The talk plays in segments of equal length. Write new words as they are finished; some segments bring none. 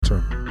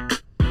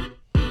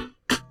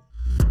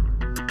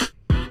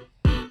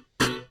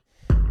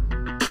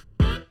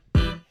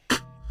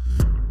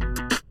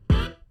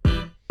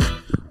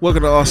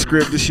Welcome to Off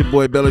Script. This your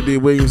boy Bella D.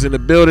 Williams in the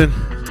building.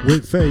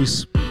 With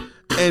face.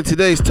 And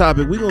today's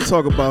topic, we're gonna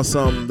talk about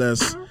something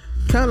that's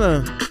kind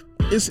of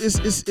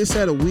it's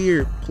at a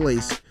weird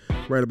place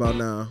right about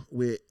now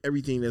with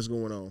everything that's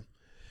going on.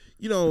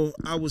 You know,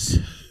 I was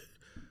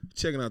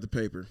checking out the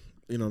paper.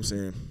 You know what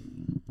I'm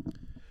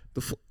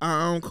saying?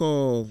 I don't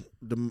call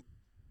the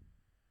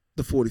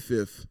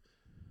 45th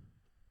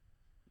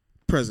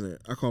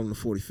president. I call him the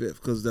 45th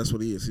because that's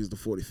what he is. He's the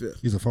 45th.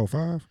 He's a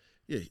 4-5?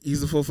 Yeah,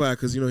 he's the 4-5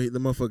 because, you know, the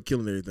motherfucker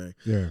killing everything.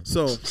 Yeah.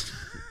 So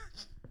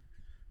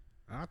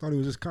I thought he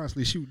was just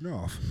constantly shooting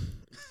off.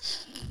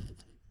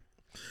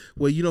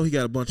 Well, you know he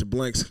got a bunch of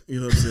blanks. You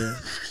know what I'm saying?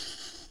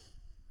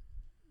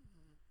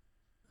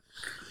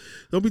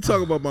 Don't be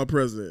talking about my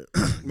president.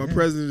 My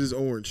president is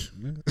orange.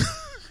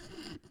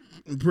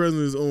 The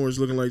president is orange,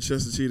 looking like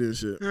Chester Cheetah and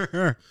shit. You know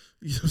what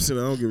I'm saying?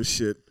 I don't give a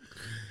shit.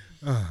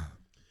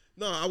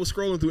 No, I was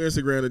scrolling through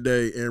Instagram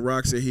today, and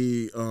Rock said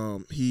he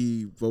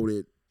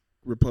voted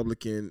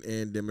Republican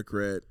and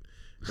Democrat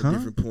at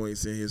different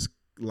points in his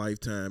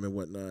lifetime and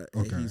whatnot.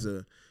 Okay. And he's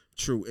a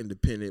true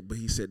independent, but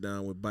he sat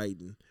down with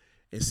Biden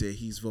and said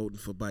he's voting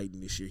for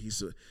Biden this year.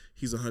 He's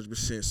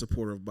 100%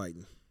 supporter of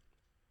Biden.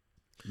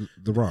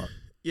 The Rock.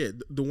 Yeah,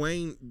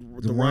 Dwayne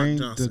the Rock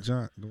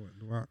Johnson.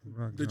 Rock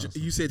Johnson.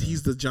 You said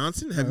he's the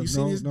Johnson? Have you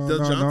seen his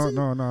Johnson?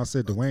 No. I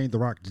said Dwayne the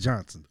Rock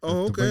Johnson.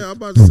 Oh, okay. I'm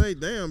about to say,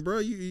 damn, bro.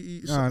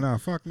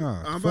 Fuck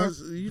no. I'm about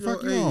to, you know,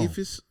 hey, if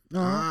it's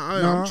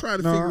I'm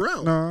trying to figure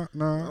out.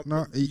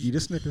 No. Eat a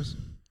Snickers.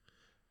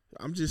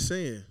 I'm just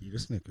saying. Eat a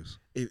Snickers.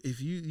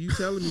 If you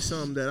telling me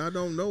something that I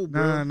don't know,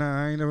 bro.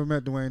 Nah, I ain't never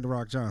met Dwayne the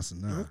Rock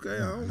Johnson. Okay,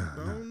 I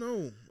don't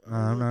know.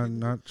 I'm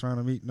not trying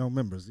to meet no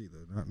members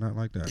either. Not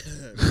like that.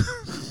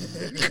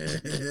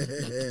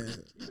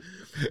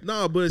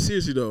 No, but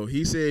seriously though,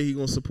 he said he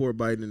gonna support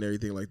Biden and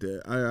everything like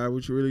that. I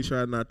would really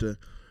try not to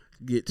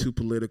get too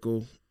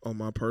political on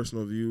my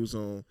personal views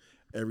on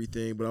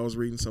everything, but I was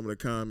reading some of the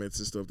comments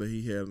and stuff that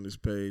he had on his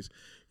page.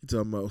 He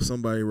talking about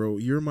somebody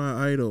wrote, "You're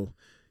my idol.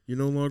 You're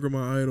no longer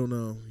my idol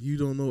now. You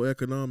don't know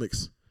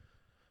economics."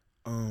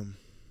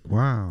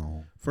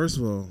 Wow. First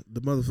of all,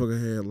 the motherfucker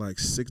had like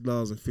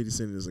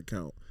 $6.50 in his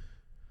account.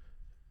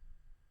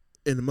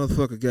 And the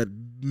motherfucker got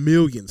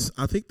millions.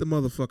 I think the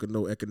motherfucker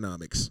know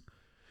economics.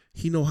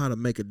 He know how to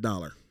make a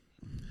dollar.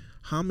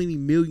 How many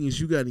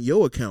millions you got in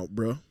your account,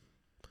 bro?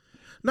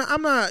 Now,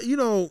 I'm not,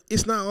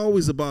 it's not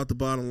always about the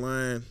bottom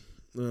line.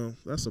 No,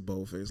 that's a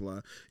bold-faced lie.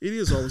 It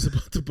is always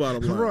about the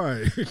bottom line.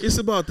 Right. It's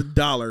about the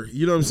dollar.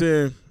 You know what I'm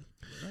saying?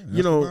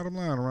 That's the bottom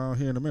line around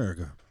here in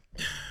America.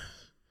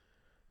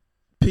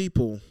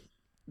 People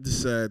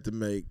decide to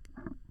make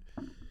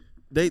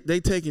they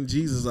taking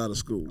Jesus out of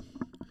school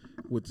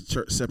with the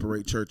church,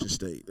 separate church and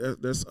state.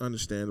 That's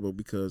understandable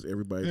because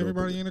everybody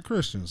ain't a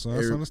Christian, so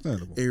that's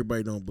understandable.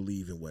 Everybody don't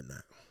believe in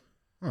whatnot.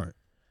 All right.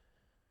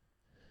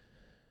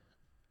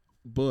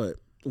 But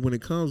when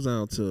it comes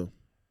down to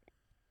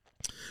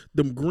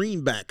them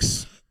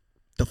greenbacks,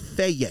 the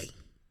faye,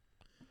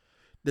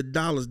 the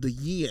dollars, the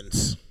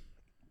yens,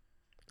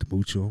 the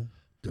mucho,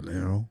 the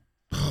lero.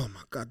 Oh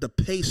my God, the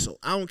peso.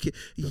 I don't care.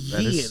 The yens,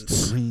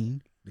 lettuce, the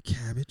green, the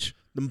cabbage,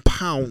 them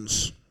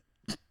pounds.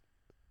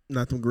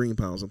 Not them green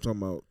pounds. I'm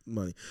talking about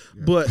money.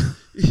 Yeah. But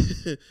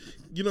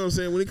you know what I'm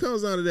saying. When it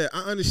comes down to that,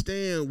 I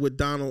understand with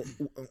Donald,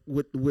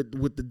 with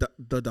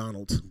the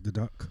Donald, the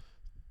duck.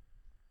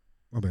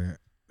 My bad.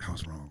 That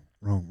was wrong.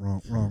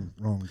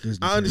 Wrong. Disney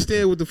I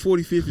understand what the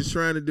 45th is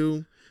trying to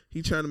do.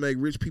 He trying to make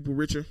rich people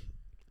richer.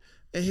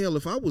 And hell,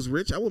 if I was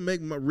rich, I would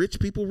make my rich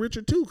people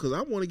richer too, because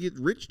I want to get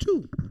rich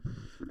too.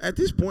 At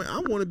this point, I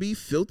want to be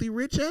filthy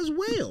rich as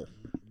well.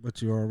 But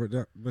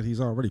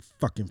he's already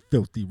fucking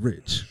filthy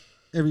rich.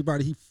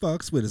 Everybody he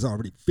fucks with is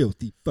already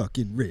filthy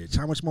fucking rich.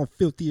 How much more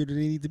filthier do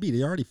they need to be?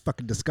 They already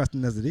fucking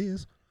disgusting as it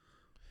is.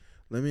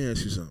 Let me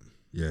ask you something.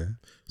 Yeah.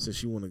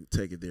 Since you want to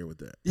take it there with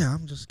that. Yeah,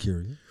 I'm just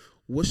curious.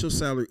 What's your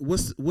salary?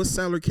 What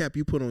salary cap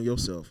you put on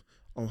yourself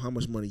on how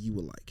much money you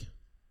would like?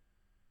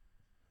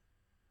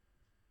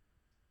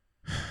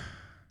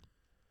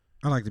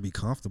 I like to be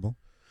comfortable.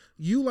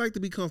 You like to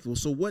be comfortable.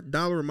 So what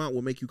dollar amount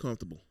will make you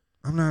comfortable?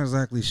 I'm not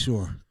exactly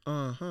sure.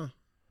 Uh-huh.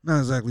 Not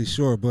exactly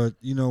sure, but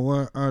you know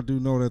what? I do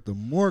know that the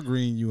more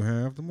green you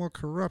have, the more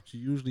corrupt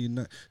you usually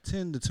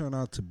tend to turn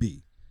out to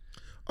be.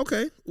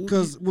 Okay.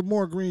 Because with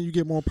more green, you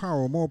get more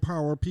power. More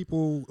power,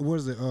 people, what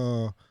is it?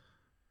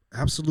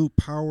 Absolute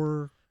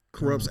power.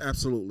 Corrupts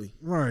absolutely.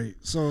 Right.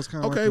 So it's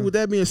kind of okay, with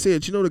that being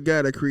said, you know the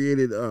guy that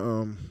created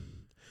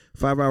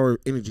 5-hour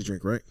energy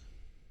drink, right?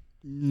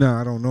 No,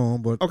 I don't know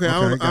him, but okay,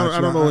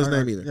 I don't know his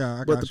name either.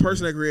 Yeah, but the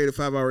person that created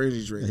 5-hour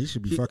energy drink, he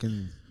should be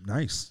fucking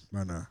nice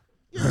by now.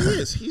 Yeah, he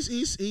is.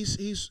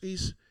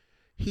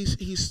 He's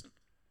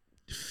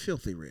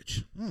filthy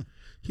rich.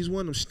 He's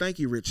one of them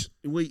stanky rich.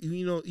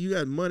 You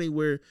got money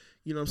where,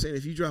 you know what I'm saying,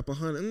 if you drop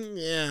 100,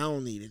 I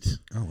don't need it.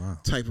 Oh, wow.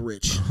 Type of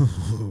rich.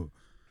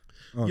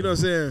 You know what I'm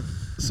saying?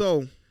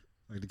 So.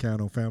 Like the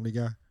kind of Family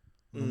Guy?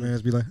 My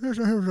man's be like, You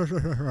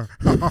know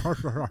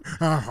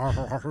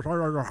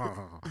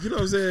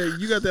what I'm saying?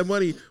 You got that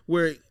money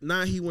where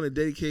now he want to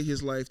dedicate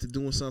his life to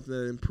doing something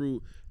that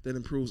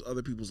improves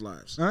other people's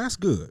lives. now that's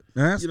good.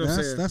 That's You know what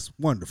I'm saying? that's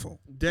wonderful.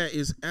 That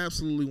is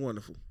absolutely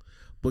wonderful.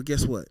 But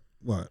guess what?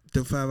 What?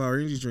 Them 5-hour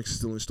energy drinks are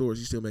still in stores.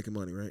 He's still making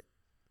money, right?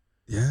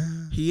 Yeah.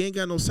 He ain't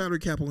got no salary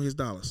cap on his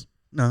dollars.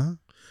 No.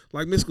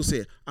 Like Mystical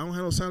said, I don't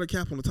have no salary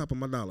cap on the top of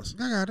my dollars.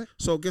 I got it.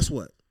 So guess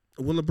what?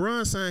 When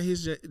LeBron signed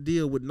his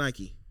deal with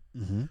Nike,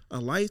 a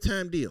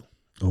lifetime deal,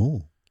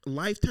 Oh,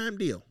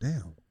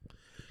 damn.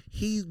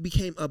 he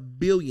became a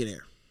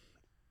billionaire.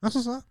 That's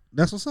what's up.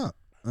 That's what's up.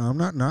 I'm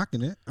not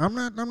knocking it. I'm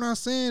not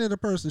saying that a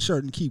person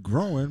shouldn't keep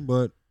growing,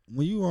 but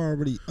when you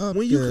already up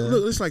When you there,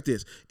 look, it's like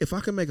this. If I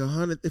can make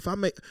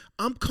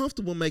I'm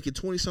comfortable making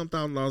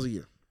 $20,000 a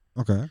year.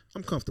 okay,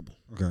 I'm comfortable,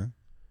 okay,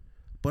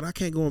 but I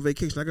can't go on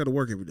vacation. I got to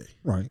work every day.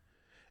 right.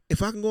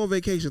 If I can go on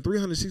vacation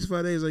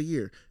 365 days a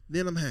year,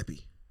 then I'm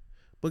happy.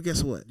 But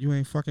guess what? You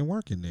ain't fucking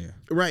working there.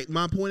 Right,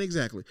 my point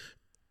exactly.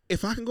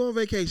 If I can go on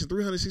vacation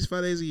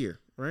 365 days a year,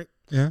 right?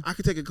 Yeah, I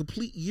can take a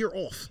complete year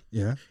off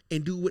yeah,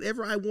 and do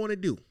whatever I want to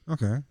do.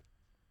 okay,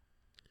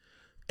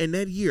 And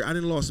that year, I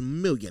done lost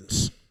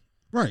millions.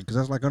 right, because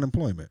that's like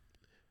unemployment.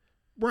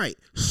 Right.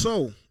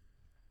 So,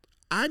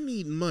 I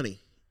need money.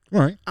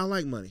 Right, I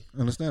like money.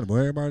 understandable.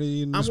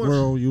 Everybody in this want-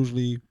 world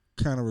usually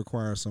kind of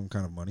requires some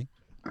kind of money.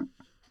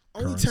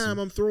 Only Currency. time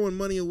I'm throwing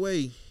money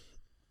away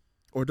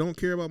or don't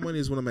care about money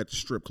is when I'm at the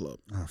strip club.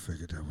 I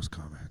figured that was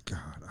coming. God,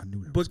 I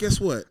knew that. But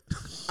guess what?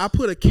 I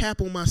put a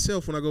cap on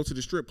myself when I go to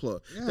the strip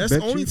club. Yeah, That's the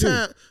bet only you do.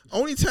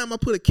 time I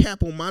put a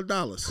cap on my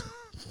dollars.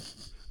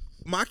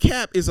 My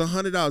cap is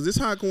 $100. This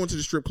is how I go into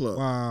the strip club.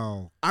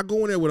 Wow. I go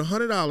in there with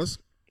 $100.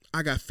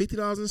 I got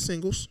 $50 in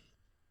singles.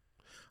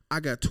 I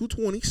got 2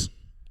 20s,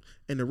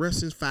 and the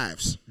rest is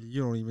 5s.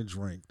 You don't even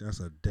drink. That's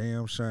a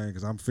damn shame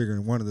because I'm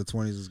figuring one of the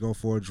 20s is go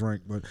for a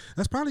drink, but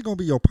that's probably going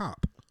to be your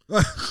pop.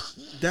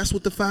 That's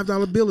what the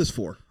 $5 bill is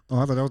for. Oh,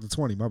 I thought that was the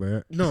 20. My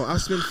bad. No, I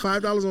spent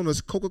 $5 on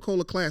this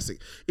Coca-Cola Classic.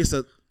 It's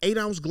a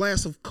 8-ounce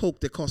glass of Coke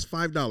that costs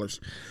 $5,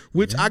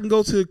 which I can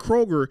go to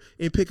Kroger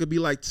and pick up be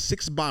like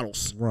 6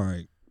 bottles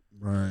Right.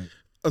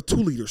 of 2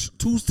 liters.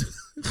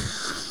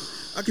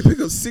 I can pick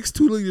up 6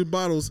 2-liter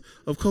bottles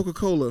of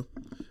Coca-Cola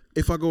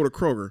if I go to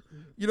Kroger.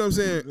 You know what I'm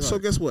saying? Right. So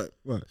guess what?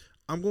 What?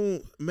 I'm going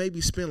to maybe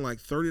spend like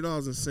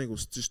 $30 in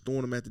singles just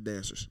throwing them at the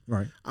dancers.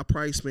 Right. I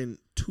probably spend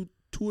two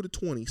of the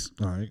 20s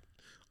All right.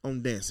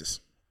 on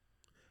dances.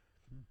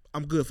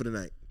 I'm good for the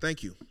night.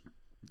 Thank you.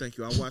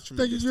 I'll watch them.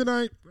 Thank you. Good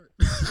night.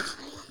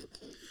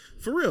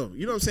 For real.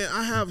 You know what I'm saying?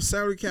 I have a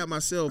salary cap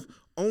myself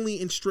only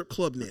in strip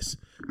clubness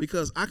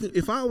because I can.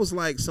 If I was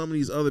like some of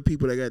these other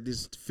people that got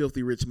this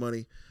filthy rich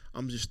money,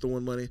 I'm just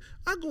throwing money.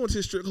 I go into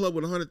the strip club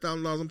with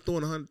 $100,000. I'm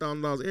throwing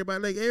 $100,000.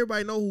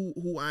 Everybody know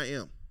who I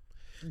am.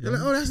 They're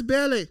like, oh, that's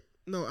Belly.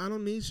 No, I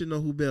don't need you to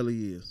know who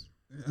Belly is.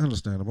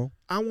 Understandable.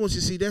 I want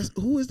you to see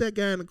who is that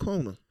guy in the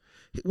corner?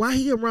 Why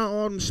he around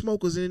all them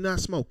smokers and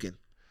not smoking?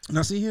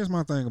 Now, see, here's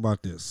my thing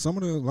about this. A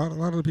lot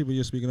of the people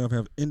you're speaking of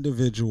have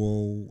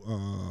individual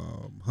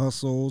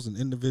hustles and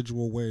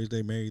individual ways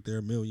they made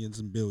their millions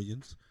and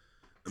billions.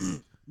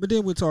 But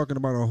then we're talking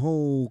about a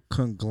whole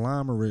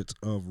conglomerate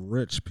of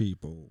rich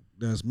people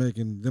that's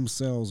making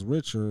themselves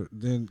richer.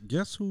 Then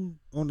guess who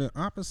on the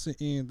opposite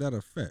end that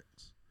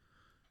affects?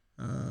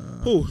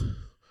 Who?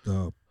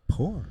 The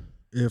poor.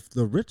 If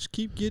the rich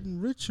keep getting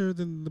richer,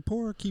 then the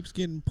poor keeps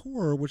getting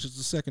poorer, which is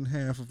the second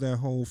half of that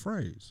whole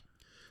phrase.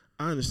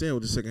 I understand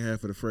what the second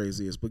half of the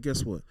phrase is, but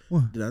guess what?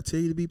 What? Did I tell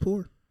you to be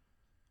poor?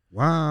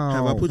 Wow.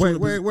 Have I put you in a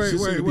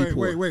position to be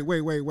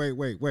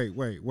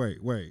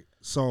Wait.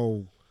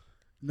 So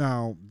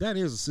now that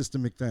is a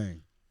systemic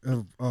thing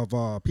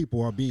of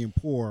people are being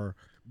poor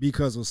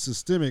because of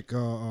systemic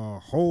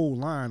whole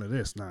line of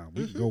this. Now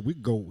we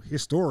can go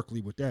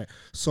historically with that.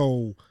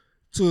 So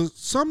to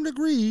some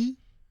degree,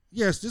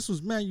 yes, this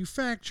was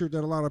manufactured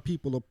that a lot of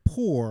people are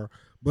poor,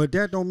 but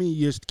that don't mean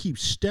you just keep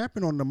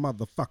stepping on the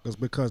motherfuckers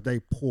because they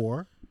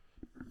poor.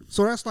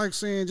 So that's like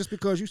saying just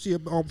because you see a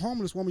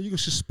homeless woman, you can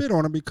just spit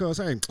on her because,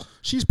 hey,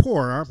 she's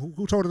poor.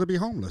 Who told her to be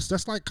homeless?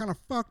 That's like kind of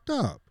fucked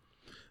up.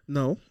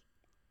 No.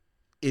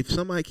 If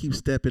somebody keeps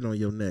stepping on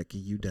your neck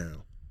and you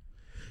down,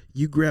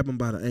 you grab them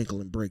by the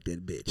ankle and break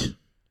that bitch.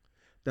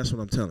 That's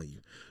what I'm telling you.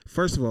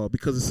 First of all,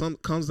 because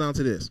it comes down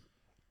to this.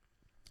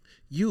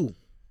 You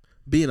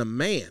being a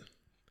man,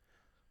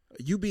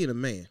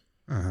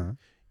 Uh-huh.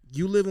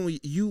 you live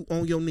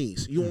on your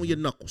knees, you on your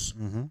knuckles.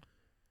 Mm-hmm.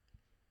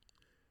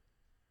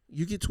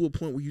 You get to a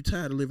point where you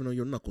tired of living on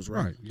your knuckles,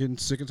 right? Right. Getting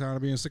sick and tired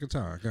of being sick and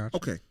tired. Gotcha.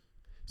 Okay.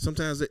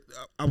 Sometimes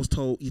I was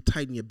told you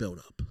tighten your belt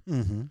up.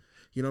 Mm-hmm.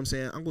 You know what I'm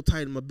saying? I'm gonna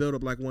tighten my belt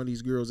up like one of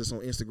these girls that's on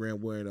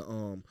Instagram wearing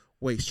a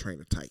waist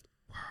trainer tight.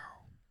 Wow.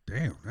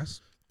 Damn,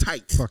 that's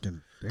Tight.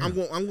 fucking damn. I'm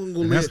gonna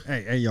go And live.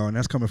 hey, y'all, and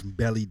that's coming from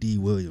Belly D.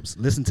 Williams.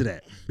 Listen to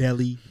that.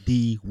 Belly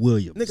D.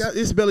 Williams. Nigga,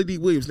 it's Belly D.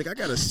 Williams. Nigga, I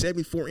got a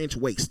 74-inch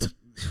waist.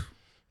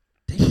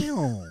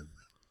 Damn.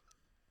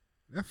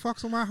 That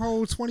fucks on my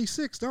whole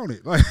 26, don't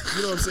it? Like,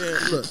 You know what I'm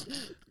saying? Look,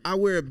 I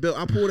wear a belt.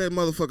 I pull that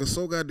motherfucker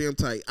so goddamn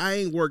tight. I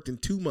ain't worked in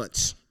 2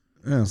 months.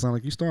 Yeah, it sound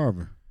like you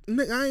starving.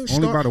 Nigga, I ain't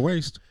Only by the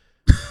waist.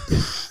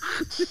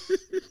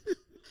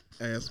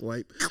 Ass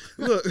wipe.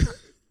 Look.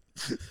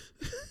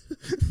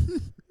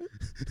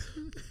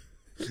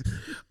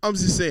 I'm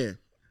just saying.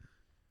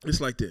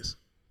 It's like this.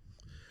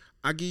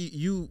 I give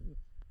you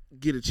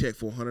get a check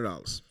for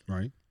 $100.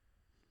 Right.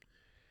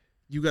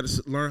 You got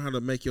to learn how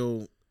to make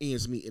your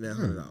ends meet in that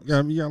 $100.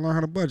 Yeah, you gotta learn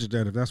how to budget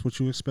that. If that's what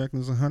you expect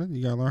is $100,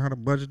 you gotta learn how to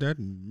budget that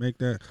and make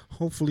that.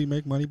 Hopefully,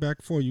 make money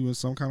back for you in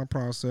some kind of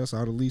process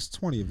out of at least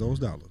 20 of those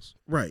dollars.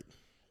 Right.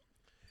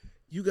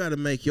 You got to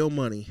make your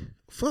money.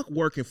 Fuck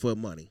working for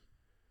money.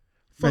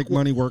 Make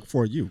money work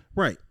for you.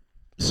 Right.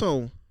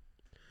 So,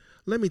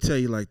 let me tell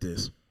you like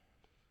this.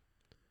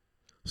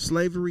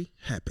 Slavery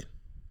happened.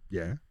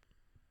 Yeah.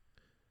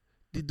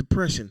 The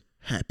Depression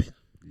happened.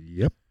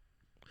 Yep.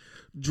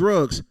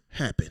 Drugs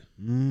happened.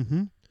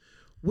 Mm-hmm.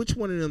 Which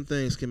one of them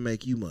things can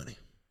make you money?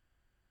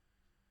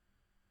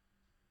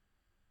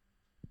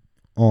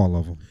 All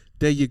of them.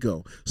 There you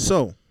go.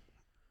 So,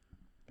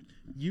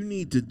 you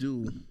need to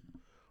do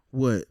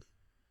what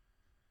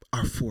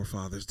our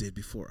forefathers did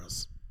before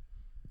us.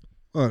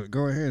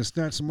 Go ahead and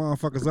snatch some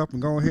motherfuckers up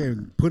and go ahead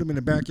and put them in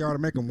the backyard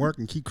and make them work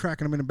and keep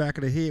cracking them in the back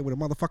of the head with a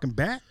motherfucking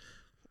bat?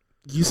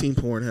 You seen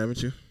porn,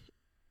 haven't you?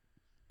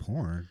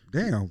 Porn?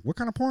 Damn, what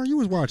kind of porn you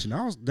was watching?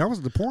 That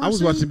was the porn I was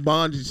scene? watching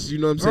bondage, you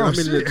know what I'm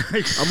saying?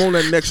 Oh, I'm on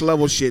that next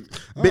level shit.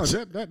 Oh,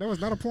 Bitch. that was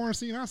not a porn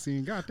scene I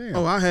seen. Goddamn.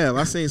 Oh, I have.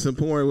 I seen some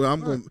porn where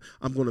I'm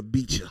gonna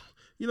beat you.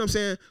 You know what I'm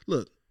saying?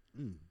 Look,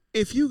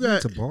 if you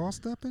got to ball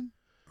stepping?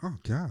 Oh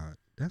God,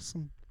 that's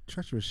some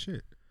treacherous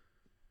shit.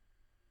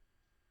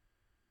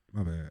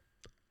 My bad.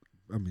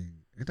 I mean,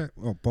 ain't that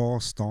ball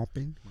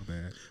stomping? My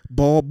bad.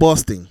 Ball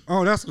busting.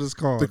 Oh, that's what it's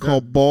called. They're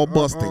called ball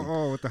busting.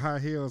 Oh, with the high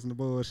heels and the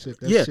bullshit.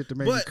 That Yeah, shit that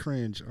made me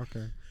cringe.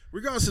 Okay.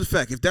 Regardless of the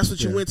fact, if that's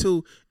what you went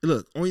to,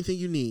 look, only thing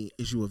you need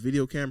is you a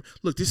video camera.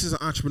 Look, this is an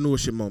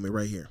entrepreneurship moment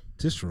right here.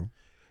 This true.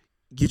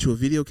 Get you a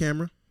video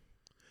camera,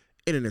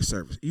 internet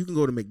service. You can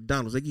go to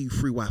McDonald's. They give you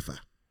free Wi-Fi.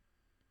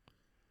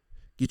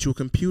 Get you a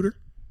computer.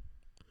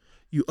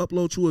 You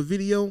upload you a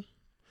video.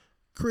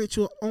 Create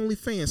your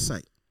OnlyFans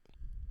site.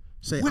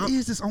 Say, what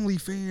is this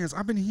OnlyFans?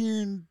 I've been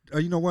hearing.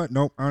 You know what?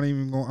 Nope. I don't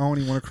even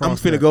want to cross. I'm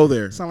finna go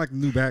there. It sound like a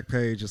new back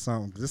page or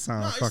something. This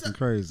sounds fucking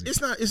crazy.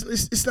 It's not.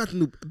 It's not the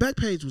new back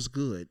page was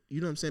good. You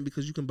know what I'm saying?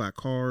 Because you can buy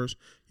cars,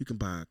 you can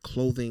buy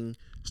clothing,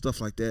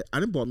 stuff like that. I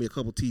done bought me a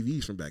couple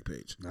TVs from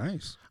Backpage.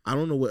 Nice. I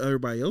don't know what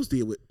everybody else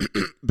did with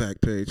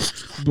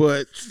Backpage,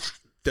 but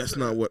that's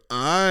not what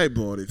I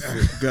bought it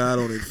for. Got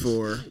on it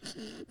for.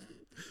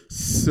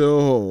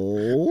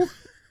 So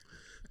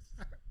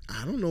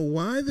I don't know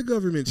why the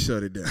government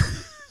shut it down.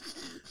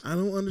 I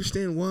don't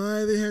understand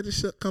why they had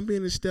to come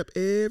in and step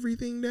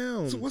everything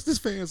down. So what's this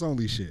fans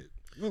only shit?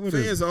 What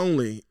fans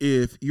only.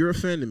 If you're a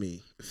fan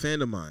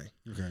of mine,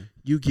 okay,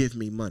 you give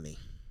me money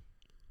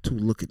to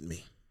look at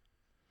me.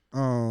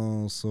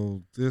 Oh,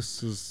 so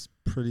this is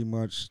pretty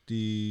much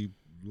the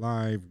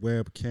live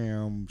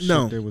webcam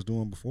shit they was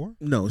doing before?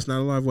 No, it's not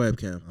a live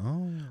webcam.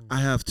 Oh.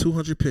 I have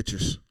 200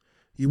 pictures.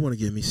 You want to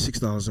give me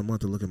 $6 a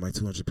month to look at my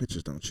 200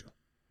 pictures, don't you?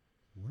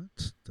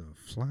 What the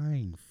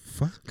flying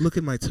fuck? Look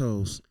at my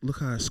toes. Look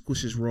how I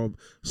squishes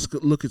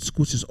look at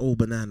Squish's old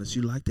bananas.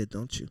 You like that,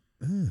 don't you?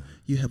 Ugh.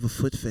 You have a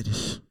foot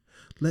fetish.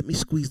 Let me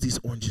squeeze these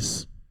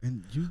oranges.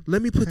 And you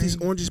let me put these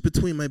oranges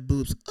between my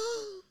boobs.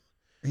 Oh,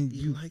 and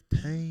you like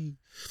pay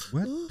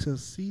what to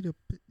see the?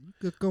 You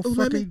could go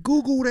fucking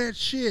Google that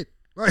shit.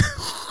 Like,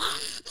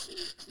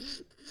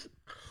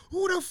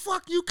 who the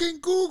fuck you can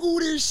Google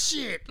this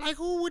shit? Like,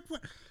 who would?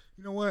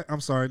 You know what?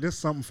 I'm sorry. There's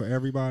something for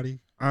everybody.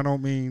 I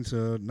don't mean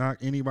to knock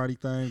anybody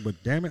thing, but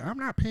damn it, I'm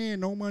not paying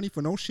no money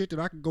for no shit that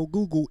I could go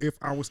Google if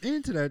I was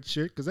into that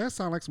shit, because that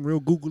sounds like some real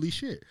googly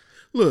shit.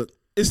 Look,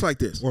 it's like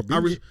this. I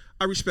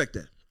respect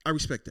that. I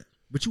respect that.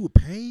 But you would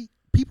pay?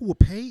 People would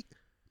pay?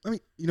 I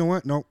mean, you know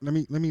what? No, let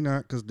me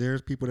not, because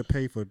there's people that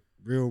pay for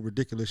real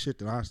ridiculous shit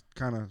that I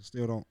kind of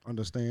still don't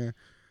understand.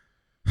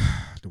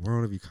 The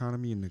world of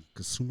economy and the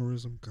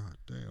consumerism, god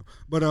damn.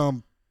 But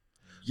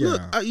yeah.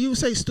 Look, you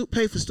say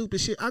pay for stupid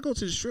shit. I go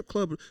to the strip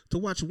club to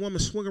watch a woman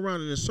swing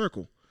around in a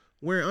circle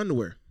wearing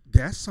underwear.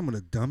 That's some of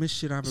the dumbest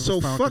shit I've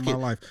ever found in my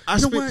life. I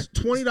spent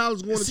 $20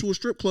 going into a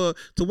strip club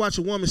to watch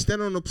a woman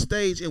stand on the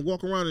stage and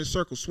walk around in a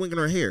circle swinging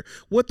her hair.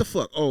 What the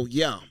fuck? Oh,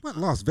 yeah. What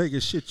Las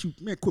Vegas shit?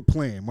 Man, quit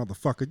playing,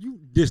 motherfucker.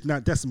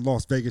 That's some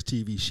Las Vegas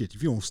TV shit.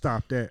 If you don't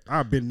stop that,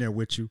 I've been there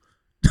with you.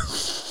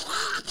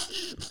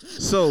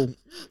 So,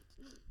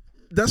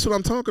 that's what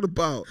I'm talking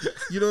about.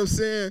 You know what I'm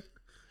saying?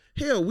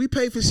 Hell, we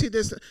pay for shit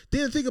that's.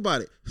 Then think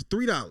about it. It's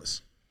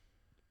 $3.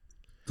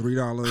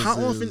 $3.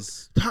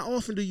 How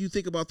often do you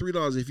think about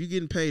 $3 if you're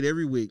getting paid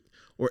every week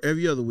or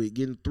every other week,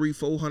 getting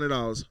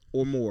 $400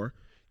 or more?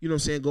 You know what I'm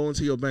saying? Going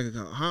to your bank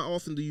account. How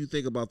often do you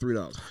think about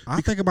 $3?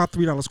 I think about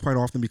 $3 quite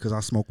often because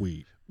I smoke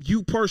weed.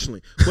 You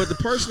personally, but the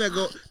person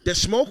that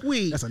smoke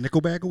weed, that's a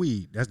nickel bag of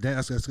weed.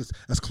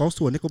 That's close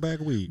to a nickel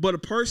bag of weed. But a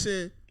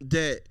person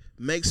that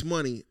makes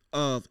money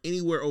of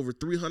anywhere over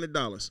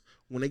 $300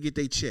 when they get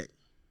their check,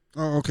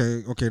 Oh,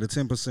 okay. The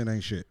 10%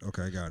 ain't shit.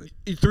 Okay, got it.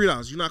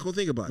 $3. You're not gonna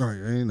think about it. All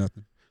right, ain't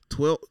nothing.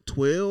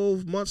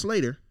 12 months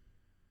later,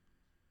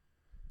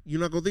 you're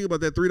not gonna think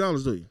about that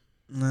 $3, do you?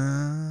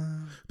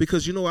 Nah.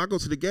 Because I go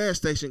to the gas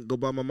station, go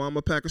buy my mama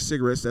a pack of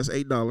cigarettes. That's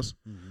 $8.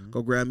 Mm-hmm.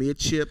 Go grab me a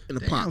chip and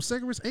a pop.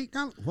 Cigarettes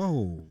 $8.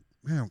 Whoa,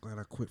 man, I'm glad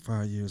I quit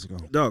 5 years ago.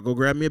 No, go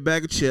grab me a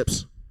bag of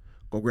chips.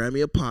 Go grab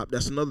me a pop.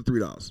 That's another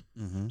 $3.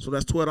 Mm-hmm. So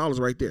that's $12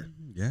 right there.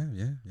 Yeah.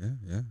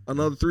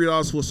 Another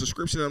 $3 for a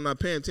subscription that I'm not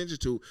paying attention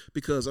to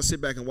because I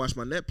sit back and watch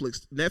my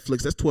Netflix. That's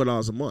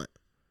 $12 a month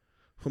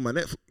for my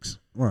Netflix.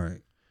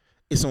 Right.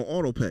 It's on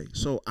auto pay,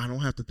 so I don't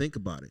have to think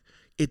about it.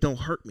 It don't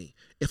hurt me.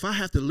 If I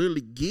have to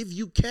literally give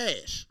you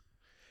cash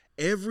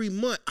every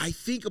month, I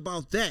think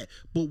about that.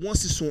 But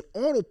once it's on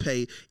auto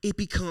pay, it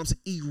becomes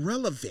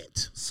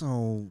irrelevant.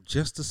 So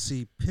just to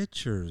see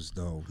pictures,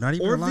 though, not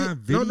even live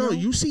video. No,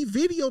 you see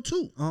video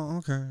too. Oh,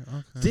 okay.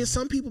 Then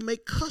some people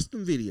make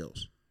custom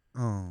videos.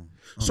 Oh.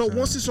 Okay. So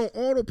once it's on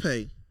auto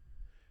pay,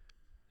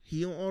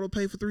 he on auto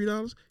pay for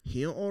 $3.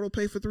 He on auto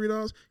pay for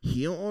 $3.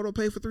 He on auto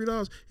pay for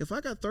 $3. If I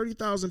got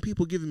 30,000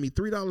 people giving me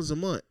 $3 a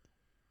month.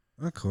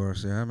 Of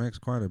course, yeah, that makes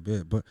quite a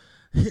bit. But,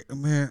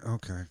 man,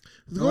 okay.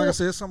 Like I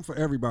said, it's something for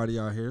everybody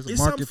out here. It's a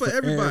market something for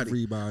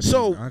everybody.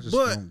 So, I just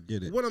don't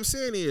get it. What I'm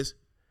saying is,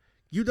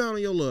 you down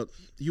on your luck,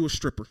 you a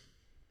stripper.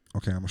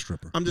 Okay, I'm a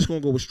stripper. I'm just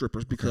going to go with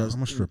strippers because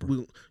I'm a stripper.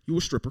 You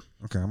a stripper.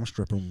 Okay, I'm a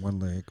stripper with one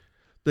leg.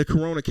 The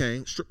corona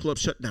came, strip club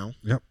shut down.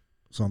 Yep.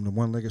 So I'm the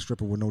one-legged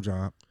stripper with no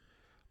job.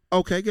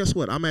 Okay, guess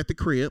what? I'm at the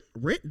crib,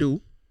 rent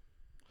due.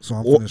 So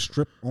I'm going to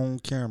strip on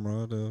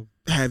camera to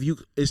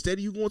instead of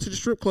you going to the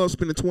strip club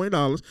spending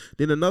 $20,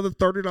 then another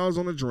 $30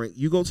 on a drink,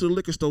 you go to the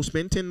liquor store,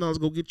 spend $10,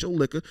 go get your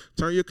liquor,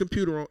 turn your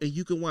computer on, and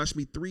you can watch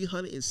me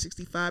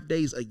 365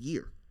 days a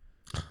year.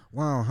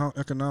 Wow, how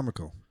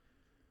economical,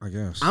 I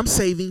guess. I'm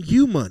saving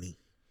you money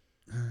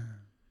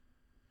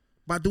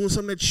by doing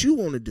something that you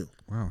want to do.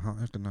 Wow, how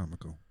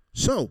economical.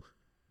 So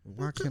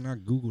why can't I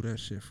Google that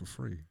shit for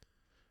free?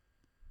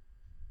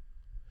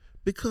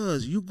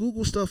 Because you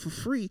Google stuff for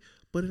free,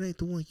 but it ain't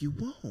the one you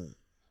want.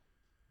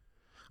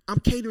 I'm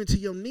catering to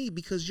your need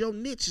because your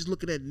niche is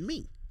looking at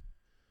me.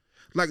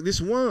 Like this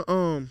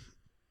one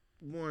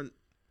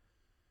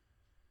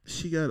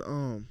she got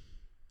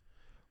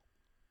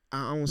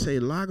I want to say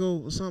Lago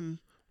or something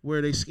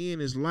where their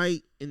skin is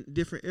light in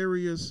different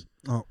areas.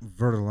 Oh,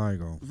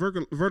 Vertigo.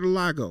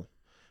 Vertigo.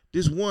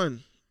 This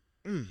one,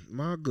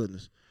 my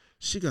goodness,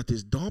 she got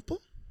this dumper.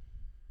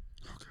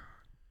 Oh God.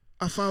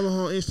 I follow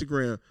her on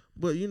Instagram,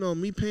 but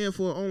me paying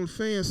for an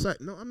OnlyFans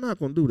site. No, I'm not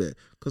gonna do that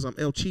because I'm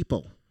El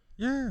Cheapo.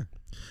 Yeah.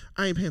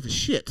 I ain't paying for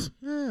shit.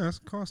 Yeah, that's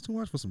cost too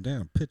much for some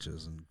damn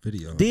pictures and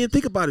videos. Then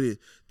think about it.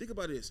 Think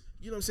about this.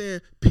 You know what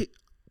I'm saying?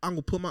 I'm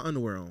gonna put my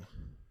underwear on.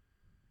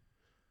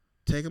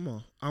 Take them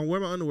off. I'll wear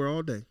my underwear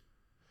all day.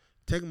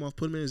 Take them off.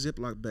 Put them in a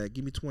Ziploc bag.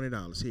 Give me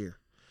 $20 here.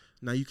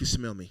 Now you can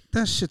smell me.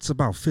 That shit's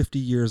about 50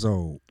 years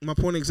old. My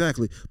point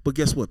exactly. But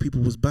guess what?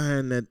 People was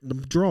buying them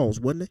drawers,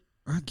 wasn't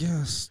they? I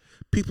guess.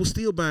 People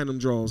still buying them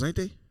drawers, ain't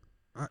they?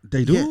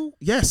 They do? Yeah.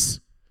 Yes.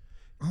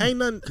 Oh, ain't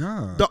nothing.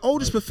 God. The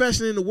oldest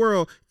profession in the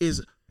world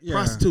is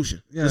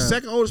prostitution. Yeah. The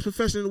second oldest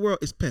profession in the world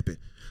is pimping.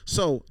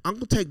 So I'm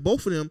going to take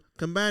both of them,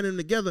 combine them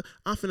together.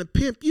 I'm finna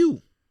pimp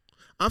you.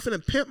 I'm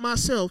finna pimp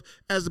myself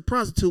as a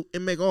prostitute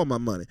and make all my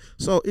money.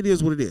 So it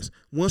is what it is.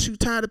 Once you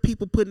tired of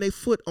people putting their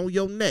foot on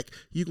your neck,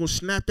 you going to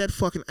snap that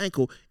fucking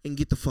ankle and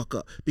get the fuck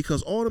up.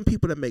 Because all them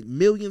people that make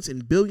millions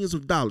and billions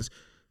of dollars,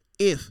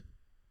 if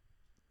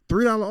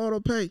 $3 auto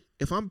pay,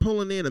 if I'm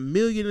pulling in $1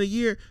 million a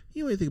year,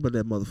 you ain't think about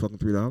that motherfucking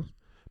 $3.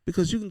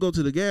 Because you can go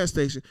to the gas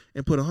station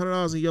and put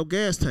 $100 in your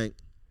gas tank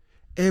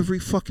every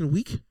fucking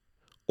week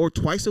or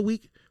twice a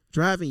week,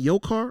 driving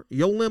your car,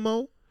 your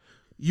limo.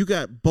 You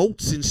got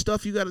boats and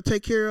stuff you got to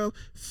take care of,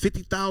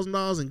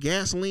 $50,000 in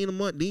gasoline a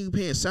month. Then you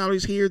paying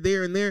salaries here,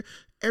 there, and there.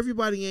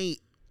 Everybody ain't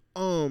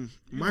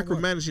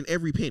micromanaging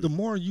every penny. The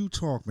more you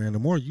talk, man, the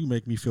more you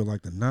make me feel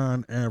like the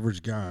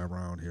non-average guy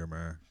around here,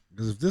 man.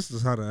 Because if this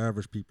is how the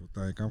average people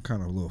think, I'm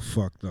kind of a little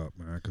fucked up,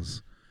 man.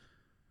 Because,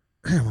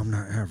 damn, I'm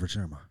not average,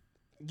 am I?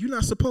 You're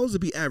not supposed to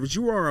be average.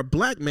 You are a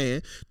black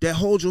man that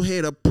holds your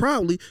head up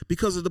proudly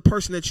because of the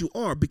person that you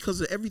are, because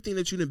of everything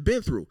that you've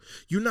been through.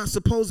 You're not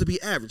supposed to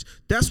be average.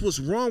 That's what's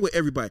wrong with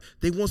everybody.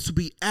 They want to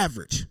be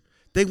average.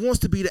 They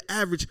want to be the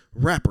average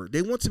rapper.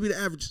 They want to be the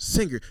average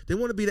singer. They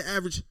want to be the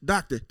average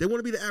doctor. They want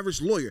to be the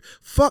average lawyer.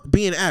 Fuck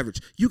being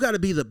average. You got to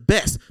be the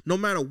best. No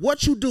matter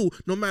what you do,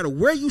 no matter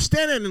where you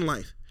stand at in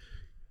life,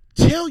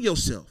 tell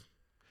yourself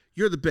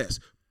you're the best.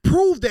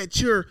 Prove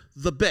that you're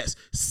the best.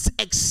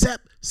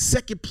 Accept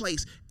second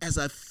place as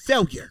a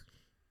failure.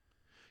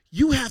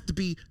 You have to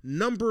be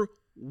number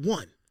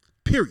one,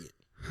 period.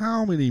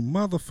 How many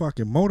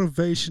motherfucking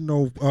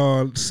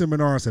motivational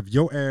seminars have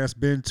your ass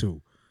been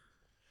to?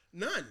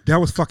 None. That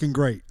was fucking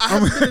great.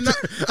 I'm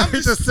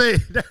just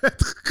saying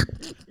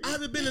that. I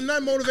haven't been to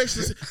none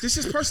motivational. This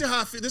is personally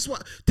how I feel.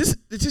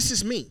 This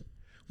is me.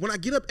 When I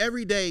get up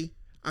every day,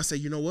 I say,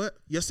 you know what?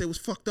 Yesterday was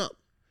fucked up.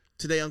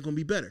 Today I'm going to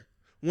be better.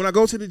 When I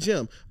go to the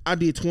gym, I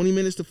did 20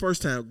 minutes the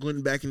first time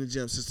going back in the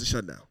gym since the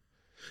shutdown.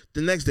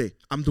 The next day,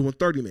 I'm doing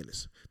 30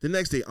 minutes. The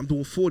next day, I'm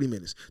doing 40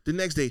 minutes. The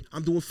next day,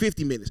 I'm doing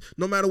 50 minutes.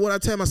 No matter what I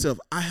tell myself,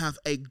 I have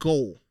a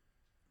goal.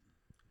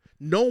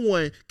 No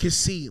one can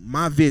see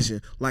my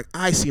vision like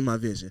I see my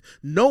vision.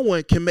 No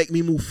one can make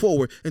me move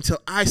forward until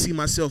I see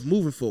myself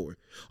moving forward.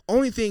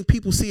 Only thing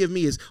people see of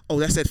me is, oh,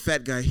 that's that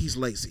fat guy. He's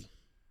lazy.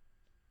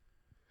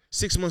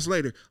 6 months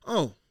later,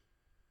 oh,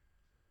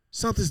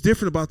 something's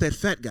different about that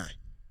fat guy.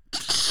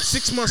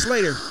 6 months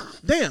later,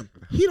 damn,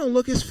 he don't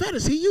look as fat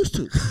as he used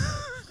to.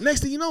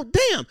 Next thing you know,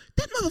 damn,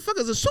 that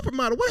motherfucker's a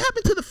supermodel. What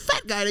happened to the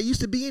fat guy that used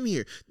to be in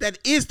here? That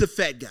is the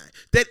fat guy.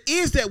 That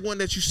is that one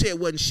that you said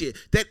wasn't shit.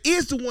 That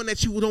is the one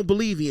that you don't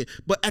believe in.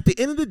 But at the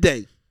end of the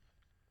day,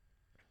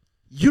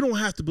 you don't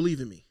have to believe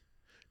in me.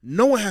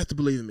 No one has to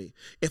believe in me.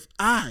 If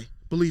I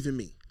believe in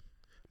me,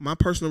 my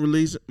personal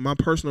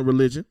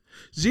religion,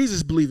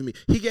 Jesus believed in me.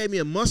 He gave me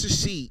a mustard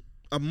seed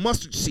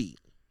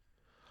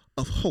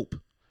of hope.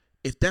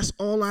 If that's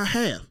all I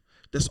have,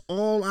 that's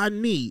all I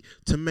need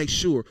to make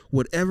sure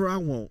whatever I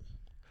want,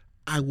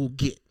 I will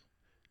get.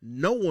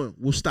 No one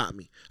will stop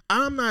me.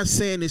 I'm not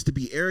saying this to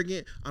be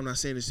arrogant. I'm not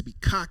saying this to be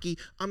cocky.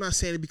 I'm not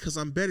saying it because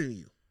I'm better than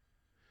you.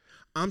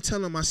 I'm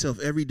telling myself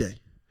every day,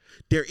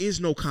 there is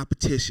no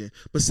competition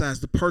besides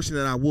the person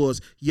that I was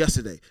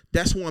yesterday.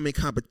 That's who I'm in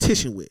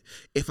competition with.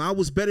 If I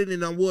was better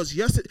than I was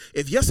yesterday,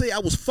 if yesterday I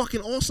was fucking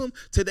awesome,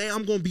 today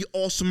I'm going to be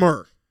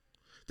awesomer.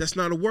 That's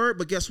not a word,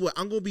 but guess what?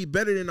 I'm going to be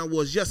better than I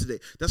was yesterday.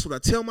 That's what I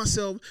tell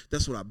myself.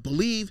 That's what I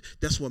believe.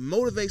 That's what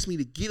motivates me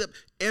to get up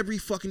every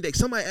fucking day.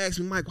 Somebody asked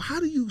me, Michael,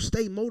 how do you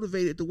stay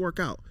motivated to work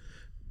out?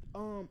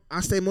 I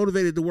stay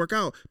motivated to work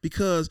out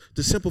because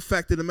the simple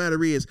fact of the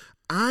matter is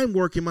I'm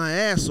working my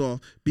ass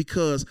off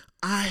because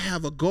I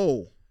have a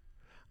goal.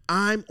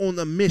 I'm on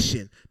a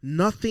mission.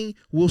 Nothing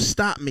will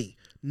stop me.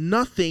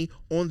 Nothing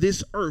on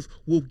this earth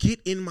will get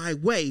in my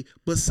way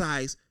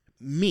besides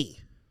me.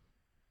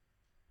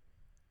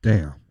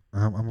 Damn,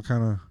 I'm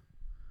kind of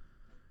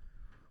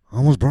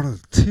almost brought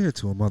a tear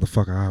to a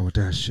motherfucker eye with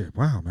that shit.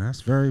 Wow, man,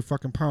 that's very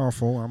fucking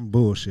powerful. I'm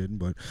bullshitting,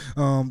 but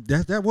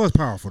that was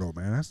powerful though,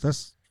 man.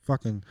 That's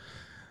fucking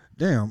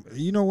damn.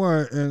 You know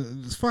what?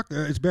 It's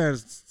bad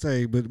to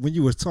say, but when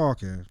you was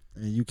talking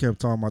and you kept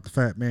talking about the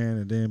fat man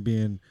and then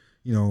being,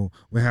 you know,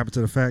 what happened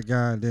to the fat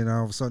guy, and then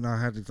all of a sudden I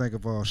had to think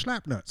of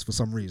slap nuts for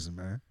some reason,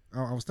 man.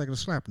 I was thinking of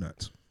slap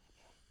nuts.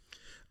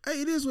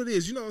 Hey, it is what it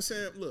is. You know what I'm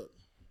saying? Look.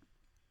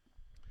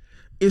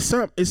 It's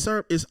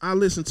I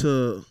listen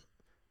to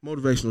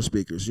motivational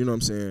speakers, you know what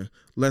I'm saying?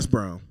 Les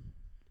Brown,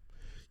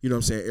 you know what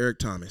I'm saying? Eric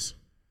Thomas,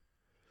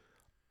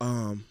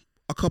 a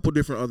couple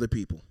different other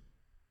people.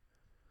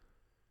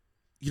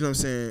 You know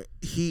what I'm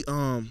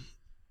saying?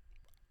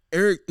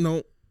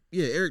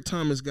 Eric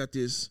Thomas got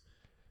this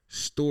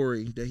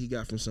story that he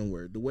got from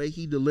somewhere. The way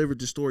he delivered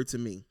the story to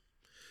me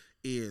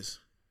is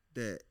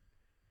that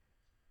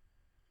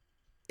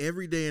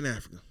every day in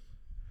Africa,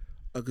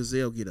 a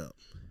gazelle get up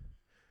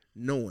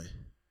knowing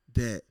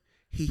that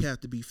he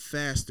had to be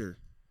faster.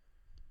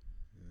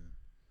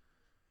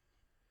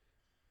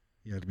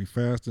 He had to be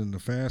faster than the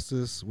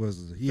fastest.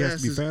 He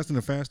has to be faster than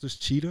the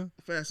fastest cheetah?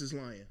 The fastest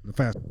lion. The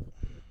fastest.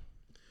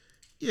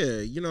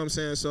 Yeah, you know what I'm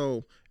saying?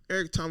 So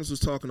Eric Thomas was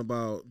talking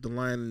about the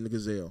lion and the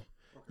gazelle.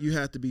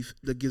 Okay.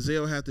 The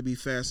gazelle had to be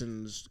faster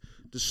than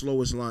the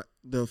slowest lion.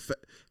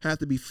 Had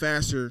to be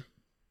faster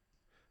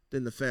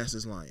than the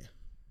fastest lion.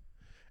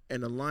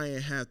 And the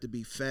lion had to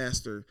be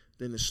faster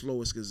than the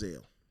slowest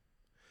gazelle.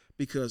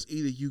 Because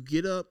either you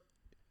get up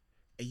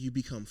and you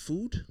become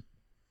food,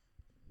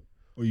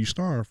 or you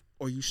starve.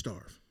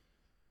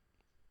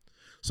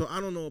 So I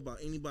don't know about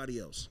anybody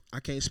else.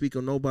 I can't speak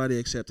on nobody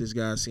except this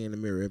guy I see in the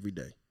mirror every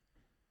day.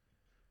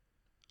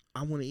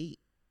 I want to eat.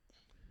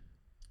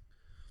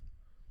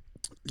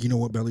 You know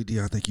what, Belly D?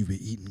 I think you've been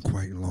eating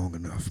quite long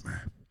enough,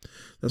 man.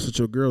 That's what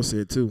your girl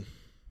said, too.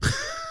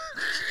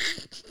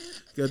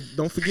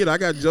 Don't forget, I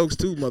got jokes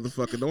too,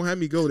 motherfucker. Don't have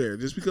me go there.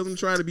 Just because I'm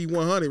trying to be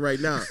 100 right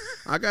now.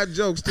 I got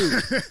jokes too.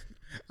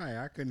 Hey,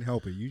 I couldn't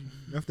help it. You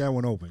left that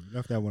one open.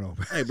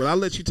 Hey, but I'll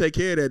let you take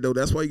care of that, though.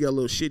 That's why you got a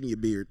little shit in your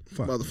beard,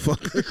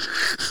 motherfucker.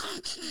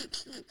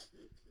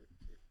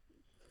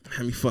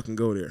 Have me fucking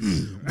go there.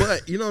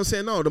 But, you know what I'm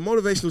saying? No, the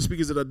motivational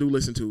speakers that I do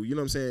listen to, you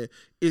know what I'm saying?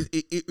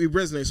 It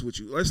resonates with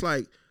you. It's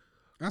like,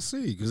 I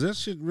see, because that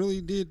shit really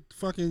did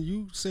fucking.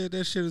 You said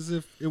that shit as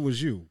if it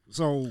was you.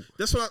 So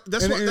that's how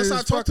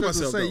I talk to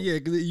myself. Yeah,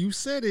 because you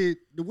said it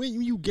the way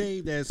you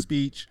gave that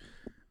speech,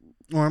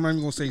 or I'm not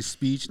even gonna say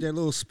speech, that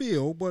little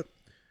spiel, but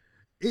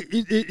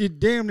it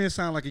damn near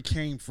sounded like it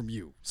came from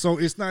you. So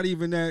it's not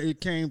even that it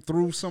came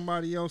through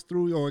somebody else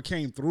or it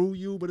came through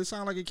you, but it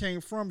sounded like it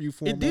came from you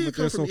for a moment. It did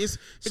come from. It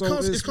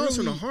comes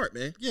from the heart,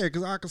 man. Yeah,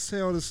 because I can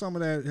tell that some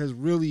of that has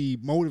really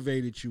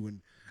motivated you.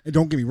 And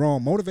don't get me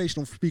wrong,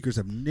 motivational speakers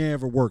have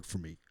never worked for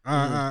me.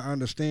 I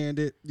understand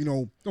it. You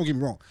know, don't get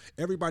me wrong.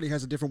 Everybody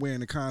has a different way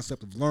in the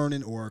concept of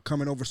learning or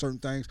coming over certain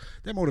things.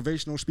 That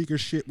motivational speaker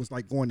shit was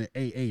like going to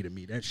AA to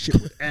me. That shit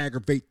would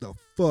aggravate the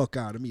fuck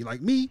out of me.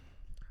 Like me,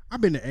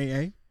 I've been to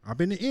AA. I've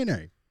been to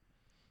NA.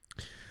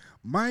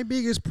 My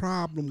biggest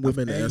problem with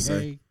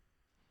AA.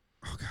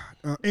 Oh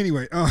God.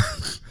 Anyway,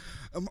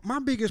 My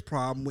biggest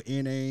problem with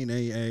NA and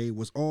AA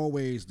was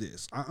always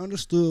this. I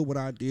understood what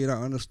I did.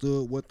 I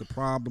understood what the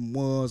problem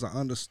was. I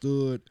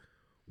understood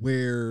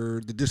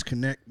where the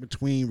disconnect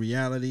between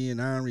reality and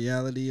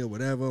non-reality or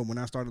whatever, when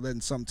I started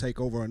letting something take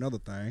over another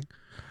thing.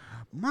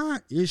 My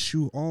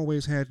issue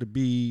always had to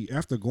be,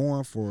 after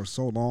going for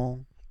so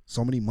long,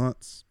 so many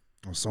months,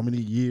 or so many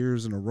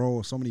years in a row,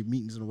 or so many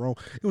meetings in a row,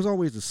 it was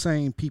always the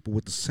same people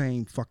with the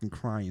same fucking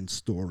crying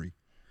story.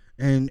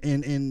 And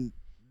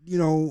you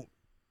know,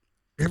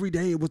 every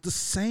day it was the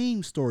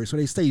same story. So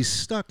they stay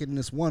stuck in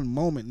this one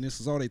moment, and this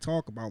is all they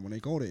talk about when they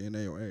go to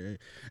NA or AA.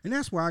 And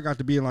that's why I got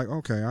to be like,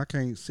 okay, I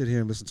can't sit here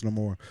and listen to no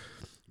more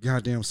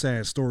goddamn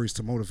sad stories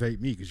to motivate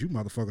me, because you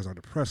motherfuckers are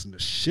depressing the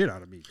shit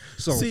out of me.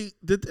 So see,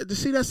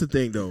 that's the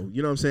thing, though.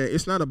 You know what I'm saying?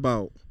 It's not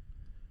about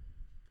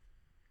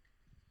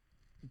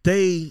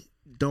they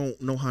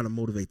don't know how to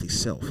motivate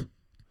themselves.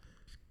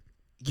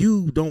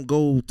 You don't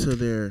go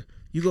to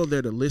you go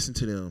there to listen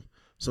to them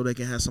so they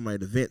can have somebody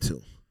to vent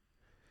to.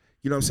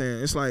 You know what I'm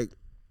saying? It's like,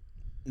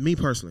 me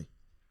personally,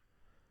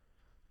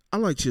 I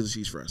like chili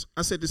cheese fries.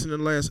 I said this in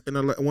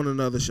one of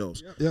the other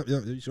shows. Yep,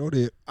 you sure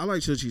did. I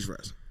like chili cheese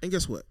fries. And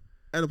guess what?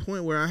 At a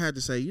point where I had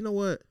to say, you know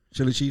what?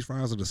 Chili cheese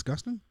fries are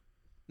disgusting?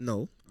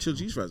 No, chili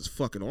cheese fries is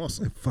fucking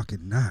awesome. They're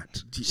fucking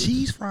not.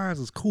 Cheese fries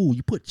is cool.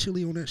 You put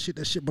chili on that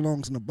shit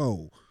belongs in a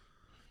bowl.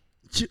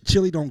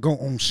 Chili don't go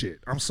on shit.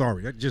 I'm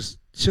sorry. That just,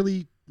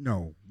 chili,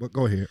 no. But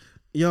go ahead.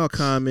 Y'all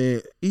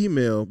comment,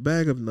 email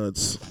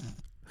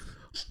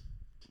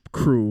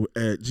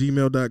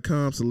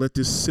bagofnutscrew@gmail.com to let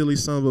this silly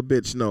son of a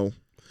bitch know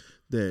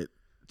that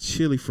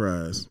chili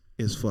fries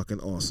is fucking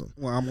awesome.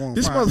 Well, I'm going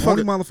to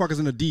only motherfuckers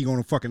in the D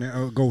going to fucking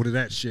go to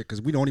that shit,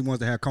 because we the only ones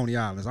that have Coney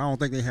Islands. I don't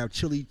think they have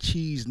chili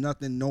cheese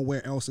nothing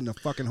nowhere else in the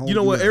fucking whole You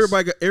know what?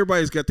 US.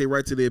 Everybody's got their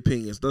right to their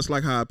opinions. That's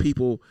like how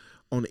people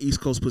on the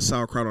East Coast put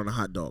sauerkraut on a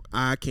hot dog.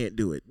 I can't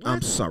do it. What?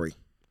 I'm sorry.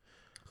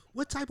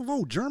 What type of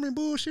old German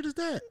bullshit is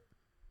that?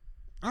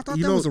 I thought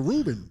that was a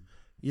Reuben.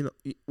 You know,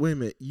 wait a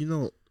minute. You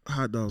know,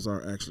 hot dogs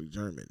are actually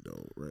German,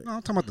 though, right? No,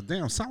 I'm talking about the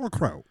damn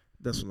sauerkraut.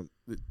 That's what I'm.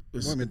 Wait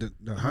a minute,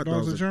 the hot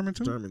dogs are German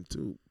too? German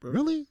too, bro.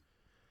 Really?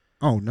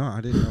 Oh, no,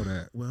 I didn't know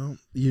that. Well,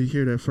 you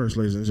hear that first,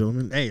 ladies and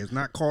gentlemen. Hey, it's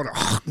not called a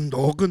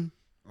Hagendorgen.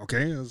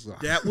 Okay?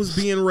 That was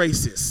being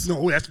racist.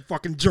 No, that's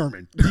fucking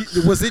German.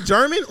 Was it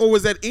German or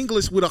was that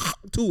English with a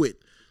to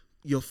it?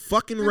 You're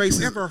fucking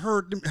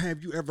racist.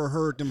 Have you ever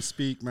heard them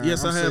speak, man?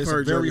 Yes, I have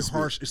heard very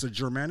German harsh. speak. It's a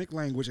Germanic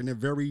language, and they're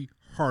very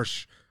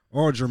harsh.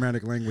 All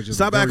Germanic languages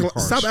Stop are very acting,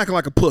 harsh. stop acting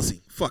like a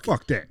pussy. Fuck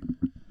that.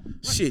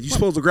 Shit, you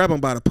supposed to grab them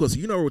by the pussy.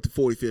 You know what the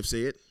 45th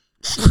said.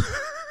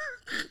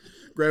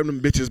 Grab them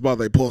bitches by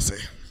their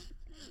pussy.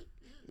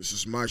 This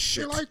is my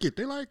shit. They like it.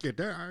 They like it.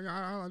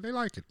 They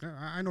like it.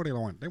 I know they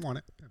want it. They want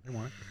it.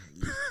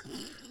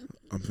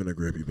 I'm finna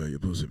grab you by your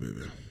pussy,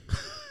 baby.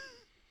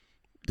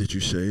 Did you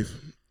shave?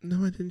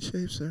 No, I didn't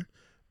shave, sir.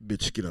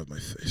 Bitch, get out of my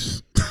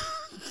face.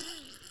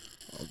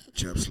 I'll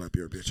jab slap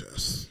your bitch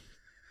ass.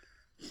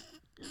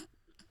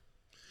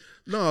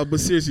 No, but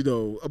seriously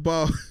though,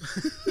 about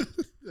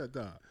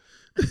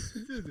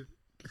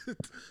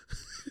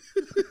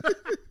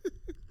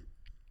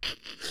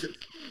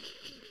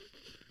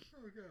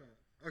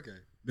Okay.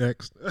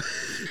 Next.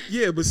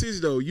 Yeah, but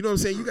seriously though, you know what I'm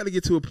saying? You got to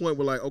get to a point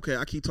where like, okay,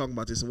 I keep talking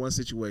about this in one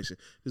situation.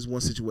 This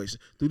one situation.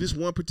 Do this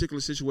one particular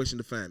situation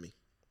define me?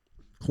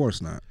 Of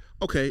course not.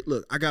 Okay,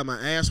 look, I got my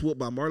ass whooped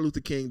by Martin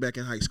Luther King back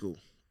in high school.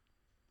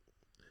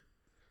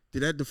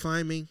 Did that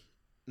define me?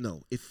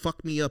 No, it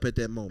fucked me up at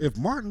that moment. If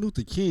Martin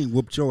Luther King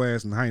whooped your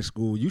ass in high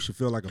school, you should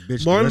feel like a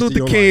bitch. Martin the rest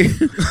Luther of your King,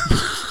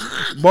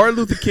 life. Martin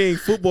Luther King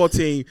football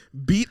team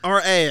beat our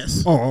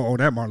ass. Oh,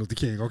 that Martin Luther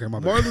King. Okay, my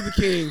bad. Martin Luther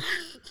King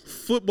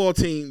football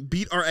team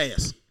beat our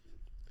ass.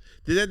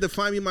 Did that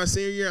define me my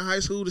senior year in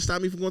high school to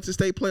stop me from going to the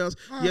state playoffs?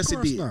 Yes,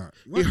 it did. Not.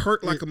 It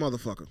hurt like a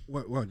motherfucker.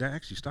 What? That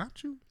actually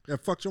stopped you?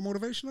 That fucked your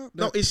motivation up?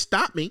 No, it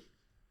stopped me.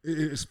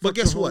 But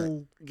guess what?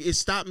 It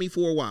stopped me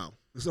for a while.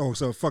 So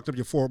it fucked up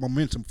your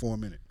momentum for a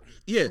minute.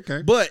 Yeah,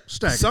 okay. But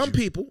some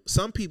people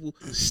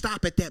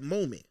stop at that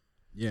moment.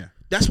 Yeah.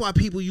 That's why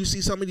you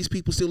see some of these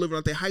people still living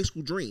out their high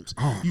school dreams.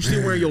 Oh, you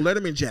still wearing your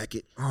Letterman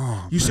jacket.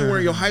 Oh, you still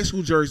wearing your high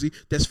school jersey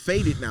that's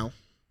faded now.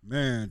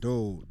 Man,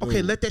 dude.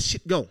 Okay, let that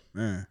shit go.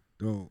 Man,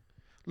 dude.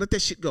 Let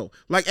that shit go.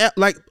 Like Al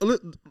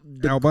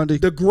Bundy,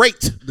 the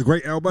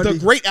great Al Bundy, the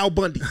great Al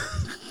Bundy.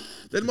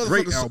 That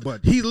motherfucker, Al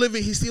Bundy.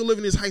 He's still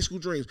living his high school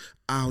dreams.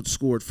 I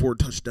outscored 4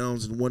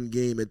 touchdowns in one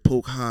game at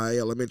Polk High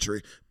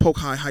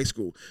High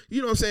School.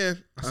 You know what I'm saying?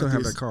 I still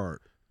have that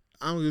card.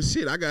 I don't give a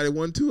shit. I got it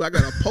one too. I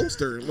got a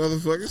poster,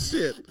 motherfucker.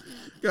 Shit.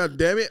 God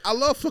damn it. I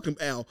love fucking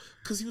Al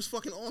because he was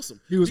fucking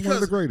awesome. He was one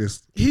of the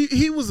greatest.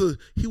 He was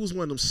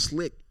one of them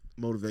slick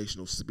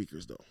motivational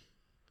speakers though.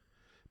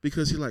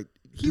 because he like.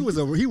 He was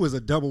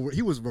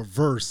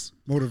reverse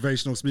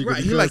motivational speaker.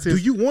 Right. He like, do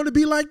you want to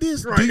be like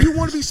this? Right. Do you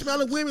want to be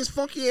smelling women's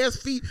funky ass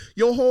feet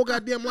your whole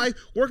goddamn life?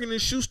 Working in a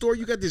shoe store,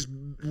 you got this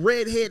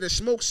redhead that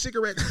smokes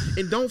cigarettes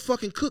and don't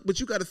fucking cook, but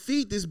you got to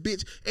feed this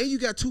bitch, and you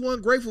got 2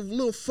 ungrateful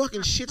little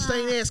fucking shit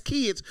stained ass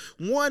kids.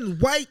 One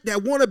white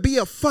that want to be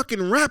a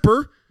fucking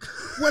rapper.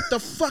 What the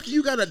fuck?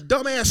 You got a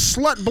dumbass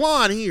slut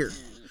blonde here.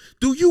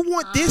 Do you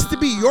want this to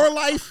be your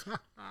life?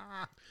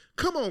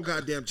 Come on,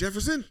 goddamn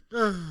Jefferson.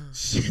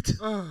 Shit.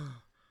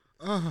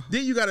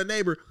 Then you got a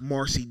neighbor,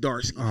 Marcy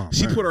Darcy. Oh,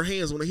 she put her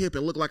hands on the hip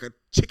and looked like a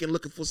chicken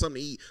looking for something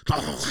to eat. You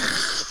know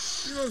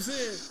what I'm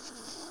saying?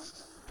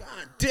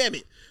 God damn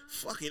it.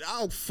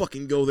 I'll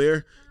fucking go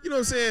there. You know what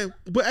I'm saying?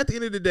 But at the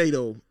end of the day,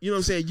 though, you know what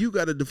I'm saying? You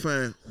got to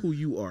define who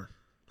you are.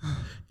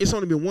 It's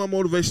only been one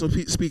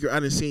motivational speaker I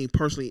done seen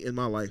personally in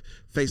my life,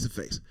 face to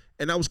face.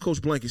 And that was Coach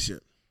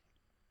Blankenship.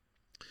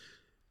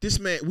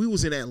 This man, we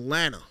was in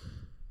Atlanta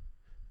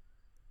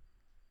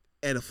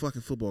at a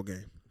fucking football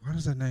game. Why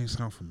does that name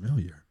sound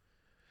familiar?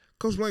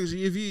 Coach Blankenship,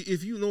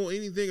 if you know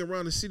anything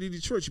around the city of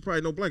Detroit, you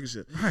probably know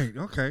Blankenship. Right,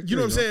 okay. You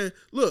know what I'm saying?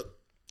 Look,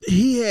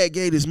 he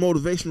gave this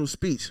motivational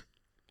speech.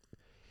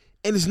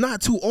 And it's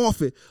not too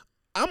often.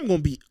 I'm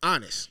going to be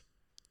honest,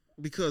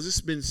 because it's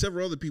been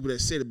several other people that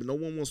said it, but no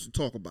one wants to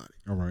talk about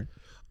it. All right.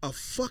 A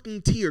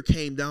fucking tear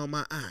came down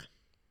my eye.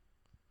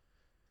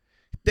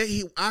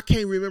 I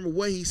can't remember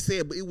what he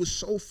said, but it was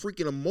so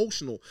freaking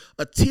emotional.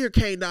 A tear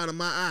came down in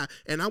my eye,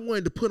 and I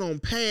wanted to put on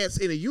pads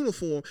in a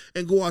uniform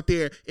and go out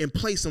there and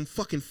play some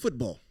fucking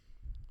football.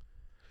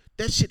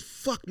 That shit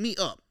fucked me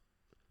up.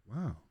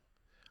 Wow.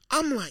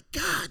 I'm like,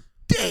 God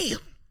damn.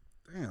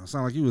 Damn,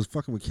 sound like you was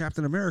fucking with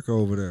Captain America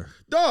over there.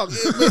 Dog,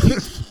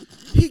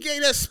 he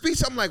gave that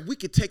speech. I'm like, we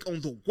could take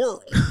on the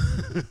world.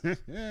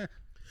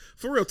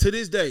 For real, to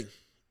this day,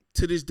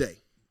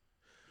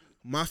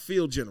 my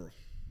field general.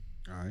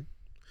 All right.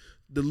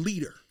 The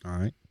leader. All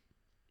right.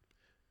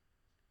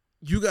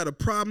 You got a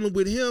problem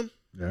with him?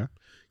 Yeah.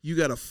 You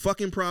got a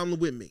fucking problem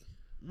with me.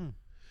 Mm.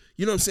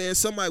 You know what I'm saying?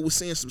 Somebody was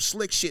saying some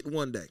slick shit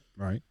one day.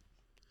 Right.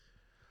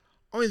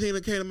 Only thing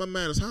that came to my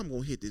mind is how I'm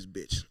going to hit this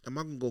bitch. Am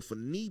I going to go for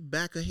knee,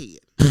 back, or head?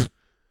 You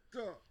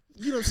know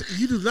what I'm saying?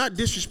 You do not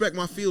disrespect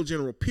my field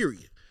general,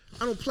 period.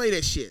 I don't play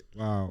that shit.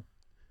 Wow.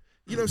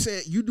 You know what I'm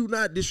saying? You do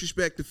not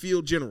disrespect the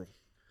field general.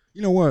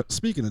 You know what?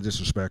 Speaking of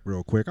disrespect,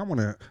 real quick, I want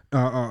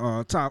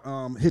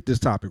to hit this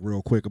topic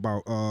real quick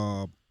about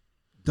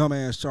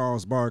dumbass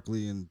Charles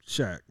Barkley and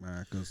Shaq,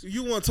 man. Cause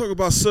you want to talk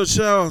about Sir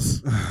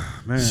Charles?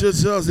 Man, Sir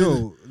Charles,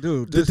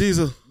 dude,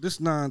 this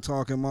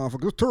non-talking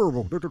motherfucker, it's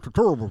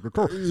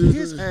terrible.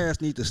 His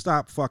ass need to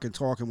stop fucking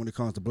talking when it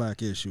comes to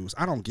black issues.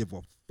 I don't give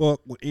a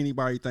fuck what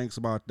anybody thinks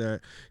about that.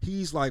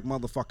 He's like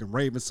motherfucking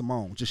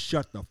Raven-Symoné. Just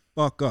shut the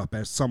fuck up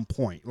at some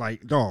point.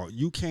 Like, dog,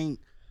 you can't.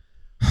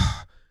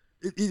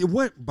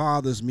 What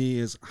bothers me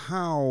is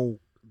how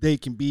they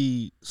can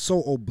be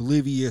so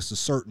oblivious to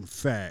certain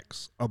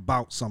facts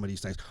about some of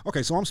these things.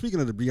 Okay, so I'm speaking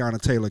of the Breonna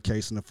Taylor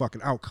case and the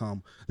fucking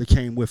outcome that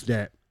came with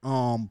that.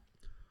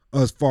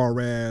 As far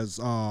as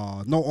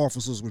no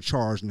officers were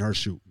charged in her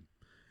shooting,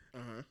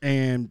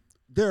 and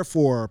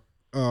therefore,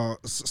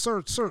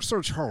 Sir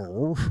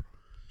Charles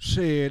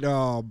said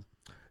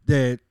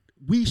that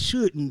we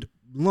shouldn't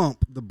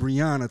lump the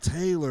Breonna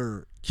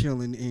Taylor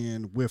killing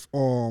in with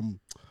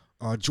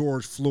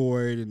George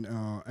Floyd and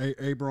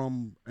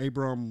Abram,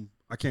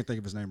 I can't think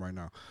of his name right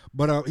now.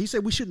 But he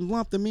said we shouldn't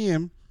lump them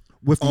in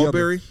with the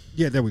Arbery? other.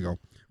 Yeah, there we go.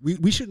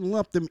 We shouldn't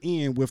lump them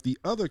in with the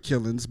other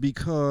killings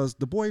because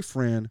the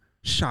boyfriend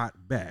shot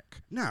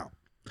back. Now,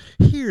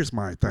 here's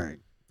my thing.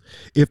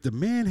 If the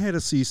man had a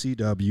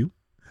CCW,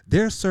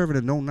 they're serving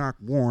a no-knock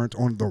warrant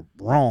on the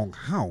wrong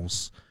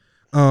house.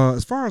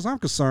 As far as I'm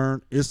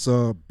concerned, it's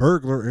a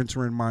burglar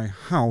entering my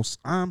house.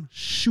 I'm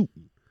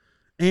shooting.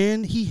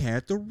 And he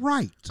had the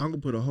right. I'm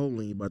gonna put a hole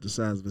in you about the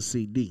size of a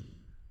CD.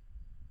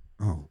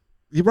 Oh,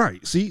 you're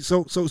right. See,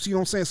 so see what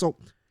I'm saying? So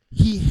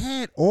he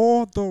had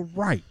all the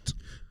right.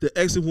 The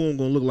exit wound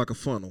gonna look like a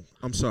funnel.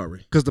 I'm sorry.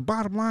 Because the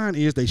bottom line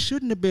is they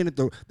shouldn't have been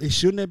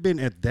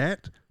at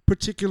that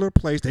particular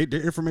place. Their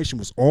information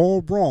was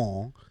all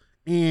wrong.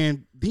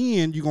 And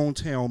then you're gonna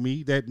tell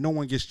me that no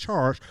one gets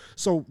charged.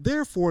 So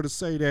therefore, to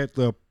say that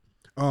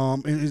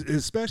and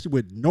especially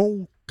with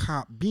no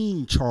cop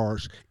being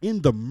charged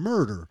in the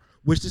murder,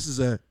 which this is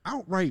an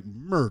outright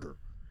murder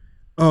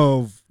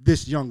of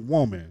this young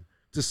woman,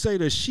 to say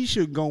that she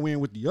should go in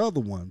with the other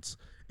ones.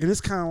 And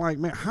it's kind of like,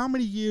 man, how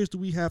many years do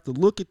we have to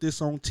look at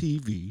this on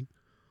TV,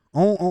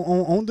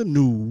 on the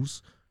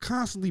news,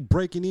 constantly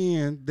breaking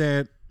in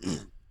that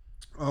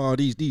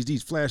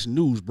these flashing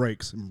news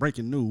breaks and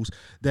breaking news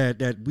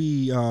that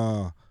we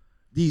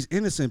these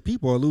innocent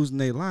people are losing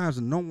their lives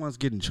and no one's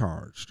getting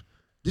charged.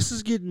 This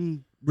is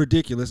getting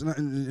ridiculous.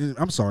 And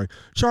I'm sorry,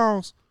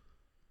 Charles.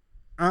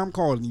 I'm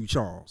calling you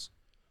Charles.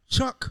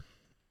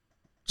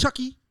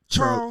 Chucky,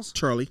 Charles.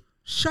 Charlie.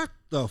 Shut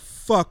the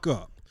fuck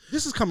up.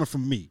 This is coming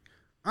from me.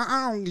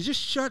 I don't,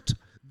 just shut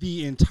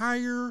the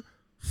entire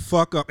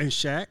fuck up. And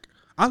Shaq,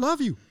 I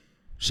love you.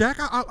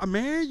 Shaq,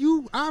 man,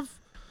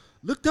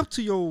 looked up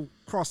to your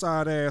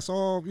cross-eyed ass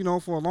all,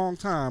 for a long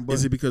time. But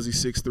Is it because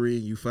he's 6'3"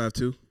 and you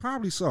 5'2"?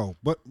 probably so.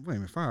 But wait a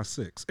minute,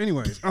 5'6".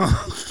 Anyways,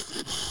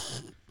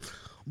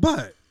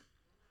 but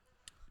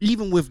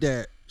even with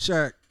that,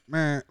 Shaq,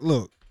 man,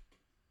 look,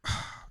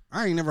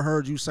 I ain't never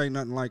heard you say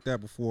nothing like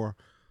that before.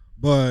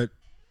 But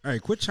hey,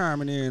 quit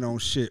chiming in on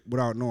shit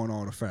without knowing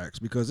all the facts,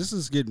 because this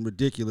is getting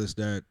ridiculous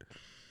that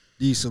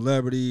these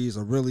celebrities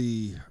are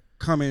really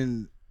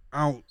coming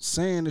out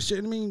saying the shit.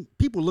 I mean,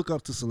 people look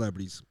up to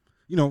celebrities.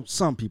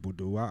 Some people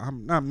do.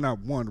 I'm not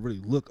one to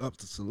really look up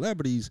to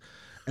celebrities.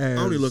 As,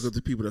 I only look up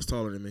to people that's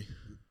taller than me.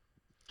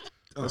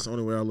 That's the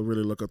only way I'll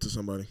really look up to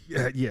somebody.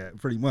 Yeah,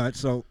 pretty much.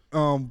 So,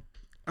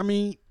 I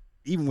mean,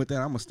 even with that,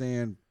 I'm gonna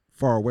stand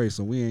far away,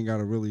 so I ain't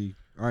gotta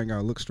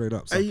look straight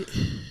up. So,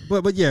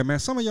 but yeah, man,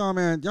 some of y'all,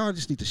 man, y'all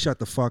just need to shut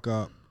the fuck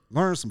up,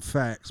 learn some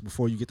facts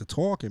before you get to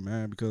talking,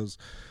 man. Because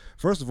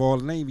first of all,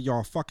 it ain't even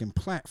y'all fucking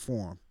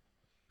platform.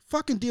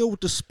 Fucking deal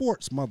with the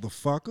sports,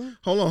 motherfucker.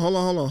 Hold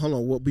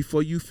on. Well,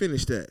 before you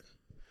finish that,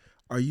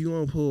 are you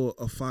gonna pull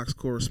a Fox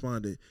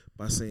correspondent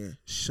by saying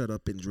 "shut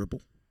up and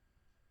dribble"?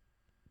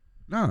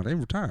 Nah, they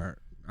retired.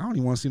 I don't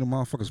even want to see them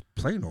motherfuckers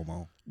play no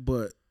more.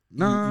 But you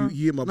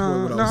get my point. What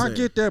I was saying. I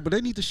get that, but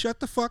they need to shut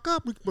the fuck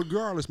up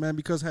regardless, man.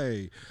 Because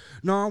hey,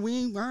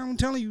 I'm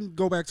telling you to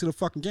go back to the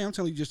fucking game. I'm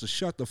telling you just to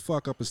shut the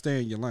fuck up and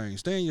stay in your lane.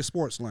 Stay in your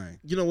sports lane.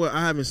 You know what?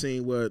 I haven't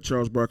seen what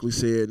Charles Barkley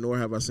said, nor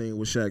have I seen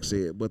what Shaq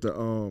said. But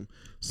the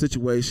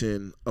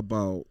situation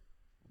about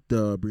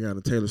the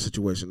Breonna Taylor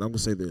situation, I'm gonna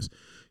say this.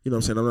 You know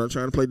what I'm saying? I'm not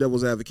trying to play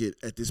devil's advocate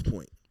at this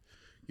point.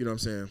 You know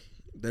what I'm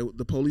saying?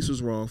 The police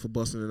was wrong for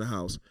busting in the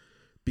house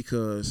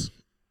because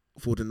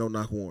for the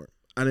no-knock warrant.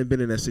 I didn't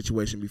been in that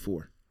situation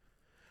before.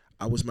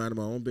 I was minding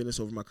my own business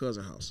over my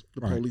cousin's house.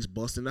 The police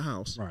bust in the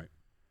house. Right.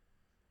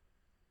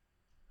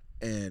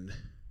 And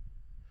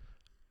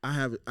I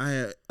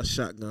had a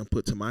shotgun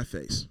put to my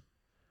face.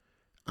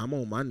 I'm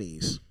on my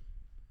knees.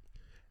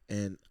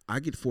 And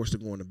I get forced to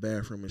go in the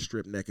bathroom and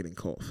strip naked and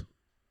cough.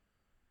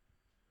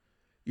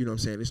 You know what I'm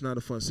saying? It's not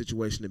a fun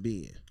situation to be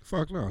in.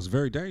 Fuck no. It's a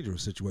very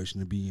dangerous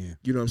situation to be in.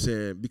 You know what I'm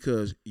saying?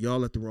 Because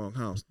y'all at the wrong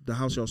house. The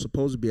house y'all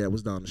supposed to be at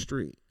was down the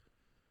street.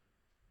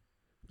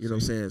 You know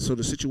what I'm saying? So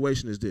the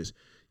situation is this.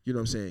 You know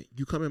what I'm saying?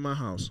 You come in my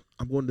house.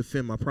 I'm going to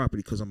defend my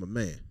property because I'm a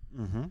man.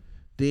 Mm-hmm.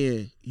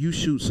 Then you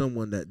shoot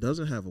someone that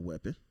doesn't have a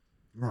weapon.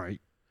 Right.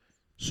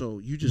 So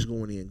you just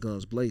going in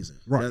guns blazing.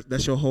 Right.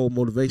 That's your whole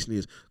motivation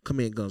is come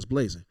in guns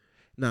blazing.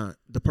 Now,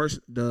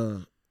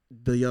 the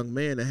young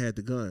man that had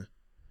the gun,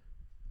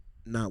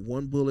 not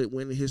one bullet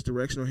went in his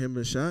direction or him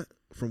been shot,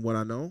 from what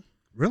I know.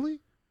 Really?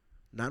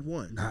 Not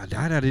one. Nah,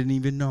 that I didn't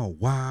even know.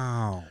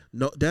 Wow.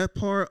 No, that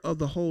part of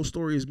the whole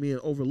story is being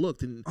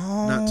overlooked and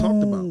not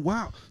talked about.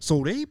 Wow.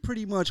 So they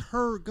pretty much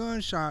heard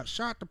gunshot,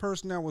 shot the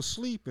person that was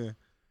sleeping.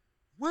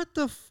 What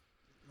the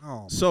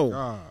oh my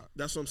God.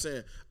 That's what I'm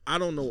saying. I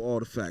don't know all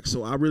the facts.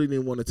 So I really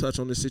didn't want to touch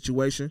on this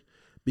situation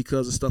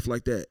because of stuff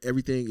like that.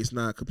 Everything is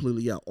not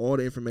completely out. All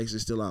the information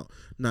is still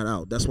not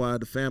out. That's why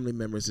the family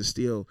members are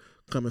still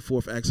coming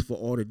forth asking for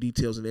all the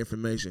details and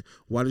information.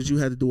 Why did you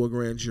have to do a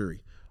grand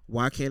jury?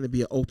 Why can't it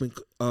be an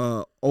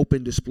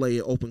open display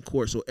and open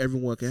court so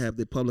everyone can have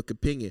their public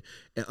opinion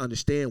and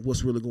understand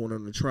what's really going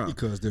on in the trial?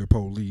 Because they're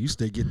police.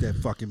 They get that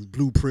fucking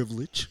blue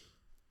privilege.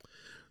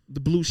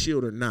 The blue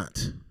shield or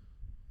not.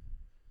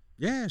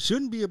 Yeah, it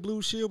shouldn't be a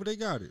blue shield, but they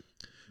got it.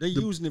 They're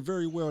using it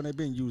very well, and they've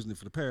been using it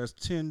for the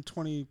past 10,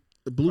 20.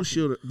 The blue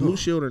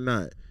shield or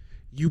not,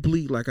 you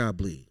bleed like I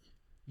bleed.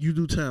 You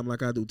do time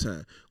like I do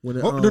time. When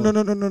no. Hold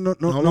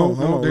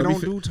on. They don't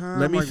do time.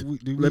 Let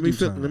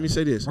me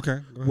say this.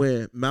 Okay.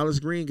 When Malice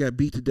Green got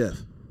beat to death,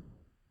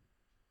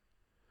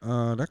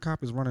 that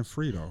cop is running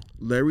free though.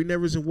 Larry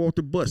Nevers and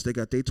Walter Butts, they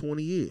got their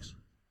 20 years.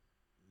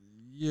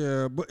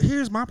 Yeah, but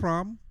here's my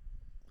problem.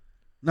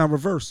 Now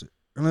reverse it,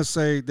 and let's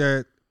say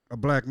that a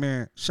black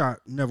man shot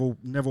Neville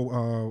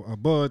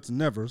Buds and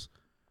Nevers.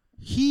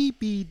 He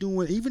be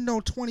doing, even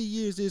though 20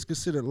 years is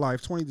considered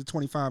life, 20 to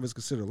 25 is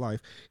considered life,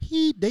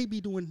 they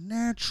be doing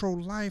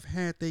natural life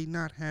had they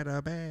not had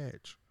a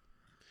badge.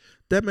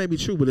 That may be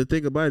true, but the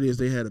thing about it is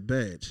they had a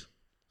badge.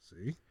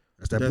 See?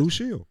 That's blue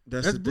shield.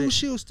 That blue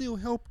shield still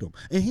helped them.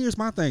 And here's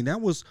my thing. That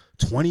was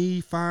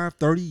 25,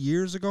 30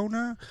 years ago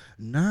now.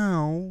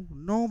 Now,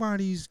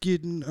 nobody's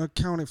getting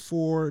accounted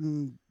for,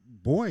 and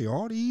boy,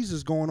 all these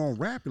is going on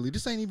rapidly.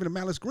 This ain't even a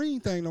Malice Green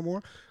thing no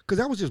more, because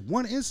that was just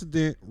one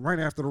incident right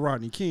after the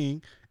Rodney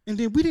King, and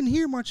then we didn't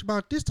hear much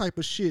about this type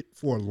of shit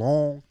for a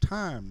long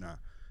time now.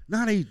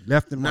 Now they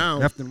left and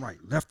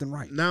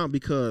right. Now,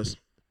 because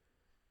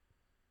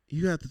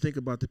you have to think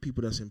about the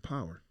people that's in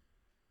power.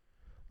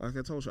 Like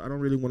I told you, I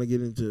don't really want to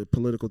get into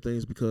political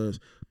things because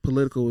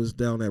political is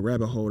down that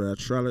rabbit hole that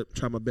I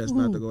try my best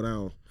not to go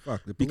down.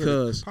 Fuck,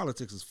 because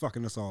politics is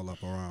fucking us all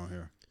up around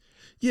here.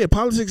 Yeah,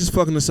 politics is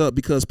fucking us up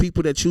because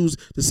people that choose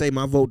to say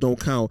my vote don't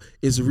count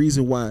is the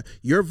reason why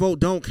your vote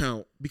don't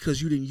count,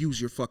 because you didn't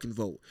use your fucking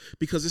vote.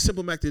 Because the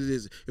simple fact that it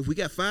is, if we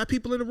got 5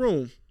 people in the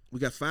room,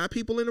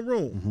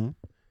 Mm-hmm.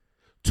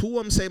 2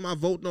 of them say my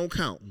vote don't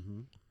count.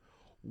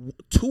 Mm-hmm.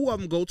 2 of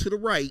them go to the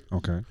right.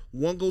 Okay.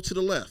 1 go to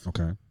the left.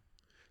 Okay.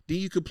 then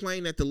you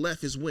complain that the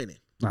left is winning.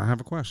 Now I have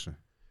a question.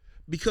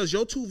 Because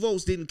your 2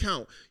 votes didn't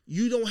count,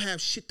 you don't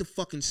have shit to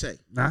fucking say.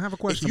 Now I have a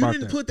question if you about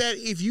didn't that. put that,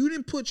 if you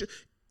didn't put your,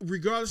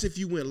 regardless if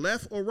you went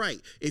left or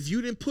right, if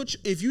you didn't put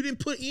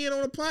in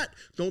on the pot,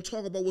 don't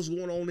talk about what's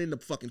going on in the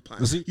fucking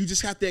pot. See, you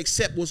just have to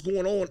accept what's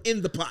going on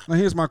in the pot. Now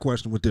here's my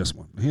question with this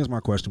one.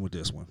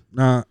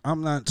 Now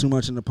I'm not too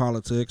much into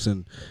politics,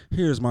 and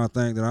here's my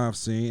thing that I've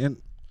seen. And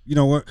you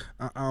know what?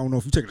 I don't know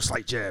if you're taking a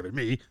slight jab at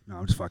me. No,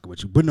 I'm just fucking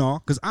with you. But no,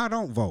 because I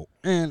don't vote.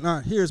 And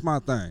here's my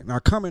thing. Now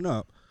coming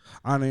up,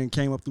 I then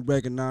came up through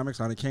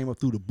Reaganomics. I then came up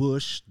through the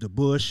Bush,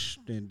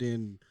 and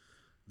then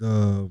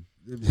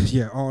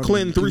all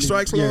Clinton 3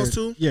 strikes laws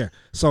too. Yeah.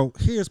 So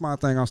here's my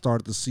thing. I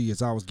started to see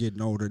as I was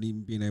getting older and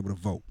even being able to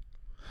vote.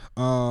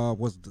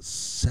 Was the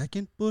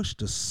second Bush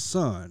the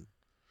son?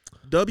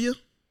 W.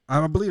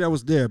 I believe that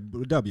was there.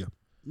 W.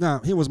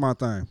 Now here was my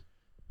thing.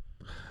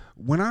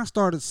 When I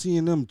started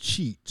seeing them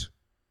cheat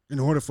in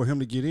order for him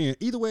to get in,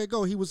 either way it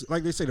go, he was,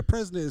 like they say, the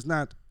president is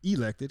not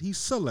elected, he's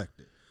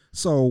selected.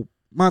 So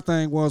my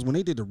thing was when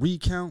they did the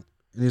recount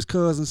in his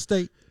cousin's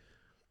state,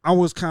 I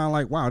was kind of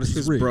like, wow, this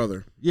is rigged. His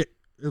brother. Yeah,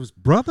 it was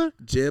brother?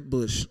 Jeb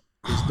Bush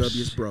is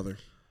W's brother.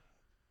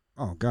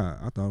 Oh God,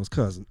 I thought it was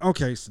cousin.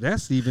 Okay, so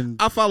that's even.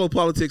 I follow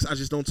politics. I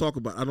just don't talk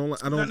about. I don't.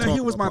 Now,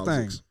 here was my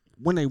politics. Thing.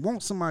 When they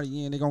want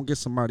somebody in, they're gonna get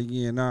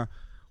somebody in. Now,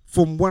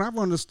 from what I've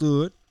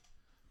understood,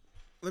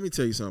 let me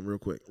tell you something real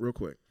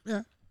quick.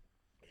 Yeah.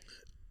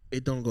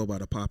 It don't go by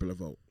the popular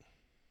vote.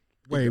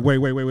 Wait.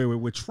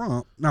 With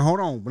Trump, now hold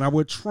on. Now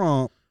with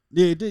Trump,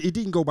 yeah, it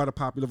didn't go by the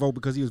popular vote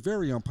because he was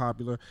very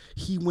unpopular.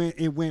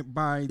 It went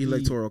by the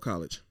Electoral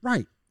College.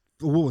 Right.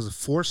 What was it?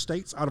 4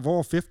 states out of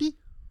all 50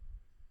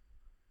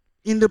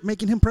 end up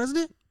making him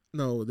president?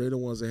 No, they're the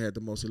ones that had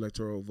the most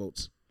electoral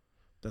votes.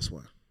 That's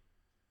why.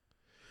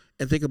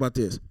 And think about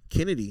this.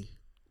 Kennedy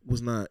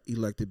was not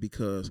elected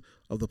because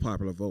of the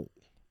popular vote.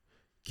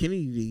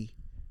 Kennedy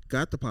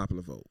got the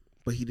popular vote,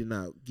 but he did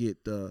not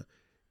get the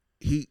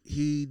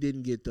he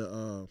didn't get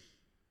the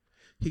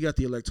he got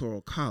the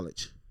Electoral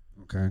College.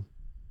 Okay.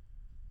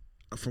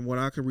 From what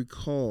I can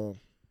recall.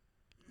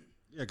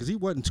 Yeah, because he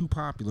wasn't too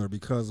popular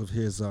because of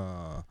his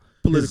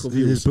political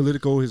views,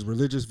 his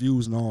religious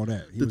views, and all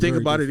that. The thing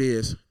about it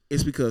is,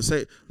 it's because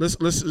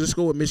let's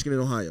go with Michigan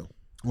and Ohio.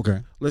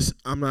 Okay.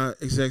 I'm not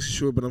exactly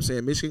sure, but I'm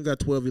saying Michigan got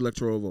 12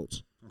 electoral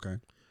votes. Okay.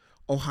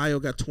 Ohio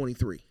got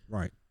 23.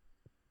 Right.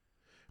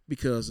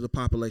 Because of the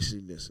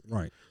population density.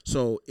 Right.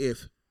 So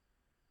if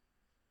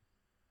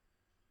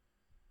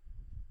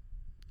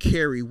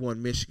Kerry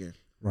won Michigan,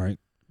 right,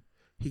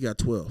 he got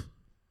 12.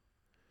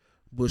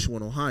 Bush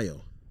won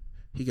Ohio,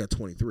 he got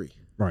 23.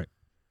 Right.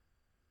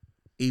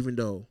 Even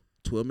though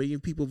 12 million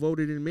people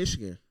voted in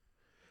Michigan,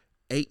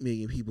 8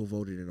 million people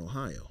voted in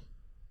Ohio.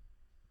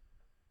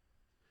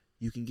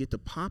 You can get the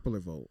popular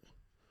vote,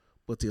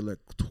 but the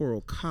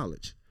Electoral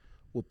College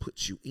will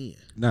put you in.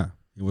 Now,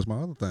 it was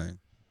my other thing.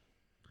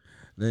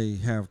 They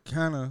have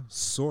kind of,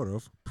 sort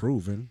of,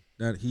 proven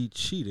that he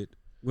cheated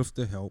with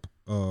the help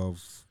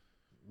of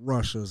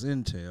Russia's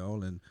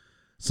intel, and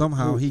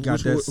somehow he got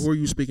that. Who are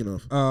you speaking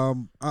of?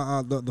 The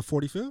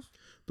 45th.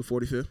 The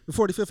 45th? The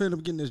 45th ended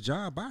up getting this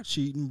job by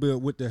cheating, but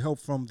with the help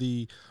from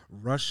the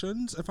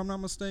Russians, if I'm not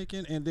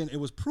mistaken. And then it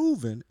was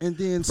proven and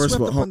then swept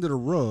up under the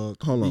rug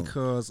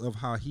because of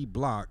how he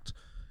blocked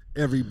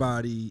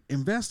everybody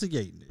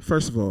investigating it.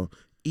 First of all,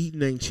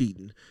 eating ain't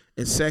cheating.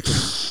 And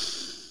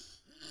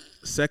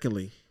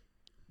secondly,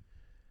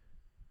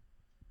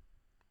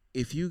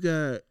 if you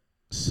got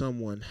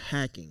someone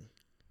hacking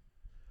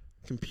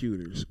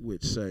computers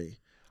which say,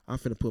 I'm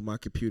finna put my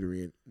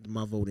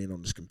vote in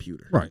on this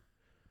computer. Right.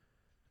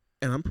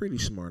 And I'm pretty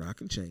smart. I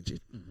can change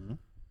it. Mm-hmm.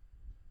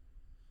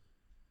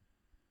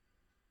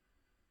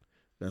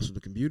 That's what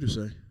the computer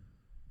say.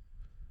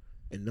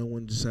 And no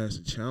one decides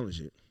to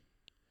challenge it.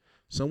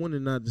 Someone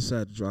did not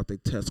decide to drop their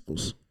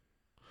testicles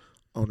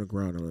on the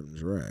ground and let them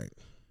drag.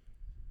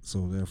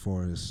 So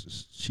therefore,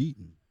 it's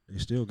cheating. They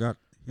still got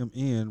him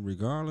in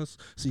regardless.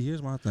 See,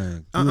 here's my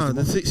thing.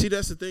 See,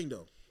 that's the thing,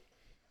 though.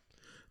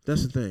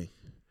 That's the thing.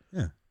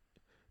 Yeah.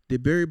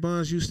 Did Barry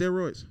Bonds use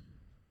steroids?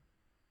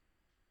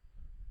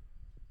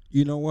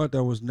 You know what?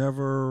 That was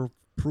never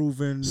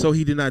proven. So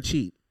he did not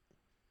cheat.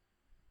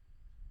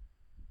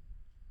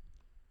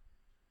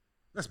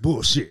 That's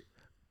bullshit.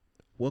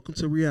 Welcome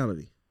to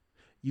reality.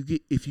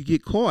 If you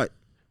get caught,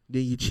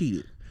 then you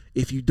cheated.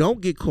 If you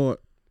don't get caught.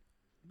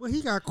 Well,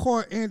 he got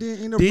caught and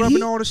then ended up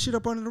rubbing all the shit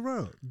up under the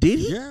rug. Did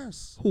he?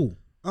 Yes. Who?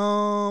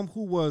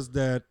 Who was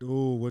that?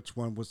 Oh, which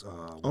one was?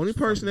 Only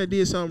person that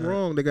did something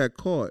wrong that got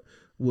caught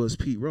was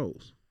Pete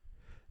Rose.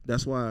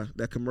 That's why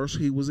that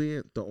commercial he was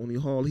in, the only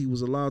hall he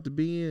was allowed to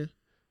be in,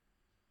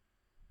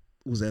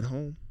 was at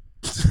home.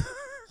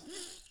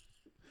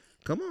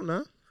 Come on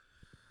now.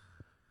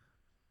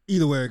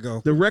 Either way it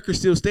go. The record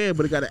still stands,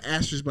 but it got an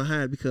asterisk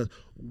behind it because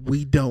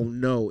we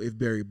don't know if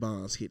Barry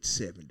Bonds hit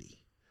 70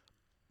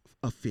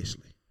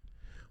 officially.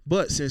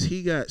 But since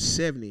he got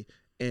 70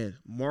 and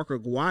Mark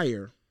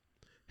Aguirre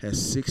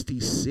has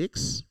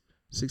 66,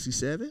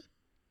 67,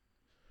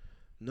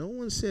 no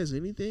one says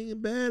anything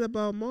bad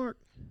about Mark.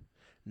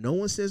 No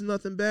one says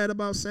nothing bad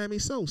about Sammy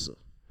Sosa.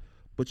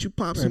 But you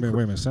pop Wait a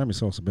minute. Sammy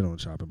Sosa been on the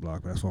chopping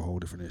block, but that's for a whole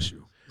different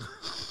issue.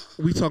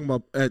 We talking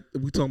about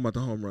the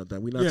home run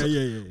thing. We not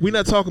yeah. We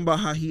not talking about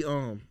how he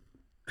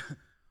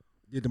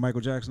Did the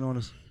Michael Jackson on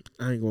us?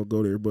 I ain't gonna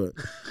go there, but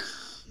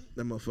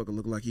that motherfucker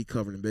look like he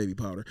covered in baby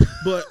powder.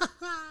 But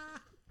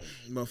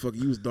motherfucker,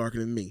 you was darker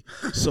than me.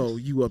 So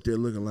you up there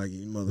looking like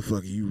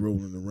motherfucker, you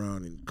rolling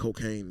around in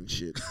cocaine and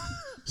shit.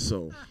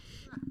 So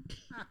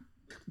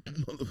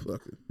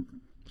motherfucker.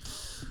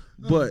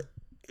 But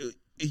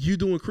you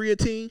doing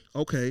creatine?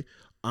 Okay.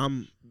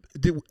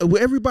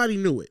 Everybody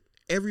knew it.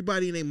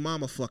 Everybody and their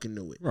mama fucking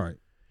knew it. Right.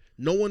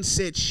 No one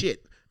said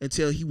shit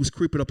until he was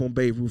creeping up on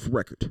Babe Ruth's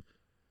record.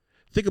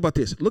 Think about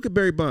this. Look at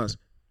Barry Bonds.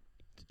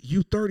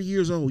 You 30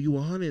 years old. You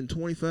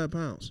 125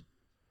 pounds.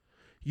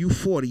 You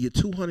 40. You're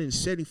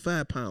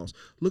 275 pounds.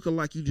 Looking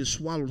like you just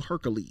swallowed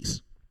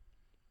Hercules.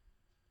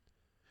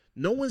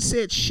 No one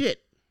said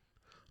shit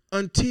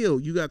until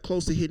you got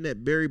close to hitting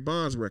that Barry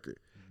Bonds record.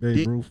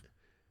 Babe Ruth.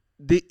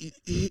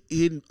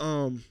 In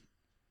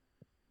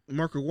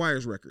Mark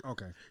Aguirre's record.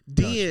 Okay.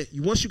 Then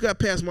once you got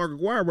past Mark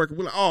Aguirre's record,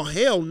 we're like, oh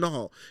hell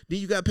no. Then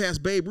you got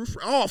past Babe Ruth.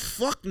 Oh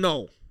fuck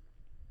no.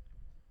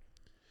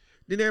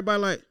 Then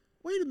everybody like,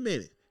 wait a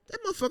minute,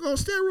 that motherfucker on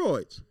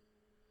steroids.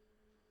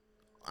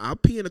 I'll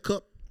pee in a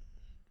cup.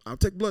 I'll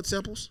take blood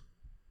samples.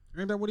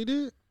 Ain't that what he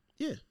did?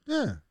 Yeah.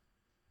 Yeah.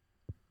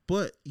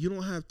 But you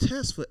don't have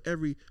tests for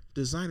every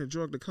designer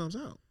drug that comes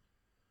out.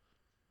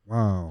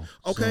 Wow.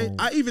 Okay, So,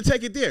 I even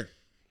take it there.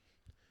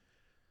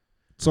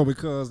 So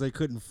because they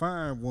couldn't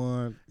find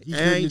one, he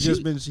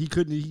just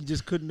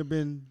couldn't have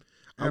been.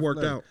 I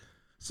worked out.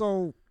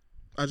 So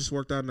I just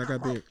worked out and I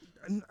got big.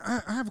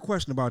 I have a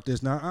question about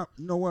this now.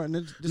 You know what?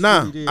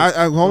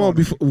 I hold on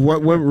before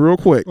real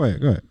quick. Go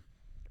ahead.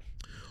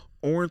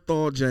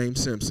 Orenthal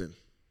James Simpson.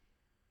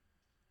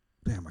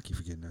 Damn, I keep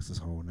forgetting that's his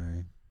whole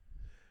name.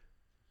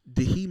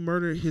 Did he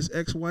murder his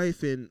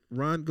ex-wife and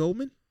Ron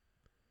Goldman?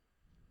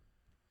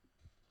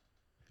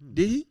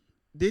 Did he?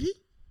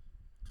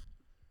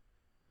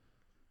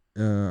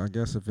 I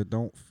guess if it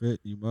don't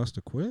fit, you must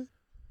have quit.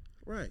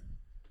 Right.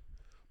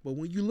 But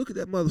when you look at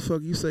that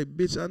motherfucker, you say,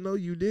 bitch, I know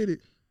you did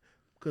it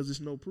because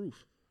there's no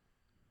proof.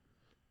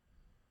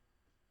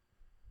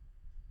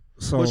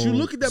 So, but you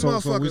look at that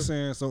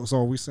motherfucker. So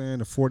are we saying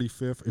the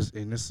 45th is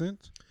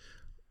innocent?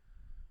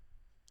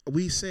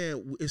 We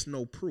saying it's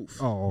no proof.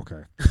 Oh,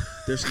 okay.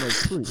 There's no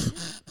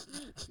proof.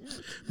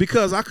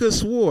 Because I could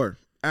swore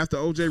after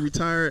OJ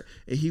retired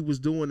and he was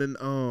doing the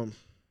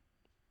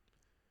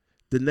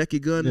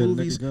Naked Gun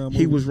movies,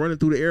 he was running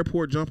through the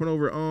airport, jumping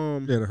over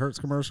the Hertz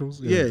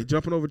commercials. Yeah,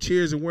 jumping over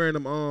chairs and wearing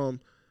them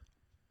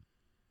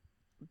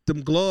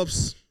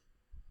gloves.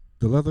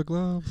 The leather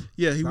gloves.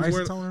 Yeah, he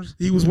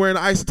was wearing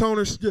the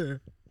isotoners. Yeah.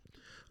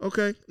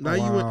 Okay.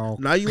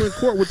 Now you in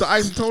court with the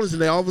isotoners,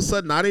 and they all of a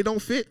sudden now they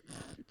don't fit.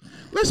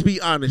 Let's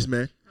be honest,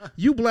 man.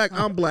 You black,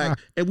 I'm black,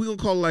 and we gonna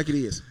call it like it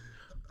is.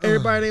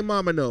 Everybody and their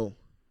mama know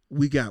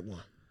we got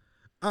one.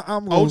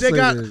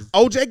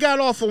 OJ got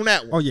off on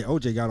that one. Oh yeah,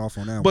 OJ got off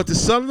on that one. But the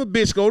son of a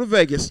bitch go to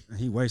Vegas.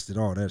 He wasted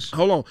all that shit.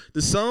 Hold on.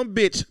 The son of a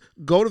bitch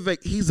go to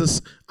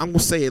Vegas. I'm gonna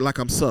say it like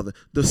I'm Southern.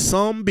 The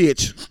son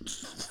bitch.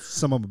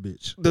 Some of a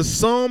bitch. The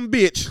son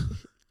bitch.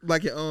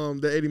 Like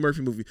the Eddie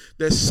Murphy movie.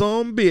 That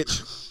son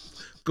bitch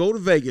go to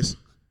Vegas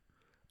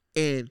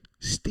and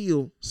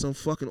steal some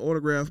fucking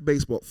autographed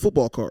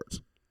football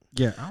cards.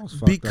 Yeah, I was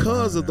fucked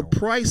because of the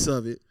price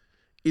of it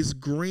is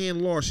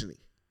grand larceny.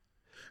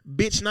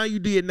 Bitch, now you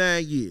did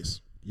 9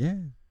 years. Yeah.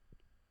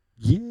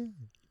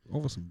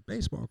 Over some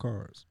baseball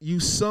cards. You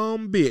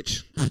some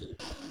bitch.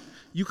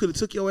 You could have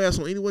took your ass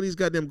on any one of these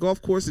goddamn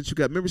golf courses that you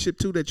got membership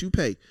to that you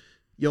pay.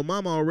 Your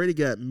mama already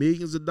got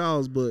millions of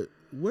dollars, but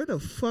where the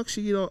fuck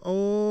she get all?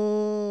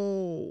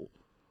 Oh,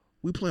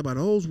 we playing by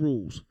those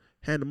rules.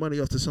 Hand the money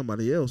off to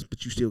somebody else,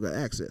 but you still got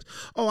access.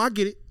 Oh, I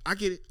get it.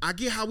 I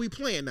get how we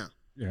playing now.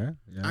 Yeah.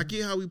 I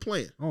get how we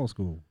playing. Old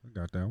school. I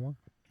got that one.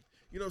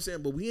 You know what I'm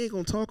saying? But we ain't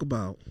gonna talk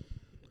about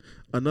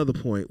another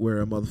point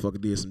where a motherfucker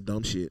did some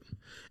dumb shit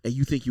and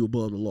you think you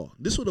above the law.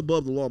 This is what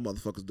above the law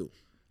motherfuckers do.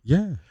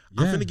 Yeah.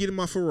 I'm finna get in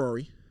my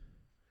Ferrari.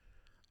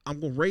 I'm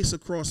gonna race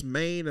across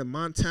Maine and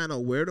Montana,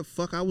 where the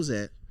fuck I was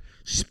at,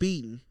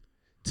 speeding.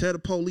 Tell the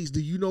police,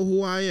 do you know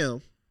who I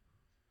am?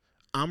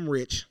 I'm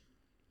rich.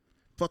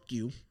 Fuck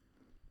you.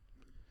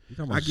 You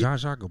talking about Zsa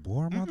Zsa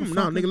Gabor, motherfucker?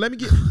 No, nigga, let me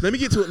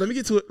get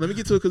to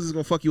it because it's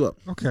gonna fuck you up.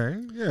 Okay.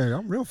 Yeah,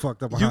 I'm real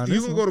fucked up behind this.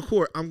 You gonna go to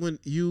court.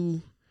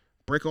 You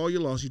break all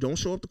your laws. You don't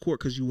show up to court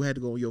because you had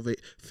to go on your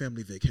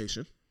family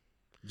vacation.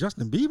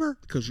 Justin Bieber?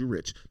 Because you're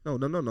rich. No.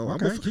 Okay,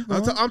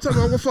 I'm talking about I'm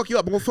gonna fuck you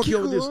up. I'm gonna fuck you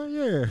up with this.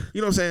 Yeah. You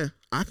know what I'm saying?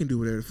 I can do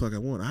whatever the fuck I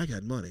want. I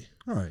got money.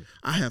 All right.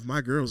 I have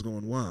my girls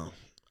going wild.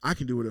 I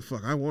can do whatever the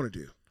fuck I want to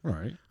do. All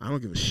right. I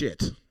don't give a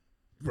shit.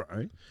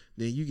 Right.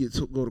 Then you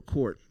go to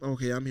court.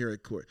 Okay, I'm here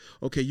at court.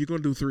 Okay, you're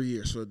going to do 3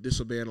 years for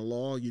disobeying the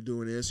law. You're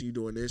doing this, you're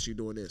doing this, you're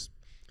doing this.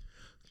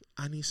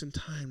 I need some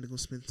time to go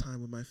spend time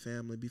with my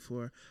family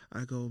before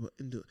I go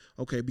and do it.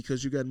 Okay,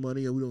 because you got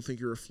money and we don't think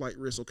you're a flight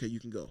risk, okay, you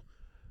can go.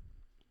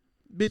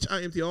 Bitch,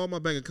 I empty all my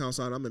bank accounts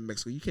out. I'm in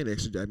Mexico. You can't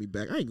extradite me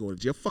back. I ain't going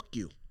to jail. Fuck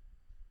you.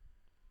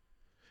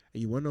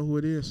 And you want to know who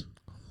it is?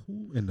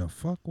 Who in the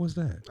fuck was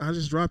that? I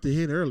just dropped a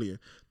hint earlier.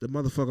 The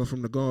motherfucker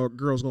from the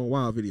Girls Gone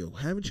Wild video.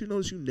 Haven't you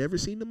noticed you never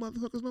seen the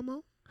motherfuckers no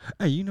more?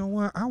 Hey, you know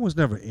what? I was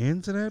never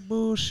into that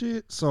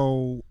bullshit.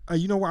 So,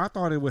 you know what? I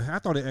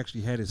thought it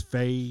actually had its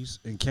phase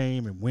and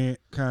came and went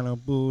kind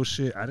of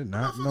bullshit. I did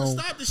not know.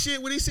 Stop the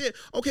shit when they said,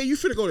 okay, you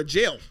finna go to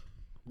jail.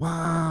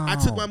 Wow. I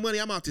took my money.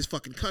 I'm out this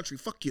fucking country.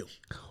 Fuck you.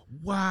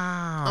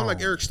 Wow. I'm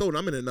like Eric Stolten.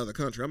 I'm in another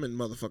country. I'm in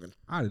motherfucking.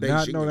 I did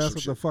not know that's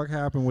what the fuck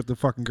happened with the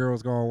fucking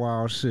Girls Gone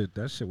Wild shit.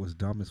 That shit was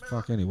dumb as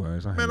fuck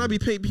anyways. I be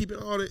paying people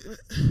all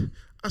that.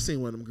 I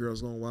seen one of them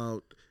Girls Gone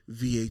Wild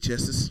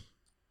VHSs.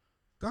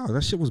 Oh,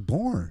 that shit was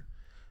boring.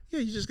 Yeah,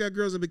 you just got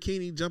girls in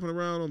bikini jumping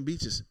around on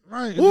beaches.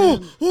 Right.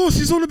 Oh,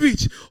 she's on the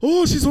beach.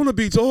 Oh, she's on the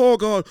beach. Oh,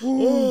 God.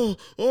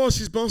 Oh,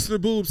 she's bouncing her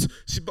boobs.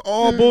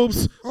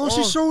 Boobs. Oh,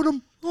 she showed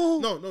them. Oh,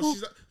 no,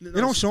 she's not. No, they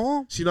don't show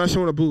them? She's not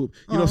showing a boob.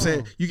 You know what I'm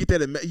saying? You get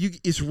that.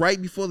 It's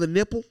right before the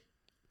nipple.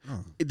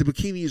 The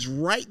bikini is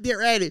right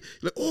there at it.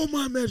 Like, oh,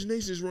 my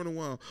imagination is running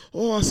wild.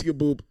 Oh, I see a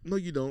boob. No,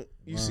 you don't.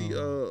 You see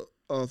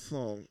a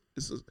thong.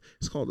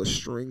 It's called a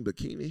string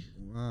bikini.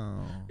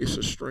 Wow. It's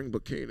a string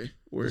bikini.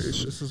 Where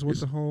this is what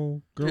the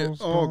whole girls.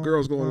 Yeah,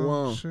 girls going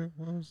wild. Shit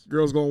was.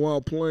 Girls going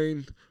wild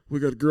plane. We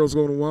got girls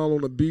going wild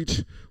on the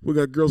beach. We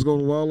got girls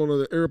going wild on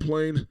the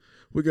airplane.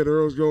 We got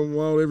girls going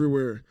wild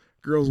everywhere.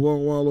 Girls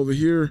going wild over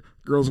here.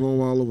 Girls going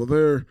wild over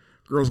there.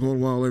 Girls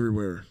going wild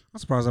everywhere. I'm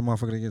surprised that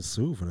motherfucker didn't get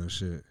sued for that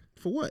shit.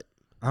 For what?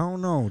 I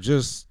don't know.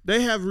 Just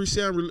they have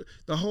the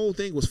whole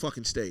thing was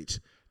fucking staged.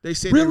 They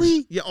said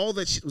really? All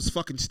that shit was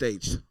fucking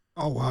staged.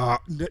 Oh wow.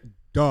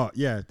 Duh.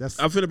 Yeah, that's.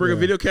 I'm finna bring a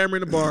video camera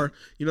in the bar.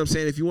 You know what I'm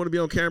saying? If you want to be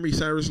on camera, you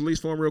sign a release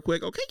form real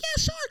quick. Okay,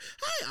 yeah, sure.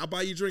 Hey, I'll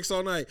buy you drinks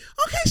all night.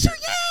 Okay, sure.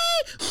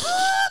 Yay!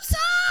 Oops!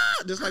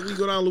 Just like we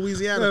go down to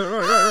Louisiana.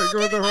 Right. Go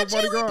with the whole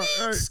bodyguard.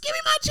 Right. Give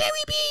me my cherry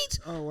beads.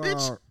 Oh wow.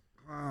 Bitch.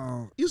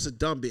 Wow. You's a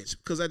dumb bitch.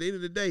 Because at the end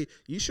of the day,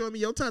 you showing me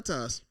your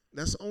tatas.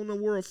 That's on the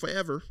world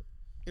forever.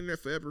 In there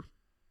forever.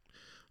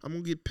 I'm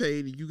gonna get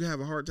paid, and you can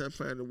have a hard time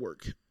finding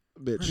work,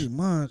 bitch. Pretty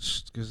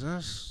much, because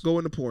that's go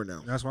in the porn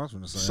now. That's what I was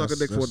gonna say. Suck a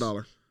dick for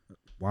 $1.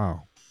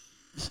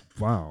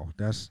 Wow,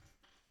 that's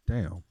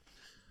damn.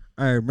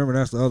 Hey, remember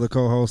that's the other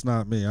co-host,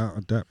 not me.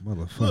 That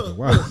motherfucker.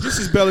 Wow. Look, this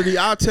is Bellady.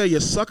 I'll tell you,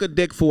 suck a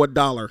dick for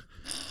 $1.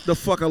 The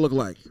fuck I look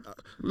like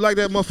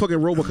that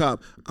motherfucking RoboCop.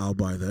 I'll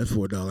buy that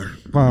for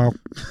 $1. Wow.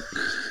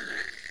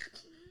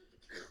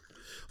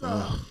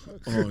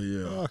 Oh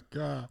yeah. Oh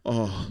God.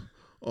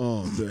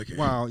 Oh, Becky.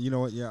 Wow, you know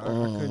what? Yeah, I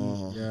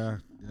couldn't. Yeah.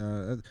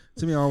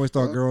 To me, I always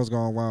thought Girls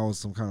Gone Wild was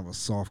some kind of a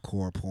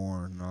softcore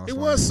porn. It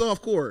was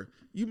softcore.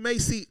 You may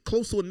see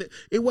close to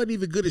it wasn't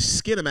even good as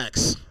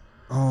Skinamax.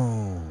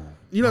 Oh.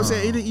 You know what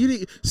I'm saying?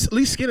 At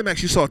least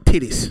Skinamax, you saw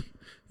titties.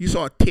 You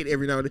saw a tit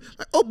every now and then.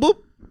 Like, oh,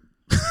 boop.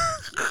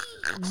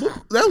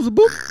 Boop. That was a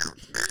boop.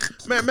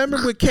 Man,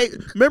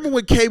 remember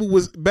when cable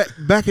was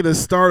back in the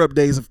startup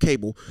days of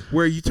cable,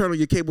 where you turn on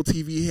your cable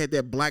TV, you had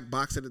that black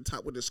box at the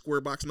top with the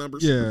square box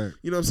numbers. Yeah.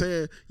 You know what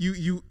I'm saying?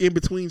 You in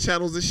between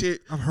channels and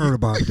shit. I've heard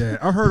about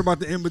that. I've heard about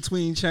the in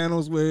between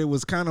channels where it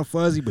was kind of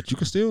fuzzy, but you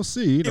could still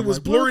see. It was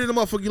like, blurry in the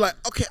motherfucker. You're like,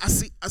 okay, I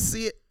see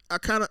it. I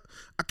kind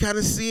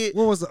of see it.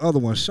 What was the other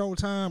one?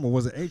 Showtime, or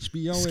was it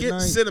HBO at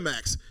night?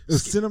 Cinemax. It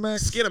was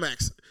Cinemax?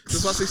 Skinamax.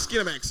 That's why I say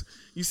Skinamax.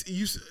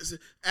 You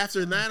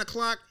after 9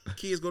 o'clock,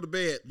 kids go to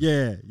bed.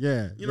 Yeah. You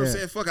know what I'm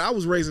saying? Fuck, I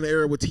was raised in an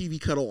era where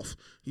TV cut off.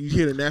 You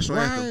hear the national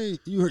anthem.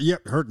 You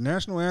heard the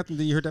national anthem,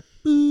 then you heard that.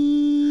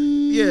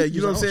 Yeah,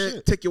 you know what I'm saying?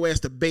 Shit. Take your ass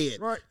to bed.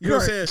 Right. You know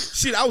what I'm saying?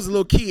 Shit, I was a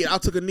little kid. I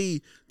took a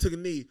knee,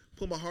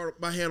 put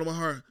my hand on my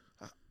heart.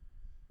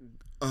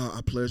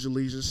 I pledge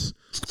allegiance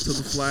to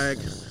the flag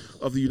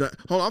of the United.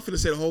 Hold on, I'm finna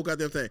say the whole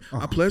goddamn thing.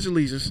 I pledge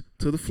allegiance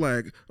to the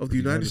flag of the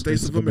United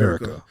States of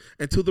America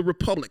and to the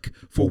republic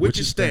for which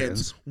it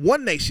stands,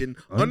 one nation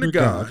under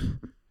God,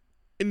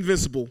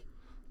 invincible,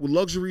 with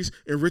luxuries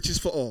and riches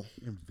for all.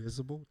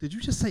 Invisible? Did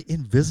you just say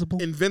invisible?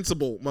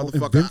 Invincible,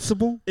 motherfucker.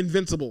 Invincible?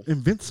 Invincible.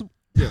 Invincible?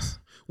 Yes.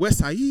 West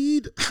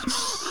Side.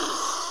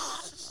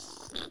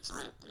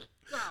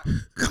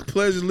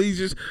 Pledge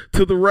allegiance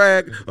to the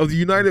rag of the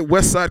United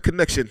West Side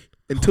Connection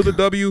and to the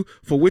W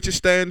for which it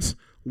stands,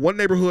 one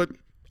neighborhood,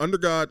 under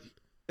God,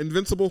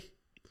 invincible,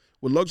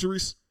 with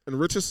luxuries and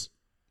riches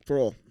for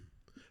all.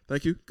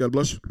 Thank you. God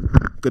bless you.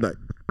 Good night.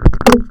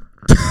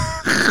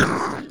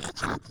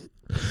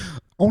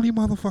 Only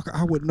motherfucker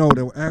I would know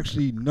that would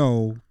actually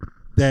know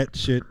that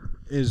shit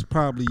is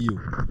probably you.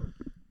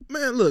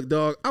 Man, look,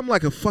 dog. I'm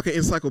like a fucking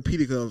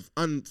encyclopedia of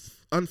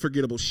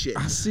unforgettable shit.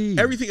 I see.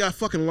 Everything I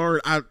fucking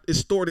learned, it's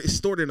stored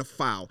in a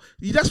file.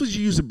 That's what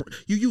you use.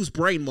 You use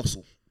brain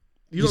muscle.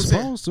 You know what I'm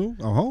saying? Supposed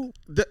to. I hope.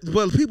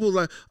 Well, people are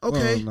like,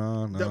 okay.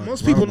 Well, no.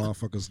 Most people,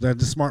 motherfuckers, that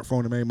the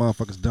smartphone that made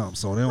motherfuckers dumb,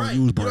 so they don't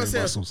use brain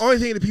muscles. Only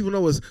thing that people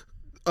know is,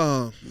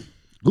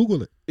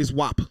 Google it. Is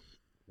WAP.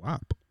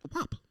 WAP.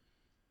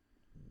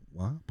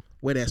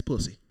 Wet ass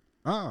pussy.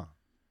 Ah.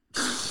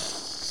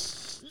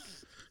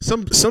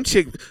 some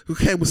chick who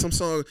came with some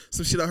song,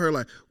 some shit I heard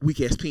like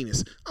weak ass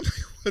penis. I'm like,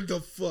 what the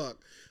fuck?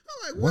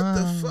 I'm like, what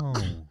the fuck?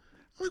 I'm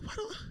like, why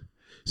don't?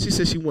 She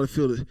said she want to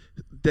feel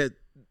that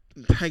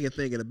hanging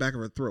thing in the back of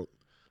her throat.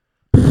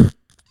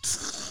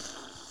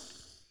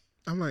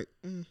 I'm like,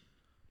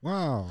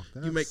 wow.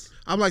 You make.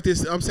 I'm like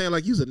this. I'm saying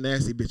like you's a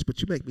nasty bitch,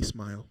 but you make me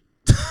smile.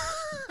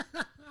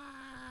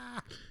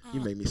 You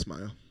make me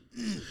smile.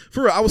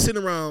 For real, I was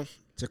sitting around.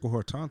 Tickle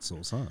her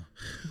tonsils, huh?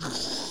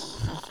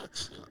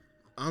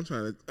 I'm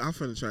trying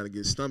to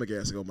get stomach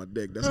acid on my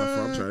dick. That's how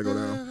far I'm trying to go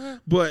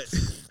down. But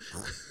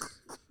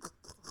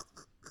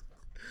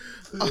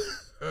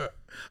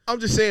I'm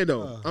just saying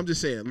though. I'm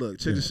just saying. Look,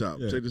 check this out.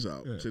 Check this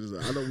out. Check this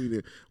out. I know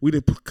we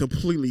didn't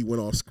completely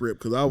went off script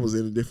because I was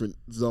in a different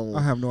zone.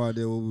 I have no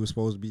idea where we were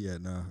supposed to be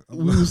at now.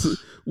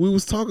 We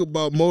was talking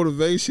about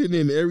motivation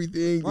and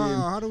everything. Wow,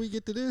 and how do we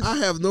get to this? I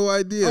have no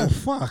idea. Oh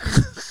fuck.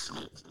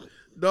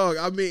 Dog,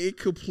 I mean, it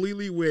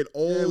completely went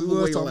all the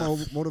we way talking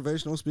left. about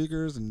motivational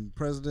speakers and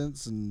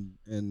presidents and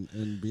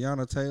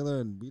Breonna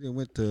Taylor, and we didn't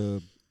went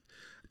to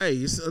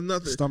it's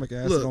another stomach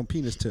acid on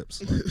penis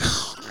tips.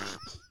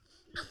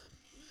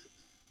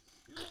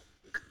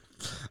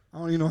 I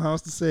don't even know how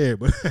else to say it,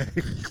 but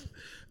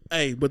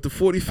hey, but the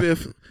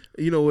 45th,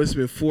 it's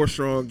been 4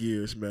 strong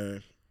years,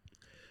 man.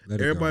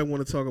 Everybody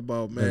want to talk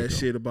about mad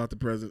shit about the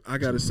president. I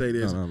gotta say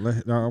this. Fuck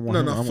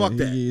that. Fuck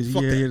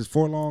that. It's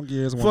 4 long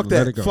years. Fuck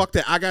that. Fuck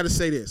that. I gotta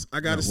say this. Go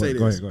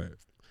ahead.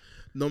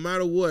 No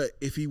matter what,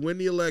 if he win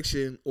the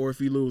election or if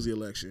he lose the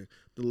election,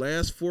 the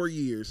last 4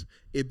 years,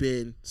 it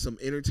been some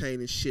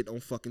entertaining shit on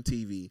fucking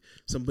TV.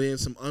 Some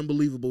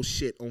unbelievable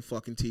shit on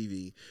fucking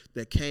TV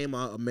that came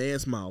out a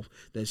man's mouth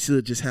that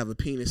should just have a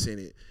penis in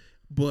it,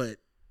 but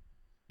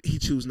he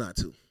choose not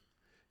to.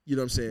 You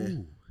know what I'm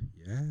saying? Ooh,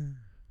 yeah.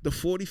 The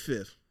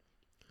 45th,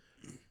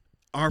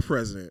 our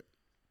president,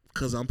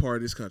 because I'm part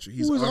of this country.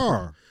 He's Who is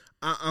our?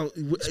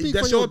 Speak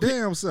that's for your your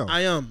damn self.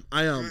 I am.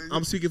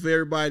 I'm speaking for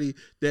everybody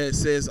that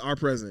says our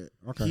president.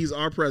 Okay. He's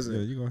our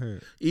president. Yeah, you go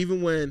ahead.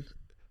 Even when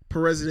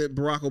President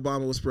Barack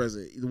Obama was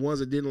president, the ones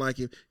that didn't like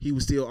him, he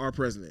was still our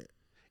president.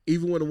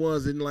 Even when the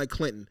ones that didn't like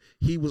Clinton,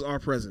 he was our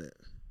president.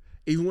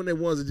 Even when the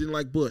ones that didn't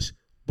like Bush,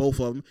 both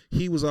of them,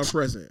 he was our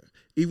president.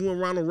 Even when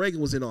Ronald Reagan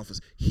was in office,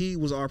 he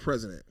was our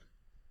president.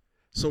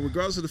 So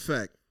regardless of the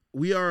fact,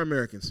 we are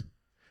Americans.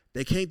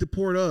 They can't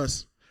deport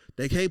us.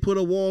 They can't put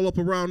a wall up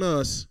around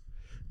us.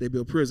 They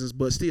build prisons,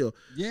 but still,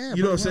 yeah,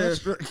 you know what I'm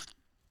saying?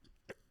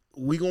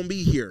 We gonna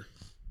be here.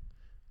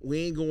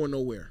 We ain't going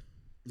nowhere.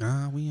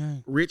 Nah, we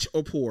ain't. Rich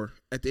or poor,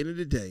 at the end of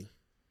the day,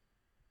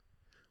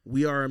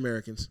 we are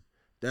Americans.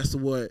 That's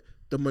what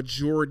the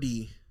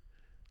majority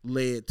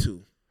led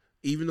to.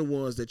 Even the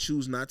ones that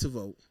choose not to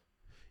vote,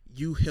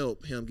 you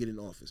help him get in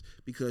office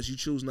because you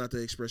choose not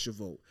to express your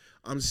vote.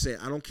 I'm just saying,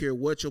 I don't care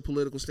what your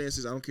political stance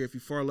is. I don't care if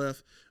you're far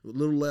left,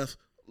 little left,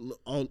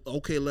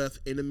 okay left,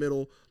 in the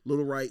middle,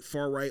 little right,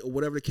 far right, or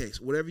whatever the case.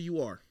 Whatever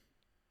you are,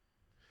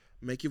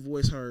 make your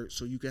voice heard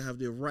so you can have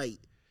the right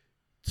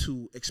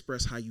to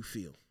express how you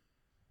feel.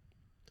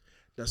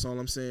 That's all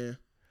I'm saying.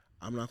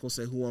 I'm not going to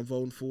say who I'm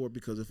voting for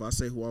because if I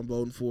say who I'm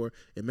voting for,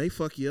 it may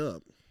fuck you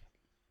up.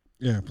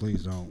 Yeah,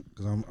 please don't,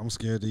 because I'm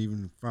scared to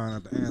even find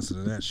out the answer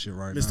to that shit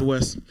right now. Mr.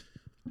 West.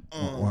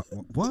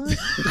 What?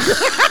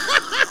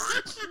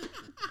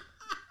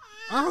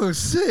 Oh,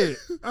 shit.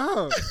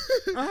 Oh.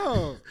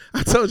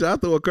 I told you, I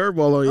threw a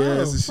curveball on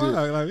your ass and fuck.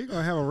 shit. Like, we going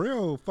to have a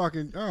real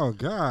fucking, oh,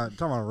 God.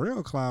 Talking about a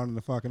real clown in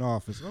the fucking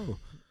office. Oh.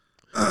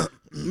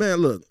 Man,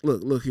 look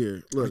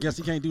here. Look. I guess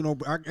he can't do no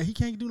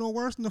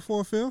worse than the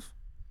 4/5.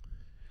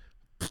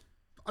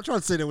 I tried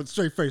to say that with a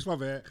straight face. My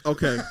bad.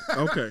 Okay.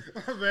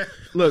 My bad.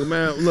 Look,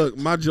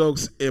 man. My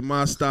jokes and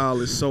my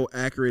style is so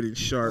accurate and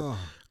sharp. Oh.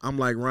 I'm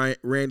like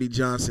Randy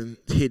Johnson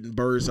hitting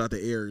birds out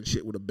the air and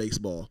shit with a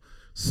baseball.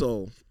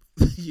 So,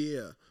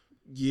 yeah.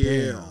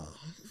 Damn.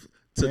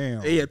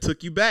 Yeah,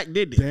 took you back,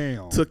 didn't it?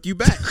 Damn. Took you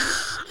back.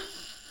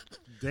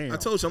 Damn. I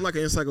told you I'm like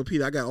an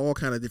encyclopedia. I got all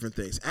kind of different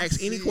things.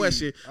 Ask any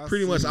question,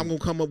 pretty much I'm gonna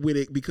come up with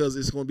it because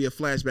it's gonna be a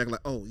flashback.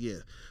 Like, oh yeah,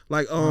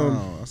 like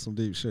oh, that's some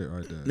deep shit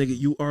right there. nigga,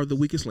 you are the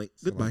weakest link.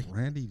 So Goodbye. like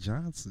Randy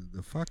Johnson,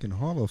 the fucking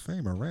Hall of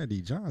Famer, Randy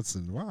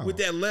Johnson. Wow. With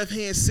that left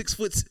hand,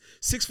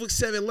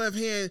 6'7" left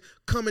hand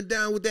coming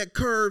down with that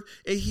curve,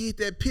 and he hit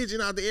that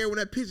pigeon out the air when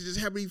that pigeon just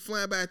happened to be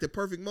flying by at the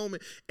perfect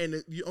moment, and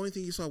the only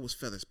thing you saw was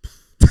feathers.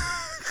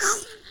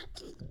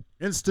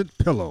 Instant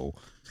pillow.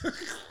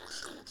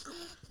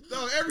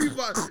 No,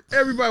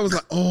 everybody was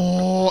like,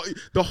 oh.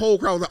 The whole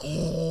crowd was like,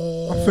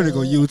 oh. I'm finna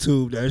go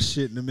YouTube that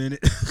shit in a minute.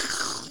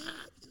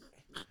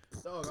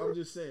 Dog, I'm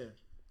just saying.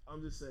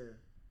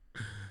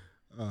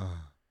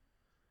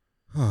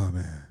 Oh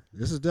man,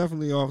 this is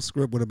definitely off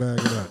script with a bag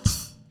of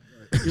nuts.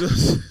 You know,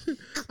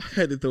 I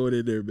had to throw it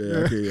in there,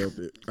 man. I can't help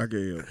it.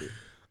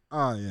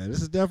 Oh yeah,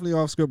 this is definitely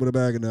off script with a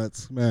bag of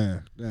nuts,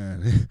 man.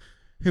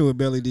 Here with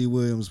Belly D.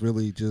 Williams,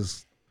 really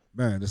just,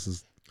 man, this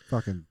is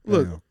fucking.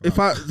 Look, damn, if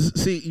I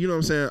see, you know what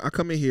I'm saying. I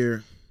come in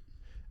here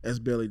as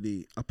Belly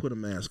D. I put a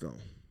mask on.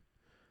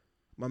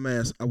 My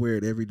mask, I wear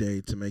it every day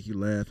to make you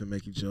laugh and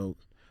make you joke.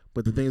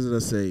 But the things that I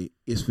say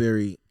is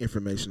very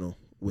informational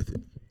with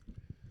it.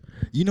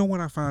 You know what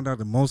I found out?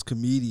 The most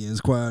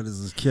comedians, quiet as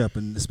is kept,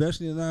 and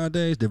especially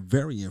nowadays, they're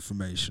very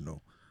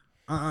informational.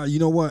 You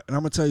know what? And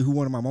I'm gonna tell you who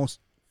one of my most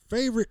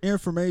favorite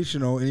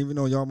informational, and even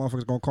though y'all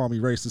motherfuckers gonna call me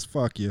racist,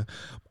 fuck you,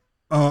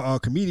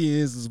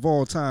 comedians of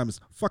all time is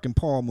fucking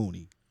Paul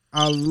Mooney.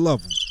 I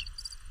love him.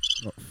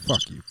 Oh,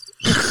 fuck you.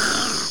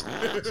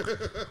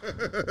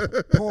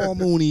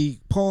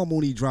 Paul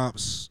Mooney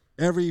drops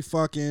every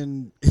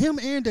fucking, him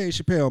and Dave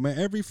Chappelle, man,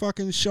 every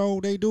fucking show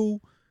they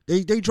do,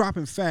 they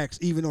dropping facts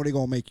even though they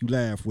gonna make you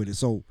laugh with it.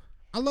 So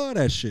I love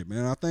that shit,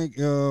 man. I think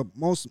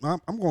most, I'm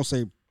gonna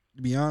say,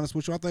 to be honest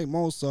with you, I think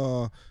most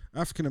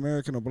African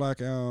American or black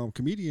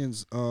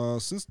comedians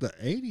since the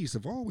 80s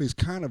have always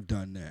kind of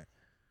done that.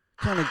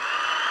 Kind of,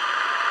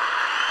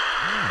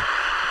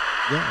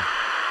 yeah.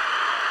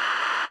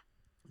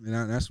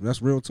 And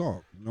that's real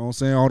talk. You know what I'm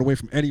saying? All the way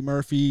from Eddie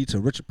Murphy to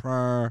Richard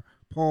Pryor,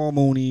 Paul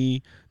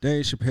Mooney,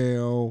 Dave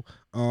Chappelle.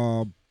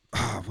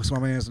 What's my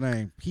man's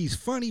name? He's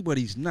funny, but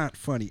he's not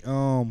funny.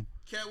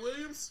 Cat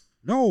Williams?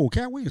 No,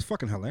 Cat Williams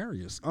fucking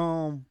hilarious.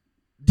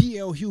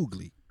 D.L.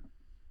 Hughley.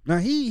 Now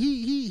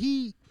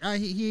he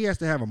has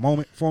to have a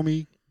moment for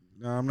me.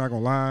 I'm not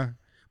gonna lie,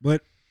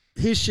 but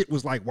his shit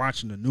was like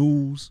watching the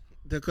news.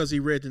 Because he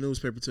read the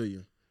newspaper to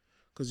you.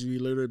 Because you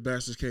literally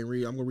bastards can't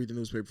read. I'm gonna read the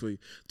newspaper for you.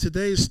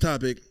 Today's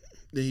topic,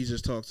 then he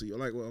just talks to you.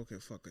 Like, well, okay,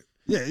 fuck it.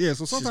 Yeah.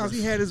 So sometimes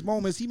he had his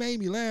moments. He made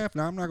me laugh.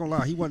 Now I'm not gonna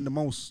lie, he wasn't the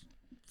most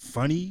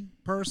funny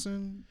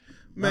person.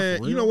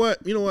 Man, you know what?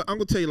 I'm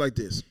gonna tell you like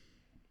this.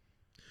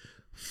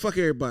 Fuck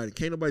everybody.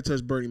 Can't nobody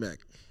touch Bernie Mac.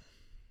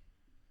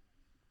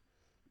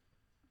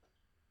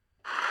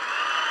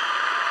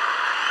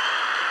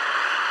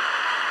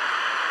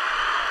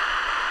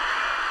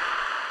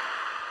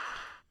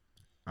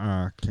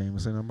 I can't even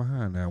say nothing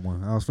behind that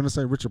one. I was finna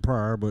say Richard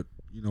Pryor, but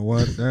you know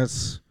what? They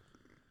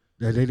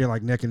did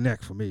like neck and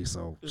neck for me.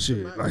 So It's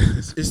shit,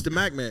 it's the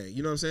Mac man.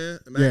 You know what I'm saying?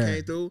 The Mac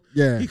came through.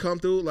 Yeah, he come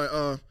through like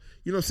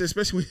you know what I'm saying?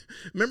 Especially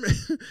when,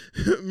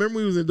 remember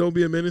we was in Don't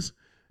Be a Menace.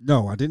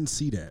 No, I didn't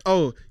see that.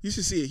 Oh, you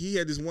should see it. He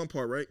had this one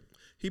part right.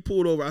 He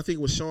pulled over. I think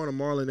it was Sean and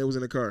Marlon that was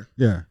in the car.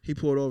 Yeah, he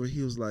pulled over.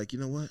 He was like, you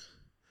know what?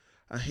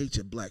 I hate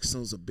you, black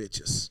sons of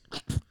bitches.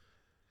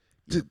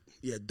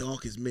 Yeah,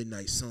 dark as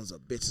midnight, sons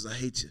of bitches. I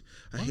hate you.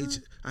 Hate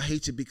you. I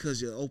hate you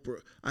because you're Oprah.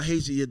 I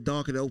hate you. You're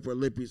darker than Oprah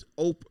lips.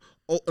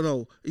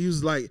 No, he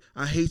was like,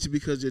 I hate you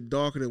because you're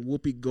darker than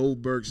Whoopi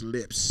Goldberg's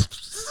lips.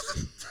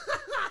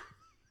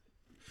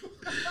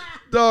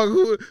 Dog,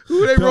 who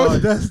they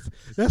wrote?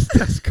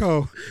 That's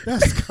cold.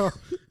 That's cold.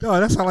 No,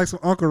 that sounds like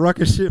some Uncle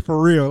Ruckus shit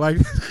for real. Like,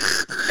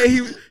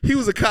 and he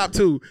was a cop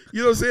too.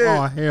 You know what I'm saying?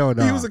 Oh hell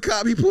no. He was a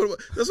cop. He pulled.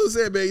 That's what I'm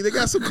saying, man. They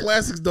got some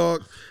classics,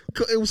 dog.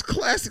 It was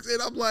classics,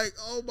 and I'm like,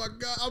 oh my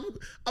god,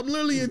 I'm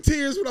literally in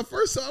tears when I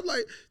first saw. I'm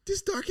like,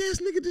 this dark ass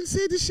nigga didn't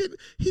say this shit.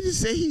 He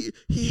just say he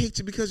hates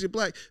you because you're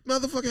black,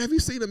 motherfucker. Have you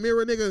seen a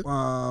mirror, nigga?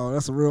 Wow,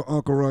 that's some real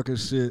Uncle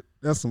Ruckus shit.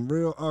 That's some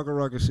real Uncle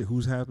Ruckus shit.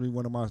 Who's happens to be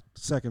one of my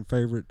second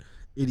favorite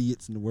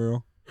idiots in the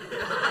world.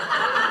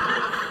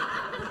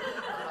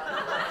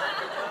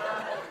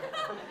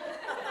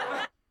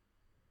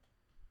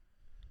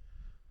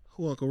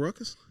 Who, Uncle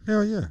Ruckus?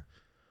 Hell yeah,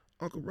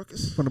 Uncle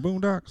Ruckus from the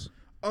Boondocks.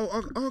 Oh,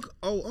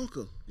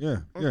 Uncle.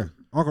 Yeah,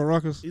 Uncle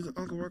Ruckus. He's an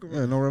Uncle Ruckus.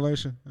 Yeah, no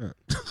relation. Yeah.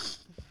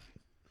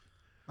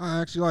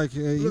 I actually like.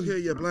 Look here,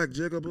 you black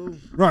jigaboo.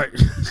 Right.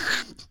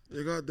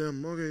 You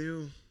goddamn monkey,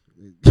 you.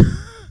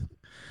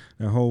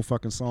 That whole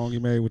fucking song he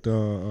made with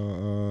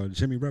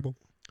Jimmy Rebel.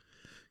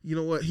 You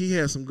know what? He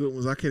has some good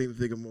ones. I can't even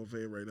think of more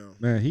favorite right now.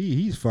 Man,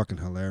 he's fucking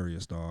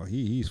hilarious, dog.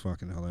 He's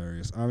fucking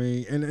hilarious. I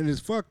mean, and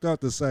it's fucked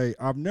up to say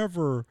I've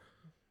never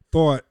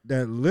thought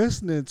that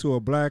listening to a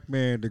black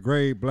man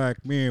degrade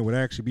black men would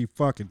actually be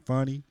fucking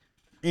funny.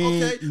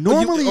 And okay.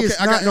 normally it's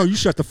not. No, you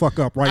shut the fuck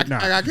up right now.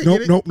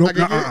 Nope.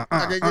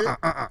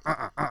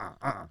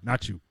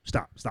 Not you.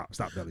 Stop,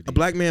 Belly D. A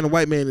black man, a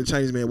white man, and a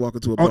Chinese man walk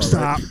into a bar. Oh,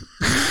 stop.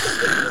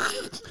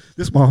 Right?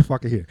 This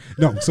motherfucker here.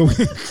 No, so.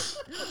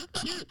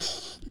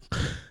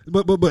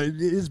 But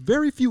it's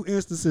very few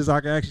instances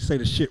I can actually say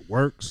the shit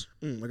works.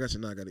 I got you.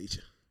 Now I gotta eat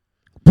you.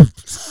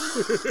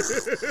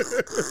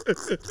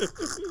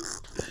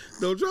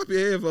 Don't drop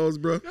your headphones,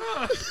 bro.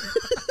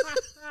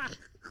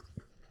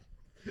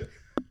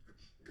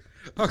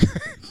 Okay.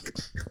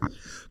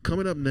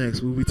 Coming up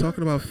next, we'll be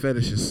talking about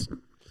fetishes.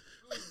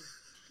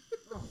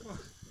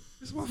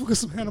 This motherfucker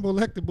some Hannibal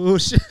Lecter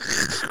bullshit.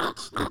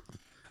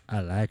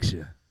 I like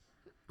you.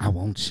 I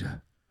want you.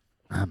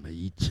 I'ma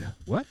eat you.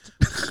 What?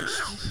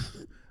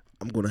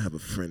 I'm gonna have a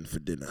friend for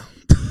dinner.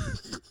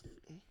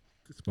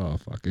 This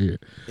motherfucker here.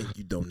 And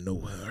you don't know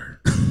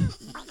her.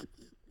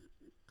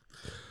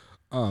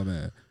 Oh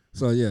man.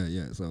 So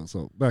yeah.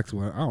 So back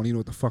to it. I don't even know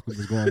what the fuck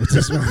was going with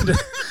this one.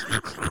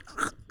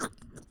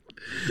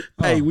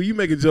 Hey, when you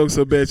make a joke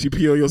so bad you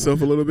pee on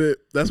yourself a little bit,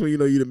 that's when you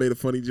know you done made a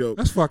funny joke.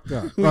 That's fucked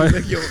up.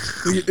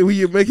 when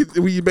you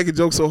make a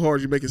joke so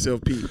hard you make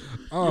yourself pee. You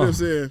know what I'm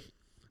saying?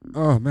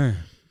 Oh man.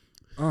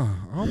 I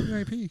hope you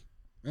ain't pee.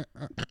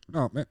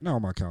 No, man, not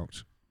on my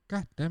couch.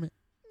 God damn it.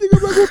 Nigga,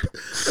 I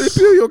didn't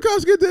pee on your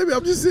couch. God damn it.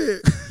 I'm just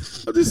saying.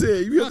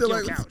 You got there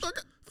like,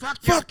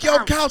 Fuck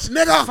your couch,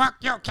 nigga. Fuck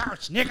your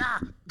couch,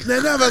 nigga.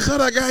 They never should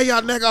have gave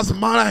your niggas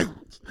money.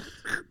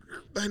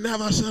 They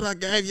never should have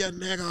gave you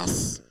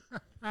niggas.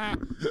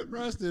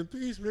 Rest in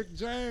peace, Rick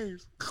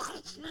James.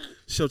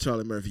 Show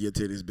Charlie Murphy your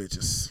titties,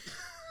 bitches.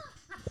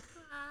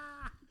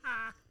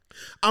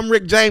 I'm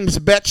Rick James,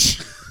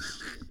 bitch.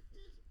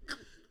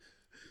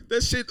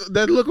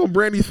 That look on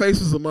Brandy's face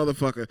was a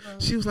motherfucker.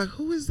 She was like,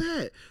 who is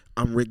that?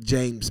 I'm Rick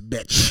James,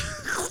 bitch.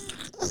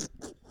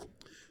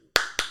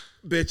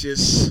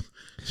 Bitches.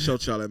 Show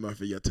Charlie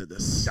Murphy your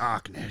titties.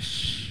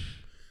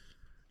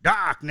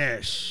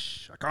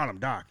 Darkness. I call him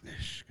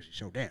Darkness because he's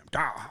so damn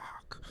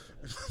dark.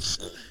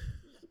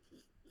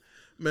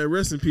 Man,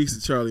 rest in peace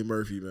to Charlie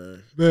Murphy,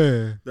 man.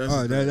 Man,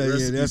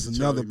 That's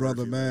another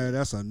brother, man.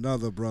 That's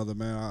another brother,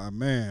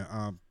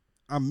 man.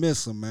 I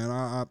miss him, man.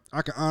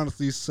 I can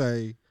honestly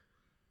say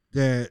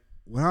that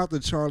without the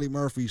Charlie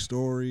Murphy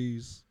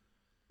stories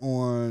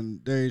on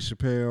Dave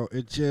Chappelle,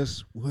 it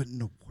just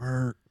wouldn't have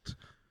worked.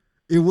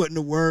 It wouldn't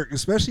have worked,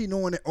 especially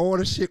knowing that all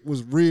the shit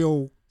was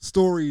real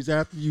stories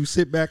after you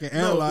sit back and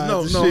analyze.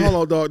 No, shit. hold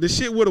on, dog. The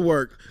shit would have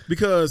worked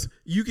because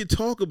you could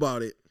talk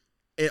about it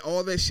and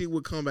all that shit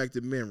would come back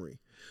to memory.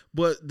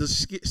 But the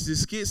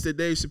skits that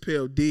Dave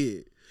Chappelle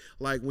did,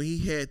 like when he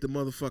had the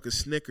motherfucking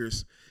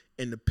Snickers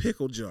in the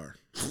pickle jar,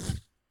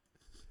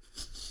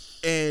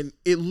 and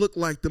it looked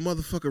like the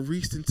motherfucker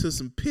reached into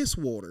some piss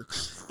water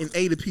and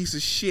ate a piece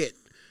of shit.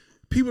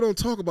 People don't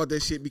talk about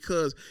that shit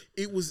because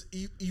it was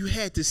you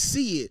had to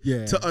see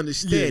it to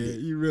understand it.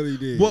 You really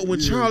did. But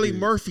when Charlie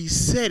Murphy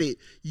said it,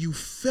 you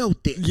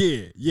felt it.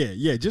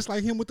 Yeah. Just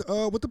like him with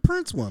the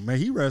Prince one, man.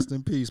 He rest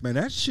in peace, man.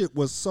 That shit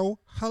was so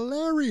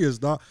hilarious,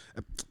 dog.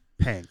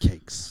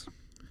 Pancakes,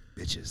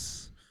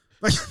 bitches.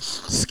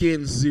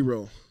 Skin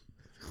 0,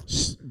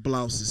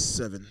 blouse is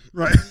 7.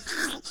 Right.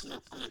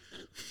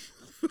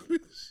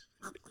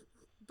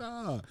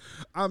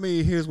 I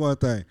mean, here's my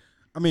thing,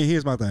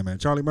 man.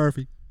 Charlie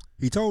Murphy,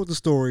 he told the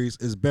stories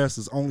as best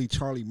as only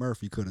Charlie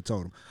Murphy could have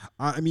told them.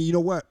 I mean, you know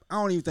what? I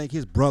don't even think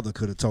his brother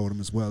could have told him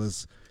as well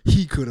as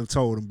he could have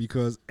told him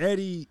because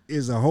Eddie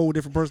is a whole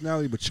different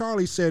personality, but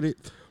Charlie said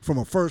it from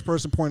a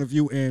first-person point of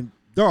view. And,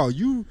 dog,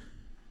 you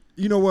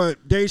know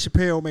what? Dave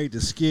Chappelle made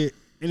the skit,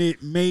 and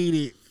it made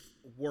it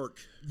work.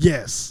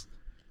 Yes,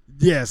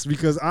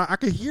 because I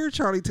could hear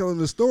Charlie telling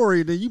the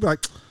story, and then you be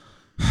like,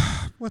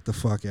 what the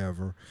fuck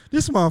ever.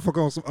 This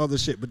motherfucker on some other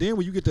shit. But then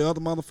when you get the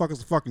other motherfuckers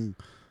to fucking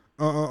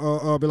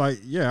be like,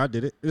 yeah, I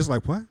did it. It's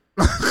like, what?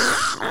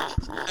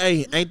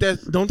 Hey,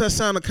 don't that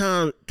sound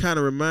kind of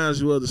reminds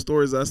you of the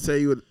stories I tell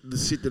you, the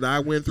shit that I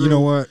went through? You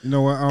know what? I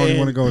don't even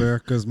want to go there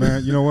because,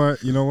 man, you know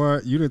what?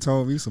 You done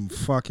told me some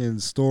fucking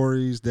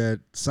stories that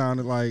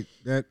sounded like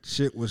that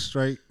shit was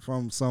straight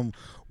from some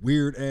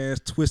weird ass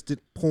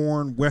twisted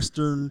porn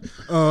western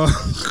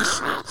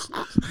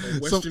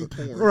Western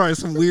porn. Right,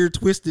 some weird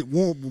twisted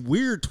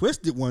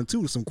one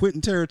too, some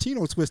Quentin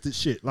Tarantino twisted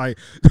shit. Like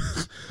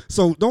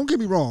so don't get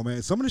me wrong,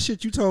 man. Some of the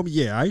shit you told me,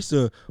 yeah, I used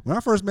to when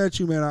I first met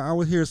you, man, I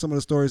would hear some of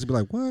the stories and be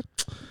like, what?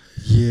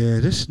 Yeah,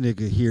 this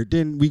nigga here.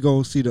 Then we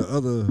go see the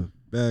other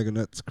Bag of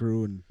Nuts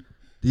crew and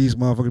these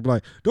motherfuckers be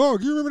like,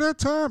 dog, you remember that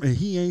time? And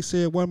he ain't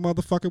said one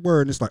motherfucking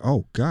word. And it's like,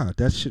 oh, God,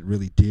 that shit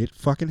really did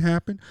fucking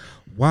happen?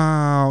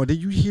 Wow. And then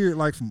you hear it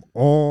like from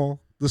all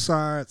the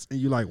sides and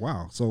you're like,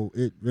 wow. So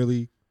it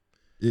really,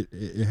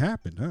 it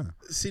happened, huh?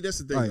 See, that's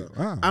the thing, like,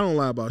 though. Wow. I don't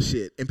lie about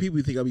shit. And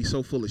people think I be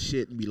so full of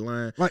shit and be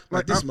lying.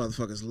 Like this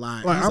motherfucker's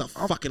lying. Like, He's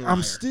a fucking liar.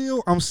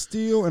 I'm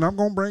still, and I'm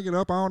going to bring it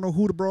up. I don't know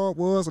who the broad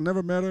was. I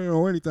never met her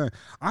or anything.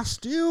 I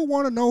still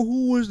want to know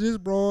who was this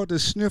broad that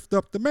sniffed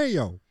up the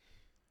mayo.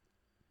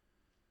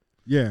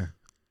 Yeah.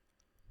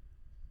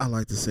 I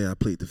like to say I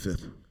plead the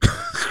fifth.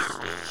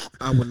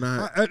 I would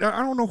not. I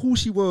don't know who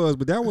she was,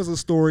 but that was a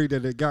story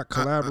that it got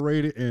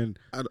collaborated and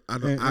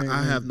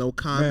I have no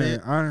comment.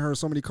 Man, I heard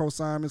so many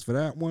co-signments for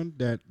that one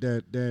that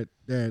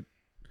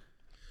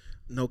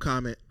no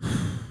comment.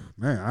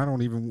 Man, I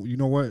don't even. You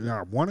know what?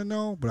 I want to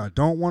know, but I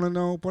don't want to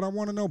know. But I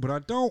want to know, but I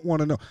don't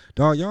want to know.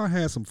 Dog, y'all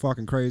had some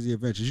fucking crazy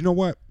adventures. You know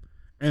what?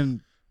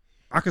 And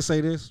I can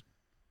say this.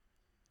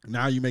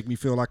 Now you make me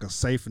feel like a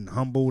safe and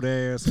humbled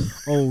ass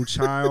old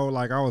child.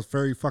 Like I was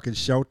very fucking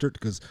sheltered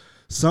because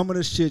some of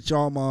the shit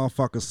y'all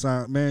motherfuckers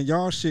sound, man,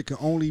 y'all shit can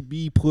only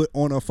be put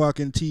on a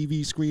fucking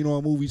TV screen or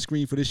a movie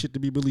screen for this shit to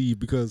be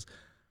believed because,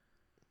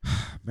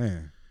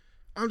 man.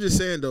 I'm just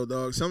saying though,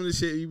 dog, some of the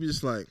shit you be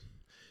just like,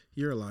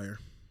 you're a liar.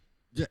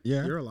 Yeah.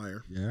 You're a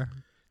liar. Yeah.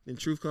 Then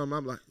truth come,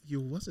 I'm like,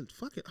 you wasn't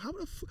fucking, where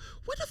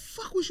the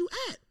fuck was you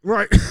at?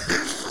 Right.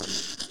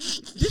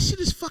 This shit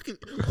is fucking,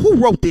 who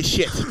wrote this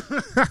shit?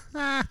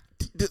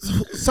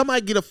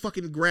 Somebody get a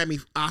fucking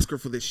Grammy Oscar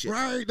for this shit.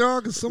 Right,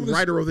 dog. Some of this,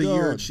 Writer of the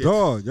year and shit.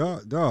 Dog.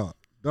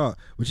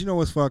 But you know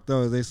what's fucked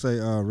though? They say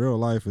real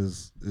life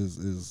is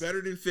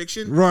better than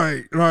fiction.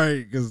 Right.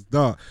 Because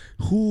dog,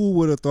 who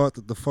would have thought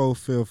that the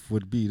 4/5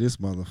 would be this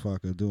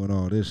motherfucker doing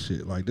all this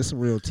shit? Like this some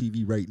real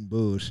TV rating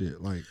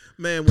bullshit. Like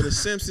man, when the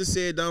Simpsons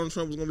said Donald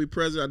Trump was gonna be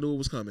president, I knew it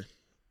was coming.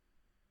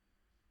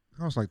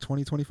 That was like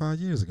 25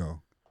 years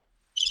ago.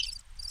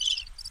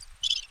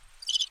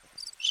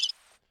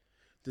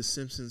 The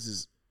Simpsons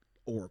is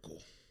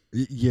Oracle.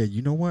 Yeah,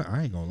 you know what?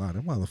 I ain't gonna lie.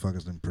 Them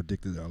motherfuckers done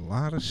predicted a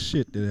lot of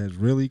shit that has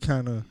really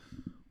kind of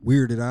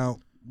weirded out.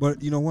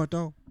 But you know what,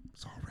 though?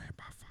 It's all ran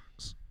by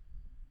Fox.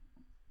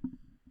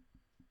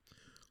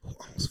 Who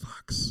owns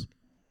Fox?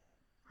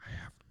 I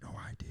have no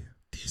idea.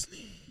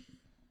 Disney.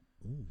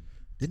 Ooh.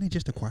 Didn't they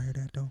just acquire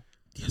that, though?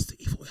 Yes, the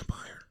evil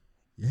empire.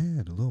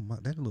 Yeah,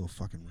 that little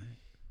fucking rat.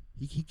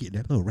 He get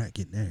that little rat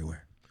getting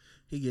everywhere.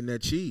 He getting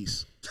that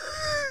cheese.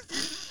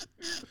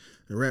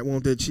 The rat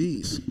want that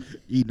cheese.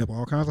 Eating up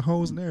all kinds of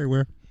hoes and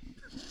everywhere.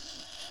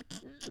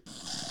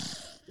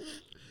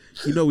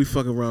 You know we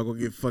fucking around gonna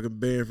get fucking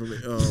banned from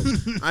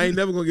it. I ain't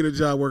never gonna get a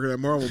job working at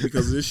Marvel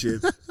because of this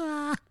shit.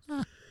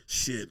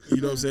 Shit, you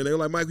know what I'm saying? They were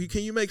like, Michael,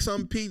 can you make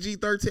something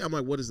PG-13? I'm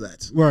like, what is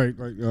that? Right.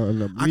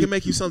 I can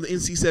make you something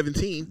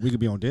NC-17. We could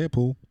be on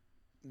Deadpool.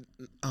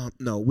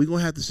 No, we're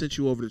gonna have to send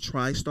you over to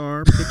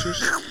TriStar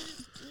Pictures.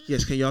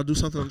 Yes, can y'all do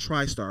something on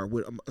TriStar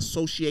with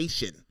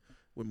association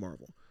with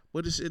Marvel?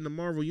 What is in the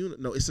Marvel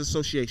unit? No, it's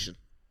association.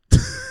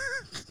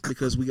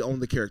 Because we own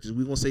the characters.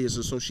 We're gonna say it's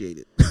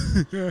associated.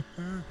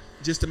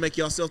 Just to make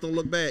yourself don't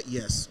look bad,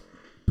 yes.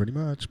 Pretty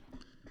much.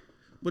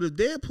 But if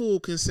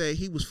Deadpool can say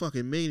he was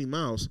fucking Minnie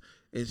Mouse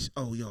and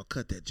y'all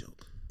cut that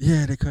joke.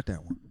 Yeah, they cut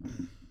that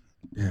one.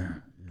 Yeah.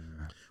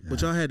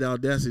 But y'all had the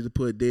audacity to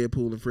put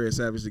Deadpool and Fred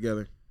Savage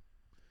together.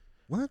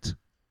 What?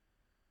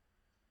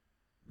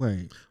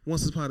 Wait.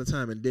 Once upon a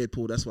time in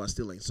Deadpool, that's why I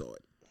still ain't saw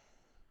it.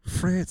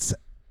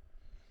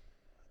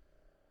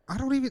 I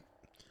don't even.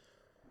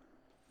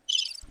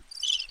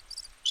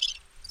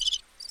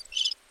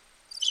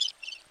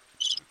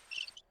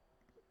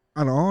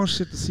 Out of all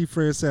shit to see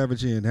Fred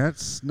Savage in,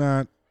 that's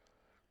not.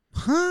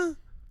 Huh?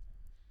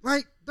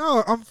 Like,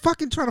 no, I'm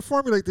fucking trying to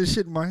formulate this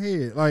shit in my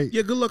head. Like,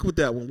 yeah, good luck with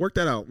that one. Work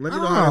that out. Let me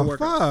know how it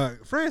works.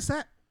 Fuck. Fred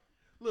Savage.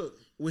 Look.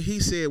 When he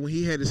said, when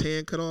he had his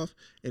hand cut off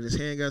and his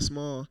hand got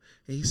small,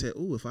 and he said,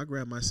 ooh, if I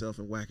grab myself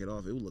and whack it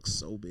off, it would look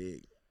so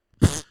big.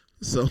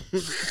 So,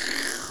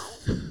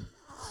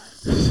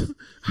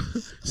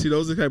 see,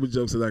 those are the type of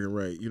jokes that I can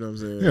write. You know what I'm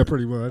saying? Yeah,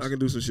 pretty much. I can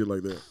do some shit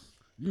like that.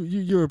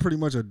 You're pretty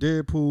much a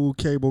Deadpool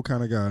Cable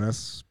kind of guy.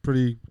 That's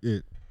pretty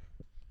it.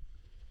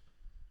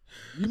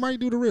 You might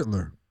do the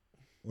Riddler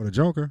or the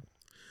Joker.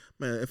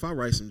 Man, if I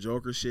write some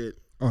Joker shit.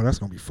 Oh, that's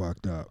gonna be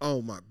fucked up.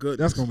 Oh my goodness.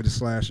 That's gonna be the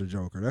slasher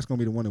Joker. That's gonna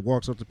be the one that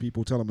walks up to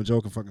people, tell them a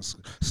joke, and fucking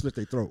slit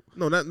their throat.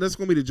 No, that's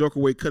gonna be the Joker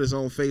where he cut his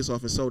own face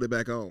off and sewed it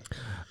back on.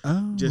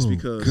 Oh, just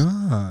because.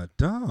 God,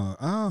 dog.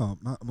 Oh,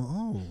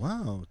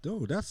 wow,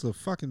 dude, that's a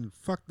fucking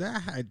fuck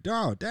that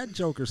dog. That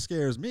Joker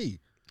scares me.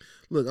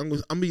 Look, I'm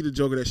gonna be the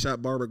Joker that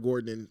shot Barbara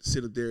Gordon and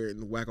sit up there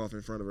and whack off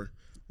in front of her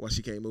while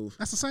she can't move.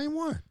 That's the same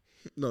one.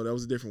 No, that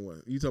was a different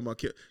one. You talking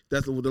about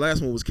that's the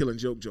last one was Killing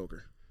Joke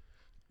Joker.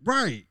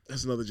 Right.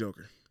 That's another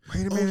Joker.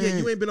 Wait a minute. Oh yeah,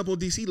 you ain't been up on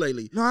DC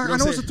lately. No, I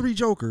know it's the three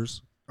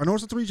Jokers. I know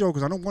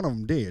one of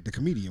them dead, the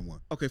comedian one.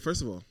 Okay,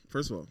 first of all,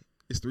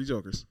 it's three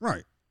Jokers.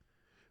 Right.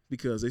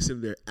 Because they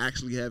sit there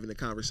actually having a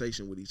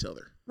conversation with each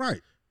other. Right.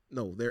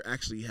 No, they're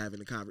actually having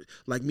a conversation.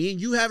 Like me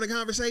and you having a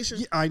conversation.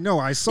 Yeah, I know.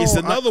 I saw. It's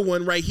another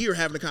one right here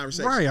having a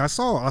conversation. Right. I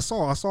saw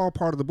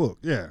part of the book.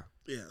 Yeah.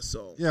 Yeah.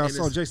 So. Yeah, I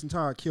saw Jason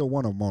Todd kill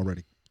one of them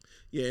already.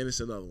 Yeah, and it's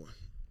another one.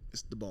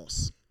 It's the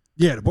boss.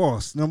 Yeah, the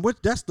boss. Now,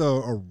 that's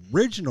the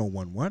original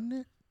one, wasn't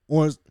it?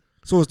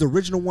 So it's the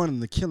original one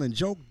and the Killing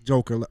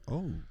Joker.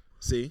 Oh.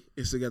 See,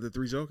 it's still got the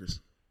three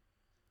Jokers.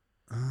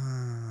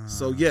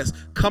 So yes,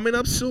 coming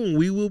up soon,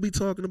 we will be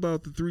talking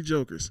about the three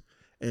Jokers.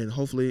 And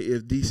hopefully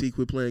if DC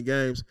quit playing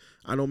games,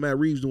 I know Matt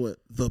Reeves doing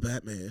The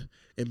Batman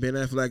and Ben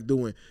Affleck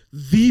doing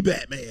The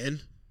Batman.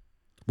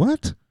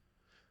 What?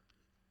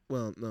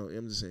 Well, no,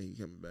 I'm just saying he's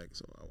coming back.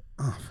 So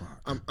fuck.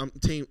 I'm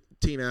Team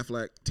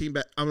Affleck, Team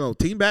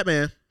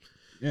Batman.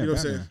 Yeah, you know Batman. what I'm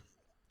saying?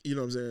 You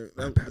know what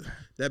I'm saying?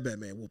 That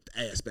Batman whooped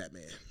ass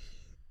Batman.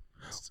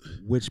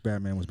 Which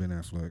Batman was Ben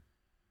Affleck?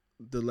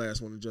 The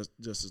last one in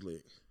Justice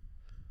League.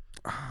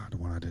 The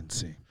one I didn't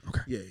see.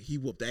 Okay. Yeah, he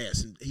whooped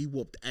ass.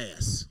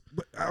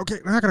 But okay,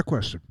 now I got a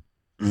question.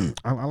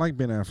 I like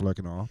Ben Affleck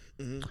and all.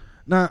 Mm-hmm.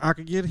 Now I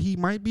could get he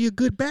might be a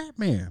good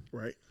Batman.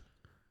 Right.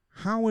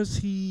 How is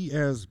he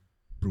as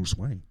Bruce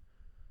Wayne?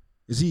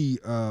 Is he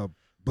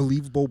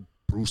believable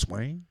Bruce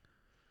Wayne?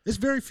 There's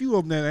very few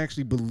of them that are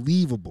actually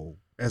believable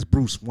as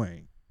Bruce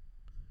Wayne.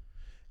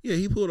 Yeah,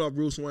 he pulled off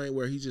Bruce Wayne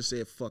where he just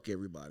said fuck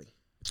everybody.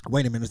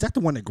 Wait a minute, is that the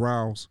one that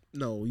growls?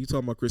 No, you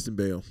talking about Christian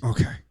Bale.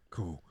 Okay,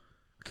 cool.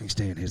 I can't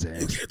stand his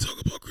ass. You can't talk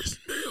about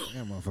Christian Bale.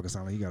 That motherfucker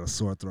sound like he got a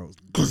sore throat.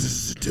 Because this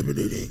is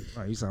intimidating.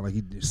 Right, he sound like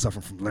he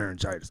suffering from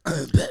laryngitis.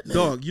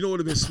 Dog, you know what would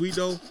have been sweet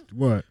though?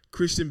 What?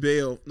 Christian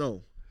Bale,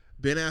 no,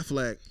 Ben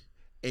Affleck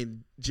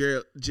and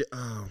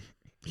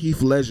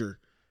Heath Ledger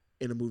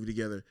in a movie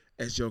together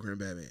as Joker and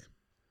Batman.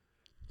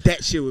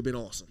 That shit would have been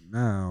awesome.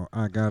 Now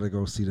I gotta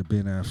go see the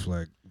Ben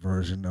Affleck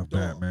version of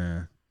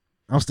Batman.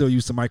 I'm still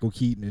used to Michael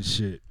Keaton and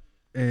shit,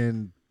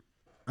 and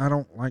I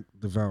don't like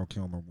the Val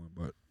Kilmer one,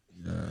 but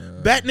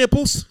bat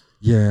nipples.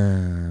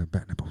 Yeah,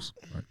 bat nipples.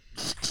 Right.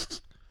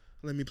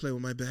 Let me play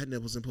with my bat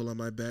nipples and pull out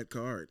my bat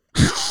card.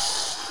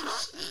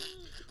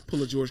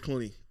 Pull a George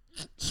Clooney,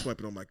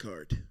 swipe it on my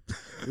card.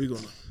 We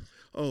gonna.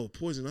 Oh,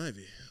 Poison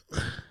Ivy.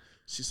 Oh,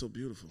 she's so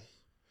beautiful.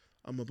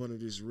 I'm up under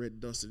this red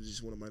dust that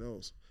just went on my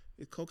nose.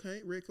 It's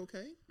cocaine, red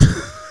cocaine. Get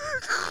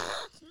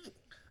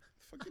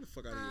the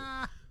fuck out of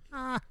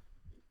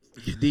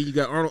here. Then you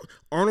got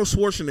Arnold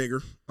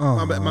Schwarzenegger.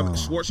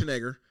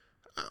 Schwarzenegger.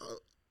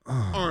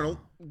 Arnold,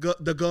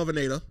 the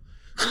Governor. You know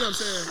what I'm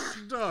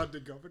saying? The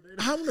Governor.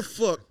 How in the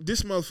fuck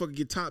this motherfucker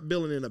get top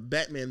billing in a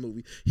Batman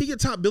movie? He get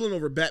top billing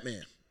over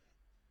Batman.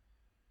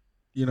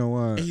 You know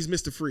what? And he's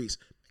Mr. Freeze.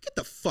 Get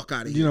the fuck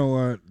out of here. You know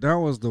what? That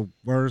was the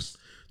worst.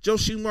 Joe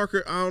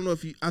Schumacher, I don't know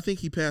if I think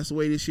he passed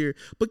away this year,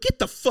 but get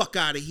the fuck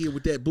out of here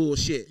with that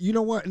bullshit. You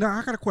know what? Now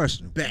I got a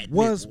question.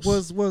 Was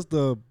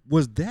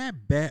that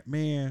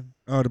Batman,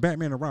 the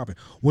Batman and Robin,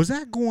 was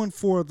that going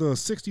for the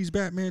 60s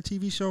Batman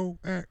TV show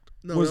act?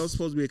 No, that was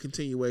supposed to be a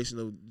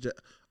continuation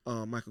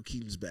of Michael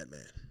Keaton's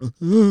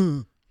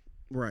Batman.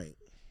 Right.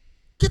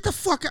 Get the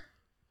fuck out.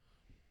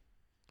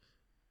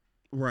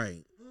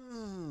 Right.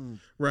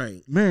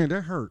 Right. Man,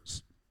 that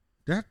hurts.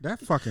 That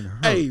fucking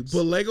hurts. Hey,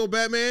 but Lego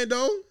Batman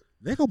though?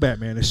 Lego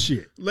Batman is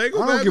shit. I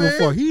don't Batman? Give a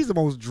fuck. He's the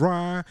most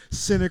dry,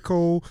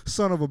 cynical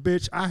son of a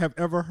bitch I have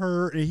ever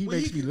heard, and he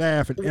makes me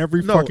laugh at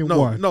every fucking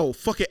one. No,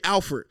 fucking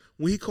Alfred.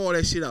 When he called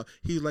that shit out,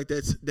 he was like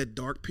that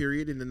dark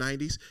period in the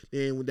 90s,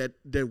 and when that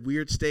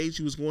weird stage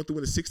he was going through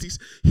in the 60s,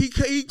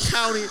 he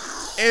counted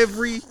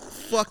every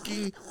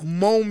fucking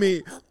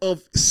moment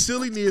of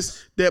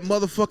silliness that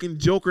motherfucking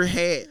Joker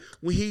had.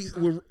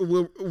 When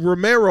with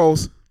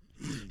Romero's,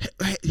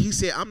 he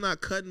said, I'm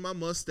not cutting my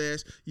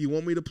mustache. You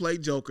want me to play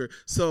Joker.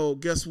 So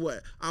guess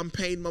what? I'm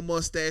painting my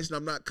mustache and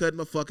I'm not cutting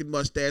my fucking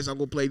mustache. I'm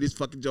going to play this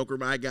fucking Joker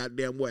my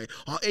goddamn way.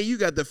 And you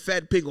got the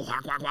fat pig.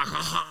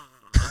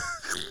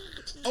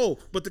 Oh,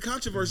 but the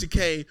controversy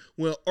came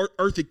when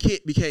Eartha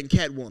Kitt became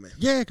Catwoman.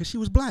 Yeah, because she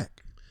was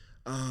black.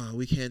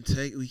 We can't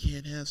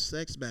have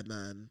sex,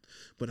 Batman.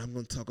 But I'm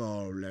gonna talk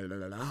all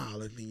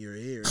in your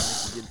ear,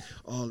 and get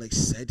all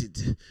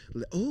excited.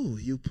 Oh,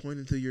 you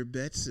pointing to your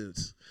bat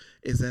suits?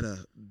 Is that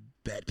a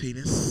bat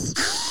penis?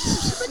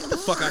 Get the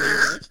fuck out of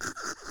here, man.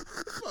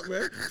 Fuck,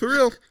 man. For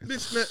real,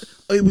 bitch, man.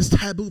 It was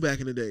taboo back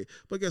in the day.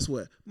 But guess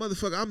what,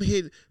 motherfucker? I'm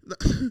hitting.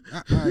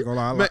 I ain't gonna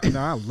lie.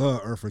 I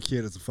love Eartha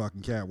Kitt as a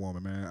fucking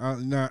Catwoman,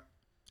 man.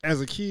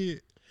 As a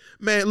kid.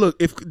 Man, look,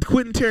 if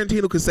Quentin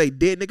Tarantino could say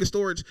dead nigga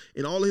storage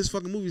in all of his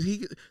fucking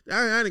movies,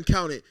 I didn't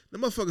count it. The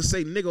motherfucker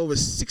say nigga over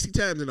 60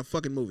 times in a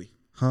fucking movie.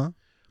 Huh?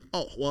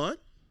 Oh,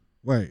 what?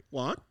 Wait.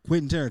 What?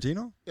 Quentin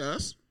Tarantino?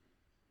 Yes.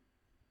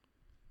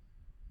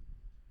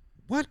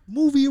 What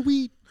movie are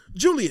we?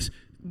 Julius,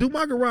 do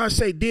my garage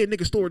say dead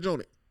nigga storage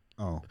on it?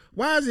 Oh.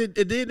 Why is it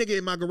a dead nigga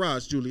in my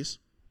garage, Julius?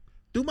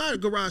 Do my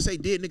garage say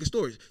dead nigga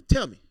storage?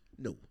 Tell me.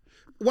 No.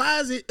 Why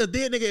is it a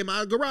dead nigga in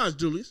my garage,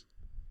 Julius?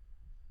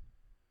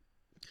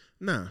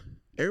 Nah,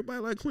 everybody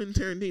like Quentin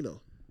Tarantino,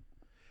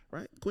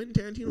 right? Quentin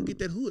Tarantino get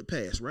that hood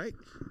pass, right?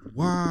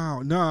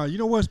 Wow. Nah, you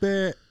know what's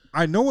bad?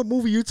 I know what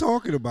movie you're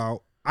talking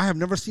about. I have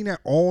never seen that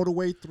all the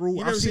way through.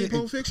 You never seen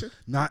Pulp Fiction?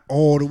 Not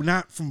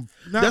from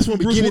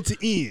beginning to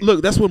end.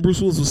 Look, that's when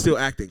Bruce Willis was still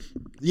acting.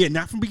 Yeah,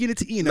 not from beginning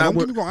to end. Now, don't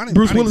get me wrong.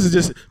 Bruce Willis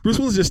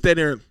is just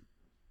standing there.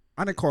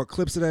 I didn't caught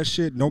clips of that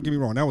shit. Don't get me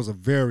wrong. That was a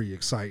very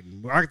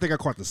exciting. I think I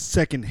caught the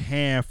second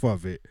half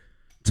of it.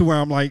 To where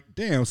I'm like,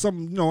 damn,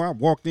 something, I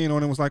walked in on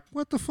it and was like,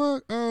 what the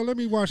fuck? Let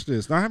me watch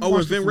this. Now, I haven't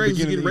watched Vin Rames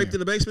was getting raped in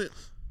the basement?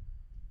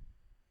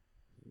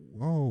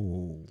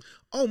 Whoa.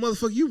 Oh,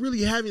 motherfucker, you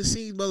really haven't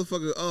seen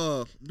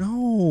motherfucker,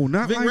 no,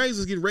 not Vin like... Rames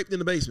was getting raped in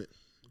the basement.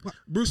 What?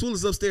 Bruce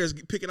Willis upstairs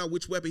picking out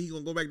which weapon he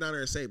gonna go back down there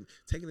and save him.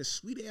 Taking his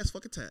sweet ass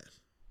fucking time.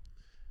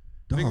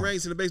 Dog. Vin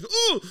Rames in the basement.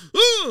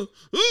 Oh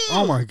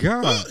my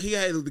God. He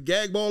had the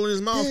gag ball in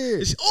his mouth. Yeah.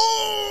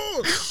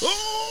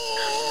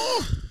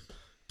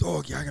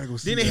 Dog, yeah, I gotta go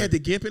see Then they had the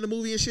Gimp in the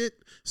movie and shit.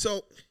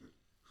 So,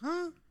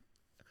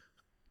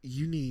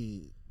 you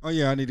need. Oh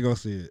yeah, I need to go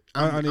see it.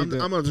 I'm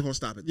just gonna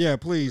stop it. Yeah,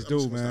 please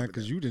do, man,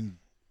 because you didn't.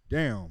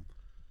 Damn,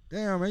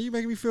 man, you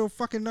making me feel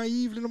fucking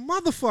naive than a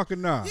motherfucker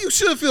now. You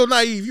should feel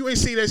naive. You ain't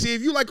seen that shit.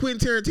 If you like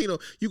Quentin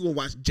Tarantino, you gonna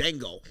watch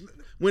Django.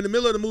 When in the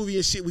middle of the movie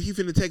and shit, when he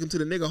finna take him to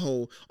the nigga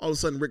hole, all of a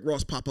sudden Rick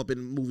Ross pop up in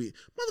the movie.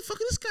 Motherfucker,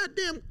 this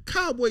goddamn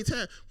cowboy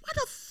time. Why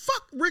the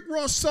fuck Rick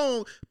Ross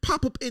song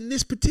pop up in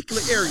this particular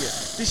area?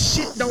 This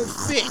shit don't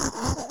fit.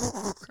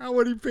 I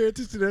wouldn't even pay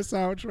attention to that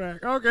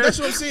soundtrack. Okay. That's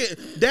what I'm saying.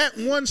 That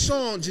one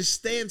song just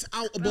stands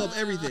out above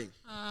everything.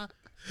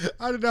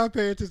 I did not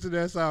pay attention to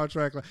that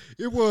soundtrack. Like,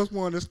 it was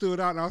one that stood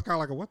out, and I was kind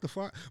of like, "What the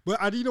fuck?"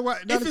 But you know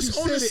what? If it's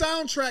on the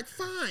soundtrack,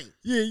 fine.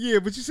 Yeah.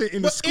 But you say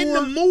in the score, in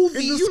the movie,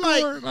 in the you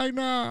score, like,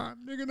 nah,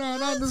 nigga, nah,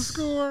 not in the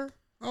score.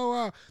 Oh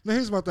wow. Now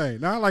here's my thing.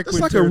 Now I like.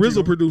 It's like a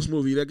RZA produced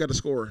movie that got a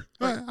score.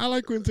 I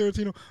like Quentin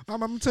Tarantino. I'm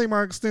gonna tell you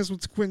my extents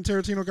with Quentin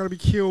Tarantino. Got to be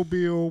Kill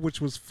Bill,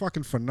 which was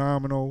fucking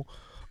phenomenal.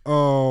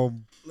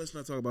 Let's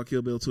not talk about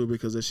Kill Bill 2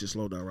 because that shit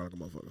slowed down like a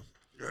motherfucker.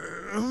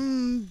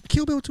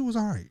 Kill Bill 2 was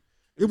alright.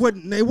 It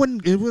wasn't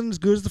as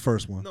good as the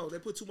first one. No, they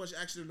put too much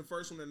action in the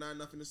first one and not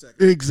enough in the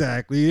second.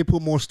 Exactly. They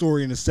put more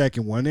story in the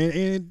second one.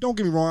 And don't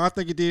get me wrong, I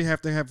think it did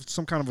have to have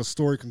some kind of a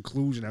story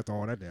conclusion after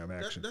all that damn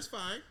action. That's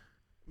fine.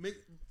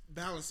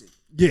 balancing.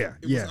 Yeah,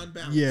 It yeah, was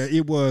unbalanced. yeah.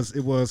 It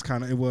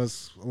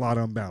was a lot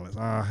unbalanced.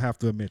 I have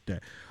to admit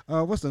that.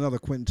 What's another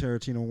Quentin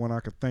Tarantino one I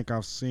could think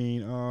I've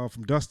seen?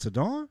 From Dusk to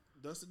Dawn.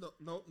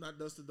 No, not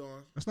Dust to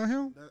Dawn. That's not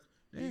him.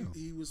 Damn.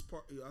 He was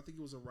part. I think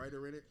he was a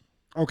writer in it.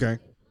 Okay.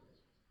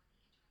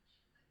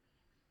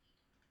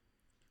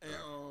 And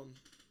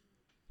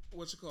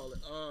what you call it?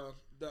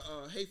 The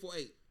Hateful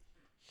Eight.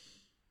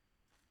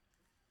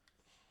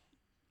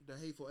 The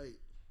Hateful Eight.